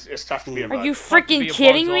Dinosaur. is tough to be a bug. Are you Tough to be freaking a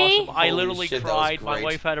kidding Bug's me? awesome. I Holy literally shit, that was cried. My great.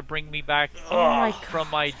 wife had to bring me back Oh my from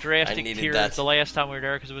my drastic needed tears that. the last time we were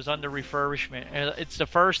there because it was under refurbishment. And it's the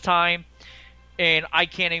first time, and I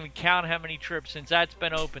can't even count how many trips since that's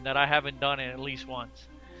been open that I haven't done it at least once.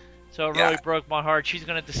 So it really Yeah. broke my heart. She's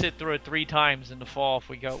gonna have to sit through it 3 times in the fall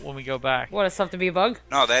when we go back. What, it's tough to be a bug?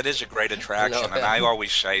 No, that is a great attraction, I know. and I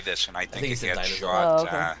always say this, and I think think he it said gets dinosaur. short. Oh,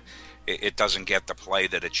 okay. it doesn't get the play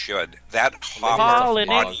that it should. That Hopper audio,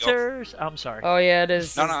 Pollinators. I'm sorry. Oh yeah, it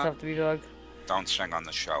is. No, It's no. tough to be dog. don't sing on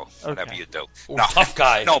the show, whatever Okay. you do. Ooh, tough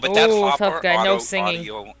guy. No, but that Ooh, Hopper tough guy, no auto, singing.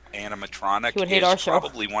 audio animatronic He would hate our is show.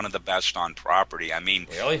 probably one of the best on property. I mean,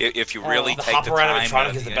 Really? if you really The take Hopper the time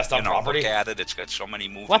animatronic to, is the best on you know, property? look at it, it's got so many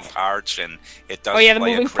moving What? parts, and it does Oh, yeah, the play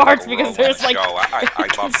moving a critical parts, because role in there's, the like, show.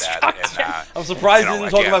 I love that. And, I'm surprised you they know,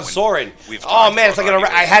 didn't talk again, about when Soarin'. we've Oh talked man, it's like about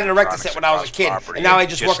I had an audio Erector set when I was a across kid, property, and now I it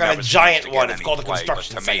just work on a never seems giant to one. get It's any called the play,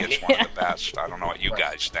 construction but to me, site. it's one of the best. I don't know what you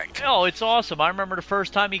guys think. Oh, it's awesome. I remember the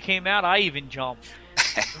first time he came out, I even jumped.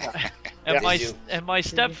 And Yeah. my Did you? and my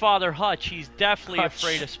stepfather Hutch, he's definitely Hutch.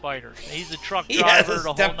 afraid of spiders. He's a truck He has driver, a the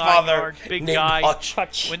whole 9 stepfather yards, big named guy. Hutch.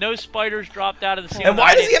 Hutch. When those spiders dropped out of the ceiling, And why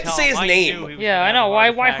I does he didn't have to tell say him. his I name? knew he was Yeah, gonna I have know. a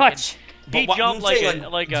Why heart attack, Hutch? and He But what- jumped I'm like saying, a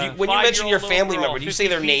like do a you- when you mention your 5-year-old family little member, do you girl, say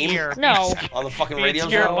their 50 feet in name? the air. No. On the fucking Being radio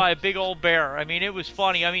scared show? by a big old bear. I mean, it was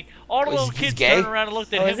funny. I mean, all the Oh, little he's kids gay? turned around and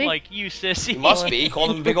looked at Oh, is him he? like, "You sissy." He must be. He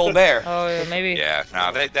called him a big old bear. Oh yeah, maybe. Yeah,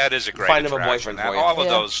 no, that is a great Find him a attraction. boyfriend for you. All of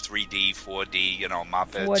Yeah. those 3D, 4D, you know,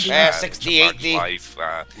 Muppets, 4D. Yeah, It's a 6D, Bug's 8D. Life,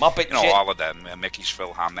 Muppet you know, shit. all of them. Mickey's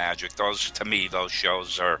Philhar Magic. Those, to me, those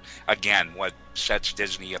shows are again what sets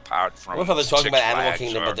Disney apart from. I love how they're talking Six about Animal Flags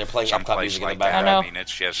Kingdom, or but they're playing Epcot someplace music in the like background. that. I know. I mean,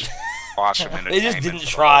 it's just awesome They entertainment. just didn't for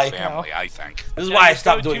the try. whole family, I think. This is Now, why I your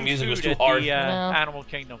stopped go-to doing music. It was food too at hard. The, No. Animal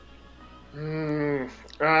Kingdom.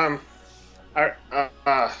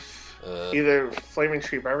 Either Flaming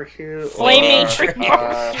Tree Barbecue. Flaming or, Tree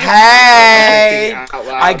Hey! Thinking Out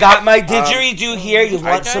Loud. I got my didgeridoo here. You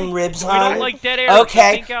want Okay. some ribs, We hon? don't like dead air. so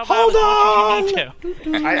Okay, think out hold loud as much as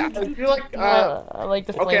you need to. I do like. I like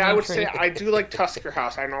the Okay, I flaming would tree. say I do like Tusker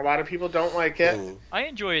House. I know a lot of people don't like it. I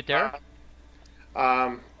enjoy it there. I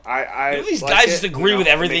You know, these like guys it, just you agree know, with it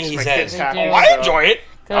everything makes he my says. kids happy, They do. I so enjoy it.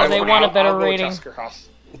 Because they I'll- want a I'll better go rating. Tusker House.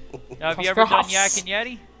 Now, have you Tusker ever done House. Yak and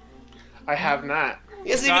Yeti? I have not. He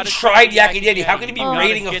hasn't even Gotta tried try Yak and Yak and Yeti. How can he be Yeti.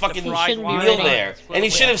 rating a Get the fucking fried shouldn't be wine meal rating. there? It's And he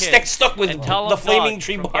for should have kids. stuck with And tell the them Flaming Doug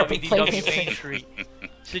Tree from barbecue. WDW Main Street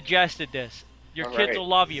suggested this. Your All kids right. will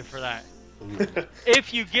love you for that.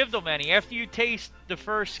 If you give them any, after you taste the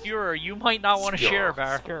first skewer, you might not want to Skewer. share,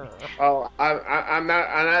 Bar. Sure. Oh, I'm not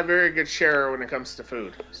a very good sharer when it comes to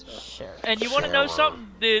food. So. Sure. And you want to know Sure. something?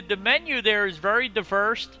 The menu there is very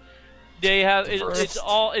diverse. They have Diverse.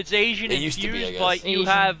 it's Asian It used to be, I infused, guess. but you Asian.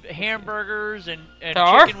 have hamburgers and There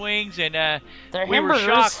are? chicken wings and They're we were hamburgers.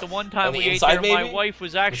 shocked the one time On the we ate inside, there. My maybe? wife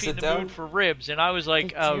was actually in sit the down? mood for ribs, and I was like,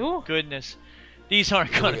 Did "Oh you? goodness, these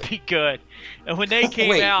aren't going Look to at- be good." And when they came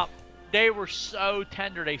Wait. out, they were so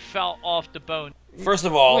tender they fell off the bone. First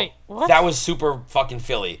of all, Wait, what? that was super fucking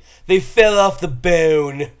Philly. They fell off the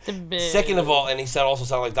bone. The Second of all, and he said also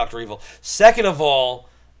sounded like Dr. Evil. Second of all,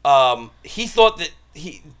 he thought that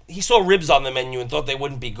he saw ribs on the menu and thought they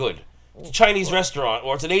wouldn't be good. It's a Chinese restaurant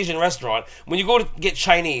or it's an Asian restaurant. When you go to get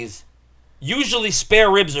Chinese, usually spare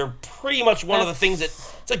ribs are pretty much one of the things that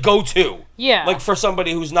it's a go-to. Yeah. Like for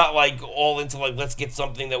somebody who's not like all into like let's get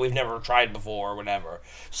something that we've never tried before or whatever.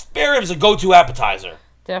 Spare ribs is a go-to appetizer.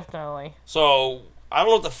 Definitely. So I don't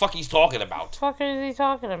know what the fuck he's talking about. What the fuck is he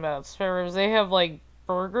talking about? Spare ribs. They have like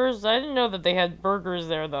burgers. I didn't know that they had burgers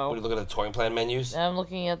there What though. are you looking at the touring plan menus? I'm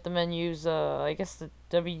looking at the menus. I guess the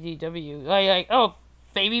WDW.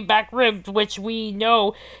 Baby back ribs, which we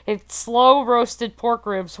know it's slow roasted pork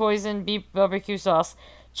ribs, hoisin beef barbecue sauce,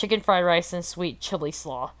 chicken fried rice, and sweet chili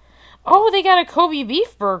slaw. Oh, they got a Kobe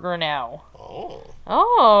beef burger now. Oh.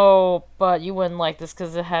 Oh, but you wouldn't like this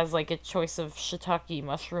because it has like a choice of shiitake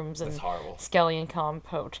mushrooms and That's horrible. scallion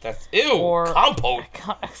compote. That's ew. Or- Compote.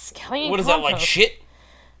 Scallion What is that like? compote. Shit.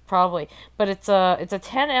 Probably, but it's a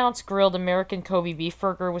 10-ounce grilled American Kobe beef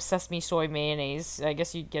burger with sesame soy mayonnaise. I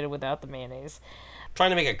guess you'd get it without the mayonnaise. Trying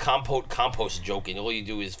to make a compost joke, and all you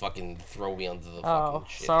do is fucking throw me under the Oh, fucking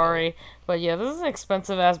shit. sorry, but yeah, this is an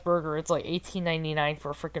expensive ass burger. It's like $18.99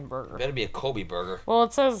 for a freaking burger. Better be a Kobe burger. Well,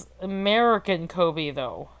 it says American Kobe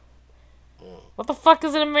though. What the fuck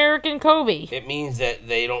is an American Kobe? It means that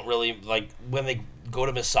they don't really like when they go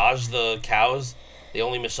to massage the cows. They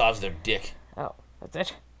only massage their dick. Oh, that's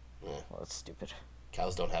it. Yeah. Well, that's stupid.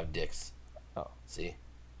 Cows don't have dicks. Oh. See,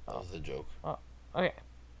 that was the joke. Okay.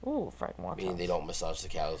 Ooh, fried wontons. Meaning they don't massage the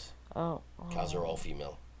cows. Oh. Cows are all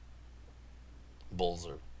female. Bulls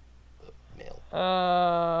are male.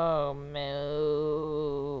 Oh,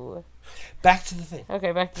 moo. Back to the thing.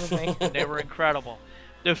 Okay, back to the thing. They were incredible.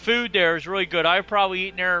 The food there is really good. I've probably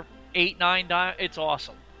eaten there 8-9 times. It's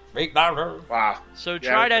awesome. Right down her. Wow, So Yeah.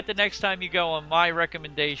 try that the next time you go on my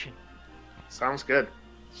recommendation. sounds good.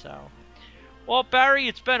 So, well, Barry,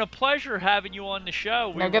 it's been a pleasure having you on the show.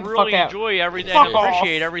 We Now get the really fuck out. enjoy everything Fuck and off.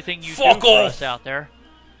 appreciate everything you Fuck do for off. us out there.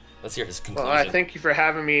 Let's hear his Well, conclusion. thank you for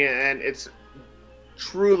having me, and it's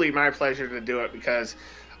truly my pleasure to do it because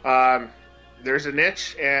there's a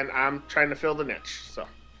niche, and I'm trying to fill the niche. So.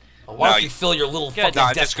 Why don't you fill your little fucking I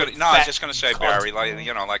was desk with just gonna say, cunt. Barry,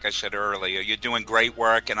 like I said earlier, you're doing great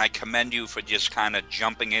work, and I commend you for just kind of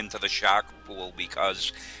jumping into the shark pool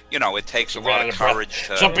because, it takes a lot of courage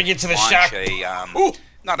to jumping into the launch shark.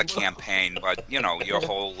 not a campaign, but your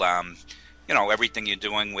whole everything you're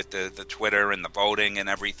doing with the Twitter and the voting and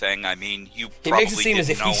everything. I mean, you probably makes it seem didn't as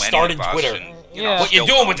if he know started any of us, Twitter. and, Yeah. What you're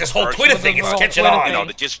still doing with this whole Twitter thing is catching on.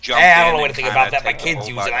 To just jump I don't in know and anything kinda about that. My take the kids whole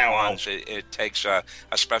use by it. the I don't know. horns. It takes a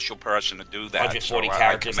special person to do that. 140 so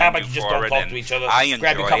characters. I How commend about you just for don't it, talk and to each other, I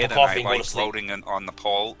grab your enjoy cup it, of and coffee I and go to like sleep. voting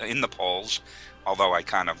in the polls. Although I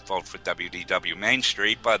kind of vote for WDW Main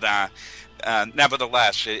Street, but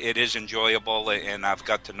nevertheless, it is enjoyable, and I've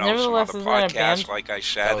got to know some Nevertheless, other isn't that a podcasts, band? like I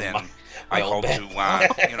said, was and my I old hope band.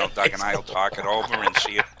 to, Doug and I will talk it over and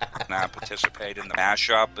see if we can participate in the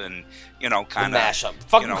mashup, and kind of Mashup.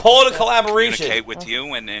 Fucking call it a collaboration. communicate with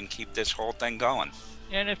you and keep this whole thing going.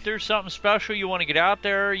 And if there's something special you want to get out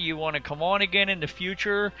there, you want to come on again in the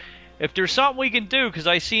future, if there's something we can do, because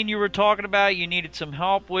I seen you were talking about you needed some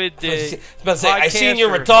help with the I seen you're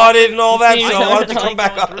podcast or- retarded and all that, I so know, why don't you like, come back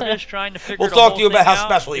going up? through this, trying to figure We'll the talk whole to you about thing how out.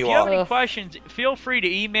 special you If you have are. any questions, feel free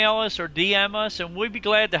to email us or DM us, and we'd be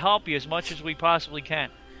glad to help you as much as we possibly can.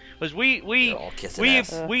 Because They're all kissing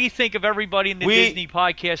ass. we think of everybody in the Disney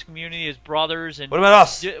podcast community as brothers, and What about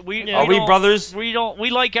us? Are we we brothers? We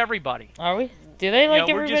like everybody. Are we? Do they like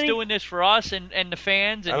We're everybody? just doing this for us and the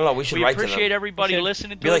fans. And I don't know, we should write to them. appreciate everybody We should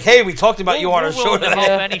listening to Be like, us. hey, we talked about you on our We're show willing to tonight.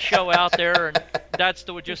 help any show out there, and that's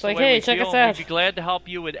just the like, way hey, we check feel. us And out. we'd be glad to help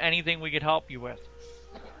you with anything we could help you with.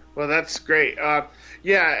 Well, that's great. And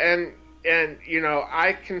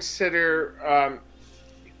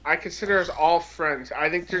I consider us all friends. I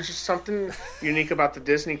think there's just something unique about the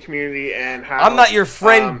Disney community and how I'm not your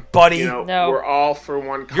friend, buddy. No. We're all for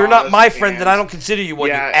one cause. You're not my friend, and, then I don't consider you one,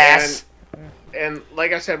 yeah, you ass. And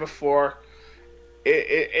like I said before,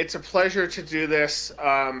 it's a pleasure to do this.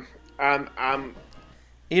 I'm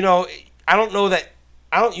You know, I don't know that.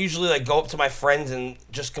 I don't usually go up to my friends and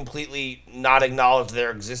just completely not acknowledge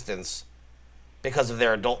their existence because of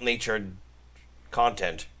their adult natured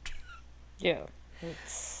content. Yeah.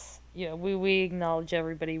 We acknowledge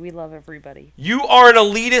everybody. We love everybody. You are an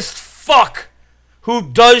elitist fuck who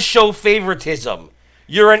does show favoritism.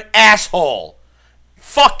 You're an asshole.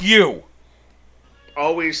 Fuck you.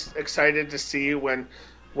 always excited to see when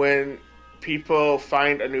people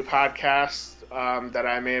find a new podcast that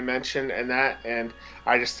I may have mentioned and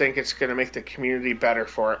I just think it's going to make the community better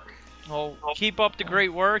for it. Well, keep up the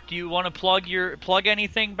great work. Do you want to plug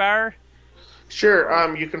anything, Bar?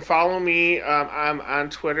 Sure. You can follow me. I'm on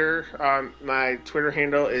Twitter. My Twitter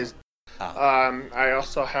handle is. I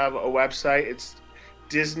also have a website. It's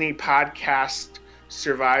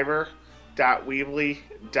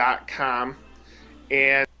DisneyPodcastSurvivor.weebly.com.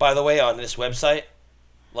 And By the way, on this website,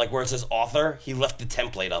 where it says author, he left the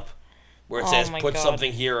template up. Where it Oh says, my put God.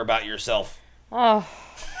 something here about yourself. Oh.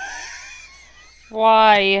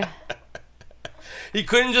 Why? He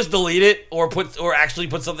couldn't just delete it or actually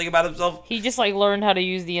put something about himself. He just learned how to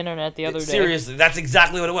use the internet the other day. Seriously, that's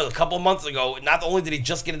exactly what it was. A couple months ago, not only did he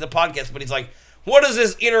just get into podcasts, but he's like, what is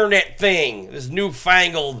this internet thing? This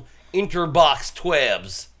newfangled interbox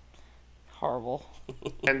twabs. Horrible.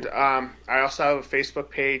 And I also have a Facebook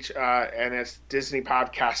page, and it's Disney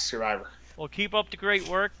Podcast Survivor. Well, keep up the great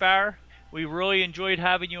work, Bar. We really enjoyed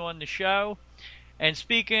having you on the show. And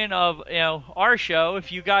speaking of, our show,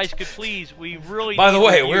 if you guys could please, we really By the need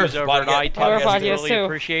way, reviews we're over at podcast- iTunes. We're We podcast really too.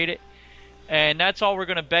 appreciate it. And that's all we're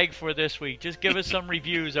going to beg for this week. Just give us some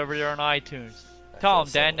reviews over there on iTunes. Tell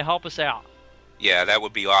them, Dan, to help us out. Yeah, that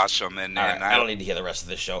would be awesome. And All right, I don't need to hear the rest of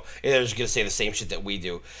this show. They're just going to say the same shit that we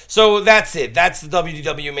do. So that's it. That's the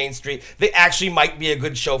WDW Main Street. They actually might be a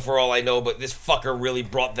good show for all I know, but this fucker really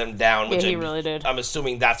brought them down. Yeah, Which he really did. I'm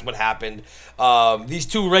assuming that's what happened. These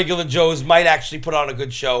two regular Joes might actually put on a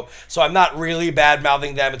good show, so I'm not really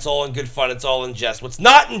bad-mouthing them. It's all in good fun. It's all in jest. What's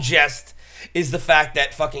not in jest is the fact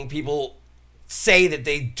that fucking people say that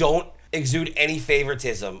they don't exude any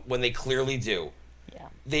favoritism when they clearly do.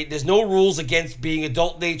 There's no rules against being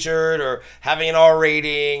adult-natured or having an R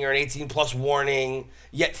rating or an 18-plus warning.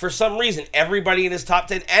 Yet, for some reason, everybody in his top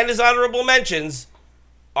 10 and his honorable mentions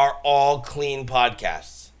are all clean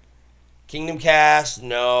podcasts. Kingdom Cast,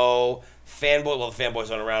 no. Fanboy, well, the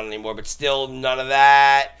Fanboys aren't around anymore, but still none of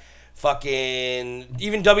that. Fucking,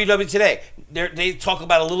 even WW Today. They talk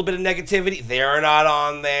about a little bit of negativity. They're not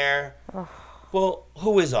on there. Well,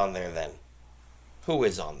 who is on there then? Who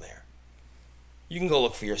is on there? You can go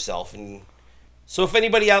look for yourself and So if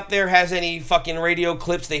anybody out there has any fucking radio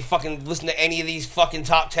clips, they fucking listen to any of these fucking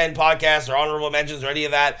top 10 podcasts or honorable mentions or any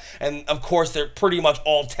of that, and of course they're pretty much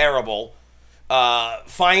all terrible,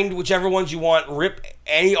 find whichever ones you want, rip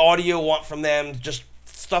any audio you want from them, just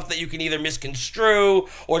stuff that you can either misconstrue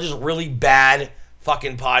or just really bad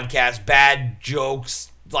fucking podcasts, bad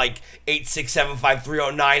jokes, like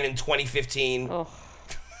 8675309 in 2015. Oh.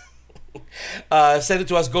 Send it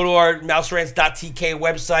to us. Go to our mouserants.tk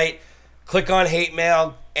website. Click on hate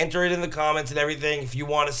mail, enter it in the comments and everything. If you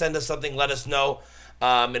want to send us something, let us know,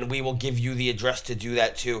 and we will give you the address to do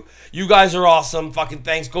that too. You guys are awesome. Fucking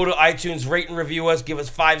thanks. Go to iTunes, rate and review us, give us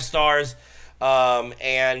 5 stars.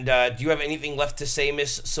 And do you have anything left to say,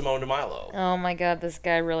 Miss Simone DeMilo? Oh my God, this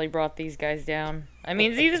guy really brought these guys down. I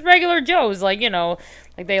mean, these regular Joes, like, you know,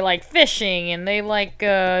 like they like fishing and they like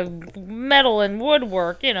metal and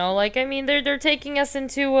woodwork, you know, like, I mean, they're taking us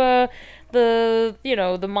into the, you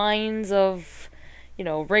know, the minds of, you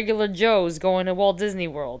know, regular Joes going to Walt Disney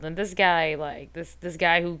World. And this guy, like, this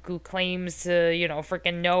guy who claims to, you know,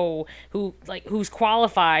 freaking know, who's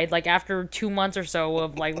qualified, like, after 2 months or so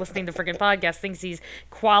of, like, listening to freaking podcasts, thinks he's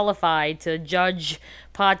qualified to judge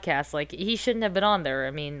podcasts. Like, he shouldn't have been on there.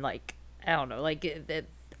 I mean, like, I don't know. Like,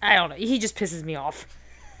 I don't know. He just pisses me off.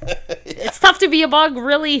 It's tough to be a bug,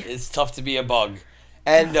 really. It's tough to be a bug.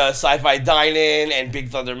 And Sci-Fi Dine-In and Big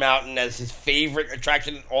Thunder Mountain as his favorite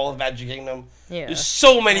attraction in all of Magic Kingdom. Yeah. There's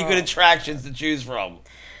so many good attractions to choose from.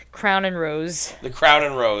 Crown and Rose. The Crown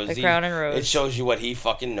and Rose. The Crown and Rose. It shows you what he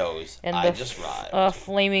fucking knows. And I the just rhymed.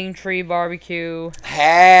 Flaming Tree Barbecue.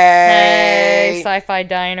 Hey! Sci-Fi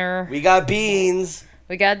Diner. We got beans.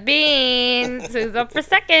 We got Beans, who's up for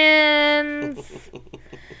seconds.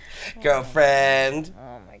 Girlfriend.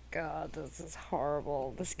 Oh my God, this is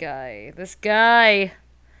horrible. This guy.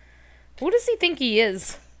 Who does he think he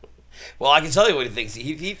is? Well, I can tell you what he thinks.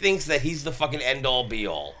 He thinks that he's the fucking end-all,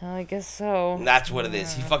 be-all. I guess so. And that's what it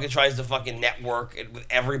is. He fucking tries to fucking network with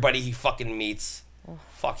everybody he fucking meets.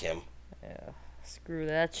 Fuck him. Yeah, screw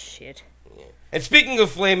that shit. Yeah. And speaking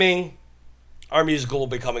of flaming, our musical will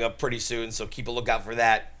be coming up pretty soon, so keep a lookout for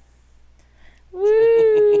that.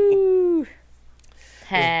 Woo!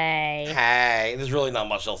 Hey. Hey. There's really not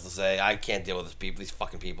much else to say. I can't deal with these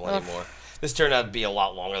fucking people anymore. This turned out to be a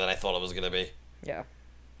lot longer than I thought it was going to be. Yeah.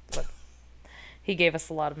 But he gave us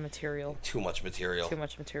a lot of material. Too much material.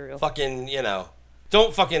 Fucking, you know.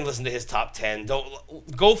 Don't fucking listen to his top 10. Don't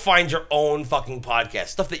go find your own fucking podcast.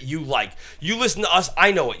 Stuff that you like. You listen to us,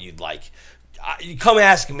 I know what you'd like. You come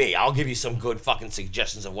ask me. I'll give you some good fucking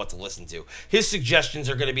suggestions of what to listen to. His suggestions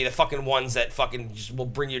are going to be the fucking ones that fucking just will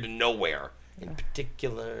bring you to nowhere. In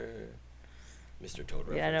particular, Mr. Toad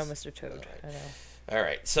reference. Yeah, I know Mr. Toad. All right. I know. All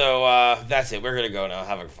right, so that's it. We're going to go now.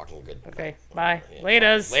 Have a fucking good Okay, bye.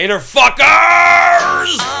 Laters. Later,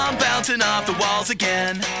 fuckers! I'm bouncing off the walls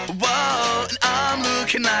again. Whoa, and I'm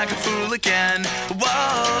looking like a fool again.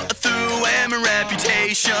 Whoa, I threw away my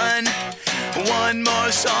reputation. One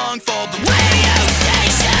more song for the radio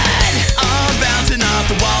station. I'm bouncing off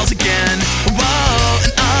the walls again. Whoa,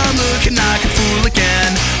 and I'm looking like a fool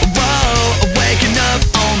again. Whoa, I'm waking up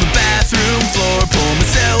on the bathroom floor. Pull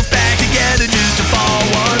myself back together just to fall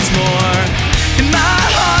once more. And my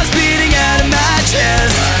heart's beating out of my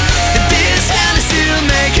chest. This sound is still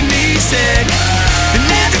making me sick. And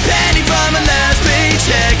every penny from my last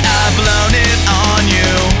paycheck, I've blown it on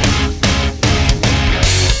you.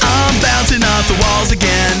 I'm bouncing off the walls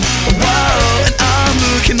again. Whoa, and I'm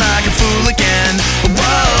looking like a fool again.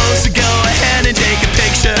 Whoa, so go ahead and take a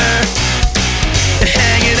picture and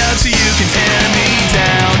hang it up so you can tear me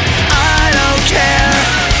down. I don't care,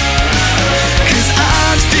 'cause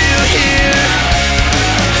I'm still here.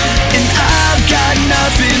 And I've got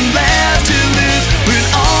nothing left to lose with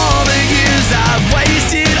all the years I've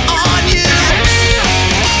wasted on you.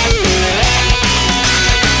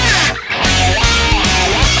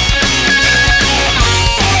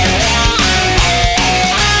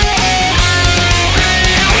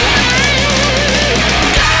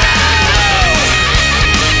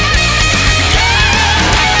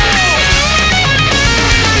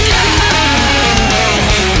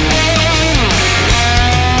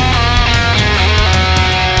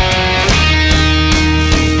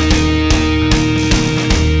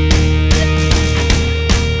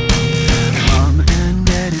 Mom and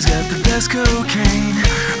Daddy's got the best cocaine.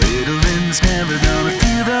 Little Lynn's never gonna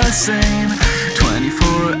feel the same.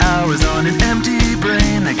 24 hours on an empty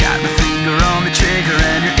brain. I got my finger on the trigger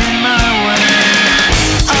and you're in my way.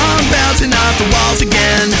 I'm bouncing off the walls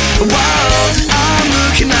again. Whoa, I'm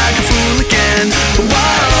looking like a fool again.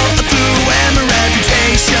 Whoa, I threw away my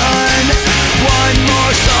reputation. One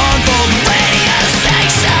more song for the radio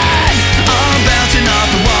station. I'm bouncing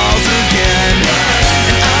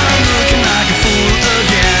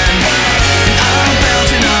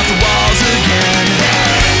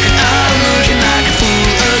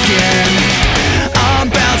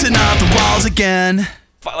again.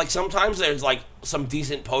 Like sometimes there's like some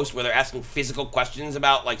decent posts where they're asking physical questions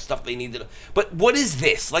about like stuff they need to. But what is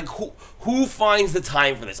this? Like who finds the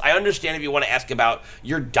time for this? I understand if you want to ask about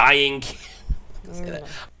your dying kid.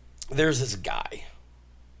 There's this guy,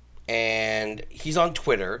 and he's on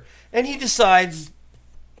Twitter, and he decides,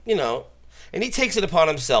 and he takes it upon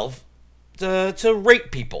himself to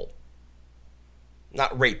rate people.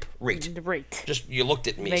 Not rape, rate. Rate. Just you looked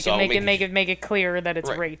at me, Make so it clear that it's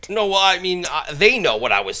right. rate. No, well, I mean they know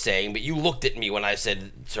what I was saying, but you looked at me when I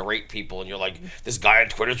said to rate people, and you're like, "This guy on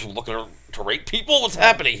Twitter's looking to rate people. What's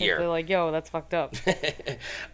happening here?" They're like, "Yo, that's fucked up."